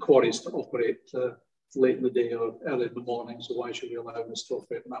quarries to operate late in the day or early in the morning, so why should we allow this to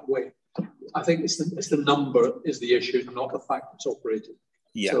operate in that way? I think it's the number is the issue, not the fact it's operated.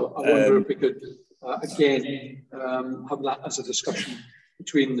 Yeah. So I wonder if we could again have that as a discussion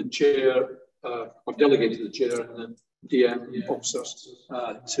between the Chair or delegate to the Chair and the DM officers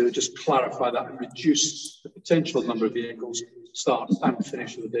to just clarify that and reduce the potential number of vehicles start and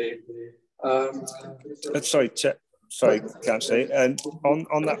finish of the day. Sorry, Councillor.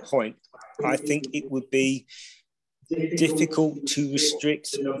 On that point, I think it would be difficult to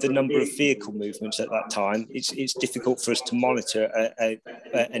restrict the number of vehicle movements at that time. It's difficult for us to monitor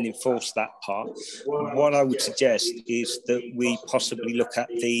and enforce that part. What I would suggest is that we possibly look at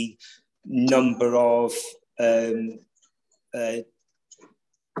the number of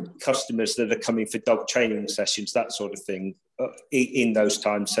customers that are coming for dog training sessions, that sort of thing, in those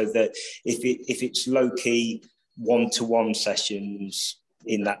times, so that if it's low-key one-to-one sessions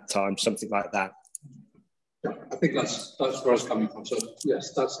in that time, something like that. I think that's where I was coming from. So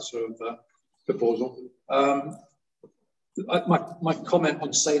yes, that's the sort of proposal. My comment on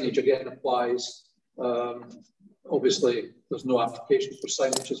signage again applies. Obviously, there's no application for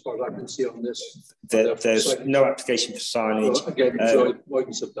signage as far as I can see on this. There's no application for signage. So again,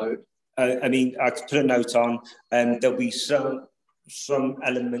 avoidance of doubt. I mean, I could put a note on, and there'll be some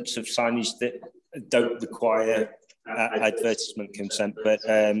elements of signage that don't require advertisement consent, but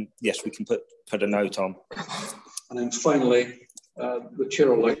yes, we can put a note on. And then finally, the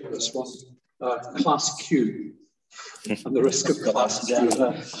Chair will like this one, Class Q, and the risk of Class Q.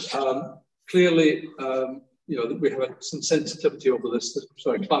 Clearly, we have some sensitivity over this.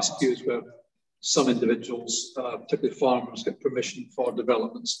 Sorry, Class Q is where some individuals, particularly farmers, get permission for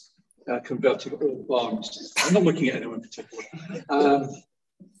developments converting old barns. I'm not looking at anyone in particular.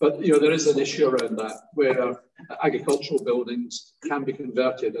 But there is an issue around that where agricultural buildings can be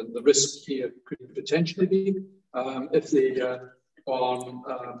converted, and the risk here could potentially be if the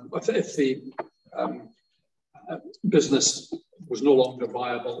business was no longer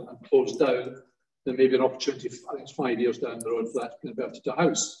viable and closed down, there may be an opportunity, I think it's 5 years down the road, for that to be converted to a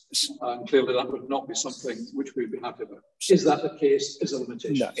house. And clearly that would not be something which we'd be happy about. Is that the case? Is a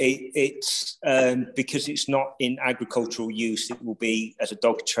limitation? No, it's because it's not in agricultural use, it will be as a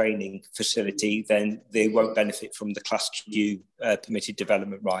dog training facility, then they won't benefit from the Class Q permitted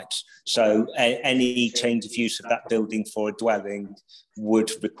development rights. So any change of use of that building for a dwelling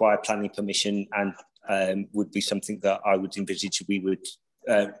would require planning permission and would be something that I would envisage we would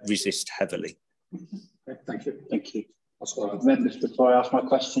resist heavily. Okay, thank you. Thank you. Members, before I ask my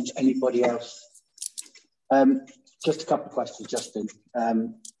questions, anybody else? Just a couple of questions, Justin.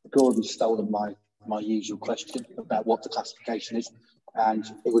 Gordon's stolen my usual question about what the classification is, and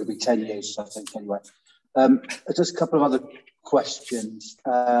it would be 10 years, I think, anyway. Just a couple of other questions.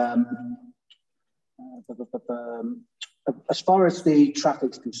 As far as the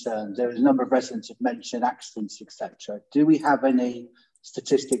traffic's concerned, there is a number of residents have mentioned accidents, etc. Do we have any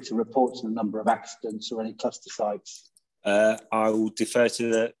statistics and reports on the number of accidents or any cluster sites? I will defer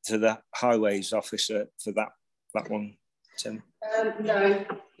to the highways officer for that one, Tim. No,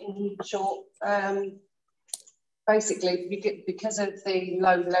 in short, basically because of the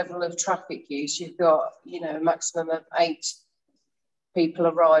low level of traffic use, you've got a maximum of 8 people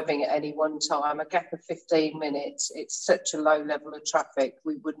arriving at any one time, a gap of 15 minutes. It's such a low level of traffic,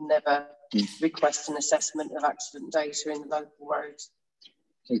 we would never request an assessment of accident data in the local roads.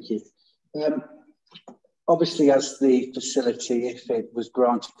 Thank you. Obviously, as the facility, if it was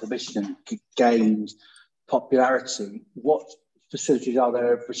granted permission, gained popularity, what facilities are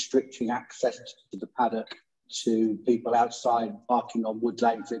there of restricting access to the paddock to people outside parking on Wood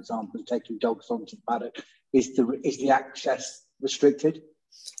Lane, for example, and taking dogs onto the paddock? Is the access restricted?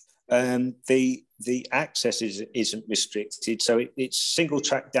 The access isn't restricted, so it's single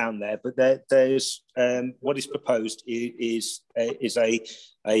track down there. But there's what is proposed is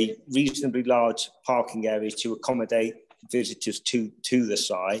a reasonably large parking area to accommodate visitors to the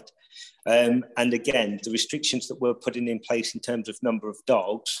site. And again, the restrictions that we're putting in place in terms of number of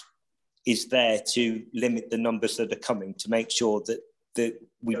dogs is there to limit the numbers that are coming, to make sure that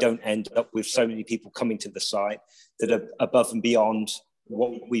we don't end up with so many people coming to the site that are above and beyond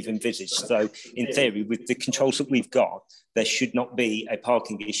what we've envisaged. So in theory, with the controls that we've got, there should not be a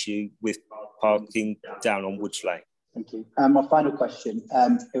parking issue with parking down on Woods Lane. Thank you. My final question,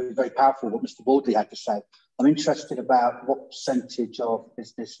 it was very powerful what Mr. Wardley had to say. I'm interested about what percentage of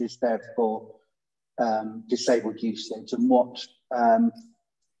business is there for disabled usage, and what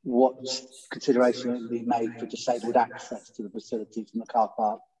consideration will be made for disabled access to the facilities from the car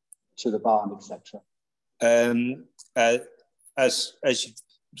park to the barn, etc. As you've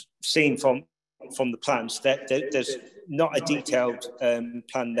seen from the plans, there's not a detailed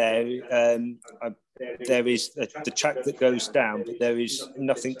plan there. There is the track that goes down, but there is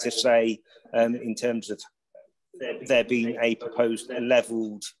nothing to say in terms of there being a proposed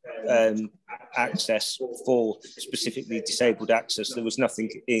levelled access for specifically disabled access. There was nothing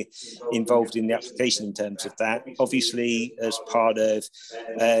involved in the application in terms of that. Obviously, as part of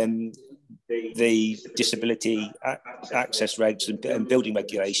the disability access regs and building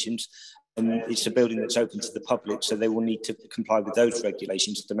regulations, it's a building that's open to the public, so they will need to comply with those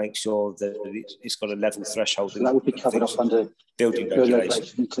regulations to make sure that it's got a level threshold. So that would be covered off under building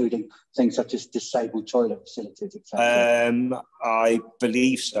regulations, including things such as disabled toilet facilities, etc. I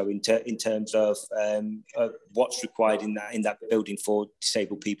believe so. In terms of what's required in that building for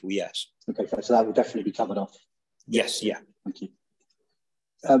disabled people, yes. Okay, so that will definitely be covered off. Yes, yeah. Thank you.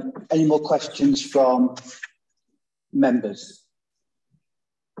 Any more questions from members?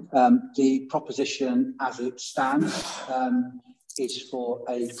 The proposition as it stands is for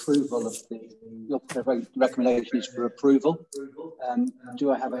approval of the recommendation is for approval.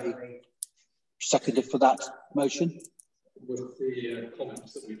 Do I have a seconder for that motion? With the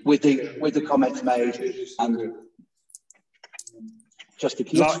comments that with the comments made and just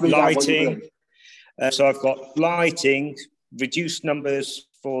if you lighting. So I've got lighting, reduced numbers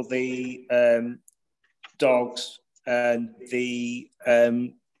for the dogs, and the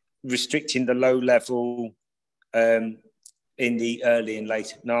restricting the low level in the early and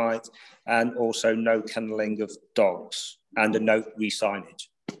late at night, and also no kennelling of dogs, and a note re-signage.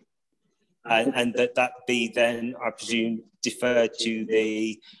 And that be then, I presume, deferred to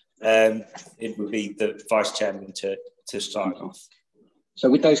the, it would be the Vice Chairman to sign off. So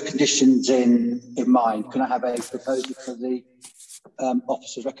with those conditions in mind, can I have a proposal for the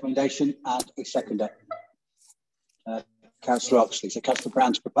officer's recommendation and a seconder? Councillor Oxley. So Councillor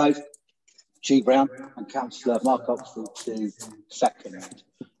Brown to propose, G. Brown, and Councillor Mark Oxley to second.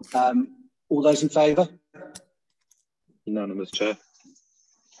 All those in favour? Unanimous, Chair.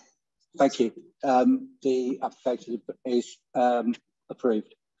 Thank you. the application is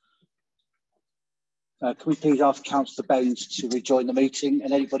approved. Can we please ask Councillor Baines to rejoin the meeting,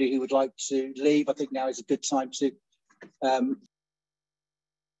 and anybody who would like to leave, I think now is a good time to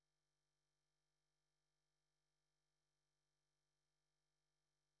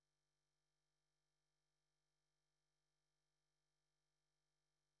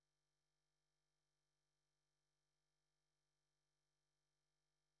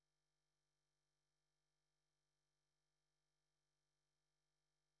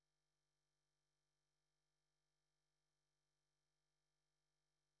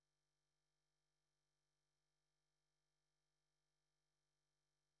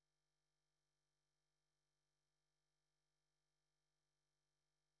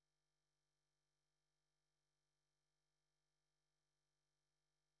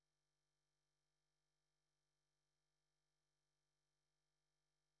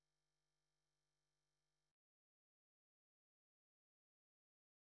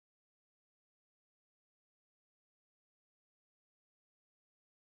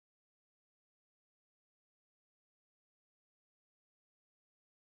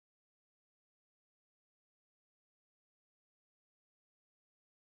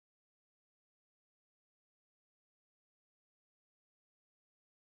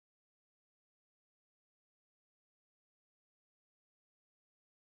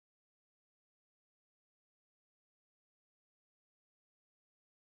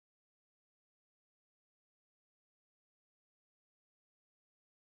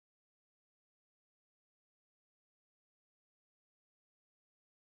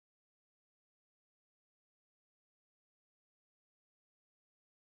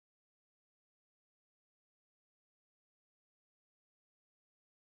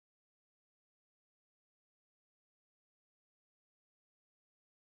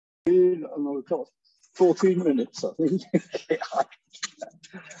and we've got 14 minutes, I think.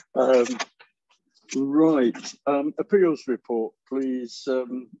 Right, appeals report, please.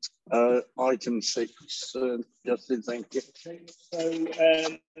 Item 6, Justin, thank you. So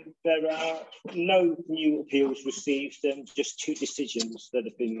there are no new appeals received, just 2 decisions that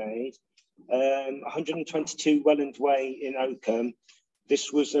have been made. 122 Welland Way in Oakham.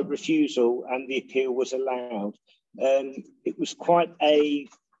 This was a refusal and the appeal was allowed. It was quite a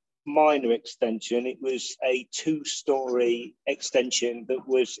minor extension. It was a 2-storey extension that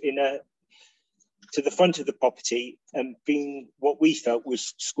was to the front of the property and being what we felt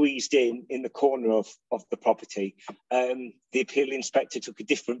was squeezed in the corner of the property. The appeal inspector took a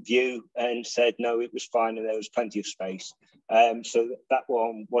different view and said no, it was fine and there was plenty of space. So that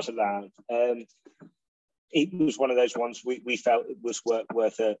one was allowed. It was one of those ones we felt it was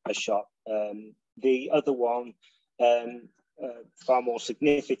worth a shot. The other one, far more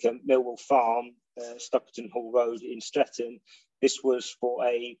significant, Millwall Farm, Stockton Hall Road in Stretton. This was for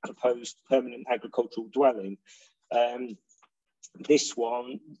a proposed permanent agricultural dwelling. This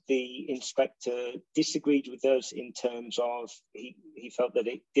one, the inspector disagreed with us in terms of he felt that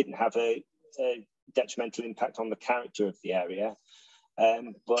it didn't have a detrimental impact on the character of the area,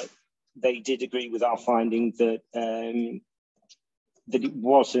 but they did agree with our finding that that it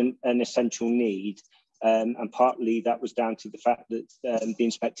wasn't an essential need. And partly that was down to the fact that the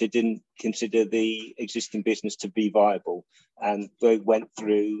inspector didn't consider the existing business to be viable, and they went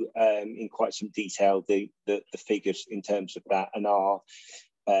through in quite some detail the figures in terms of that, and our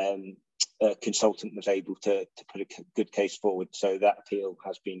consultant was able to put a good case forward. So that appeal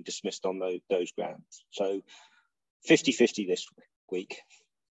has been dismissed on those grounds. So 50-50 this week.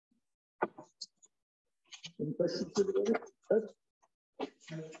 Any questions?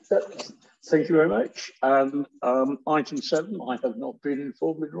 Thank you very much. Item 7, I have not been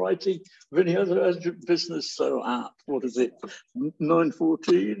informed in writing of any other urgent business, so at, what is it,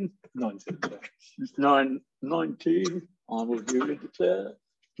 9:14? 9:19, I will duly declare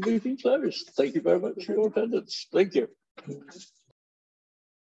the meeting closed. Thank you very much for your attendance. Thank you.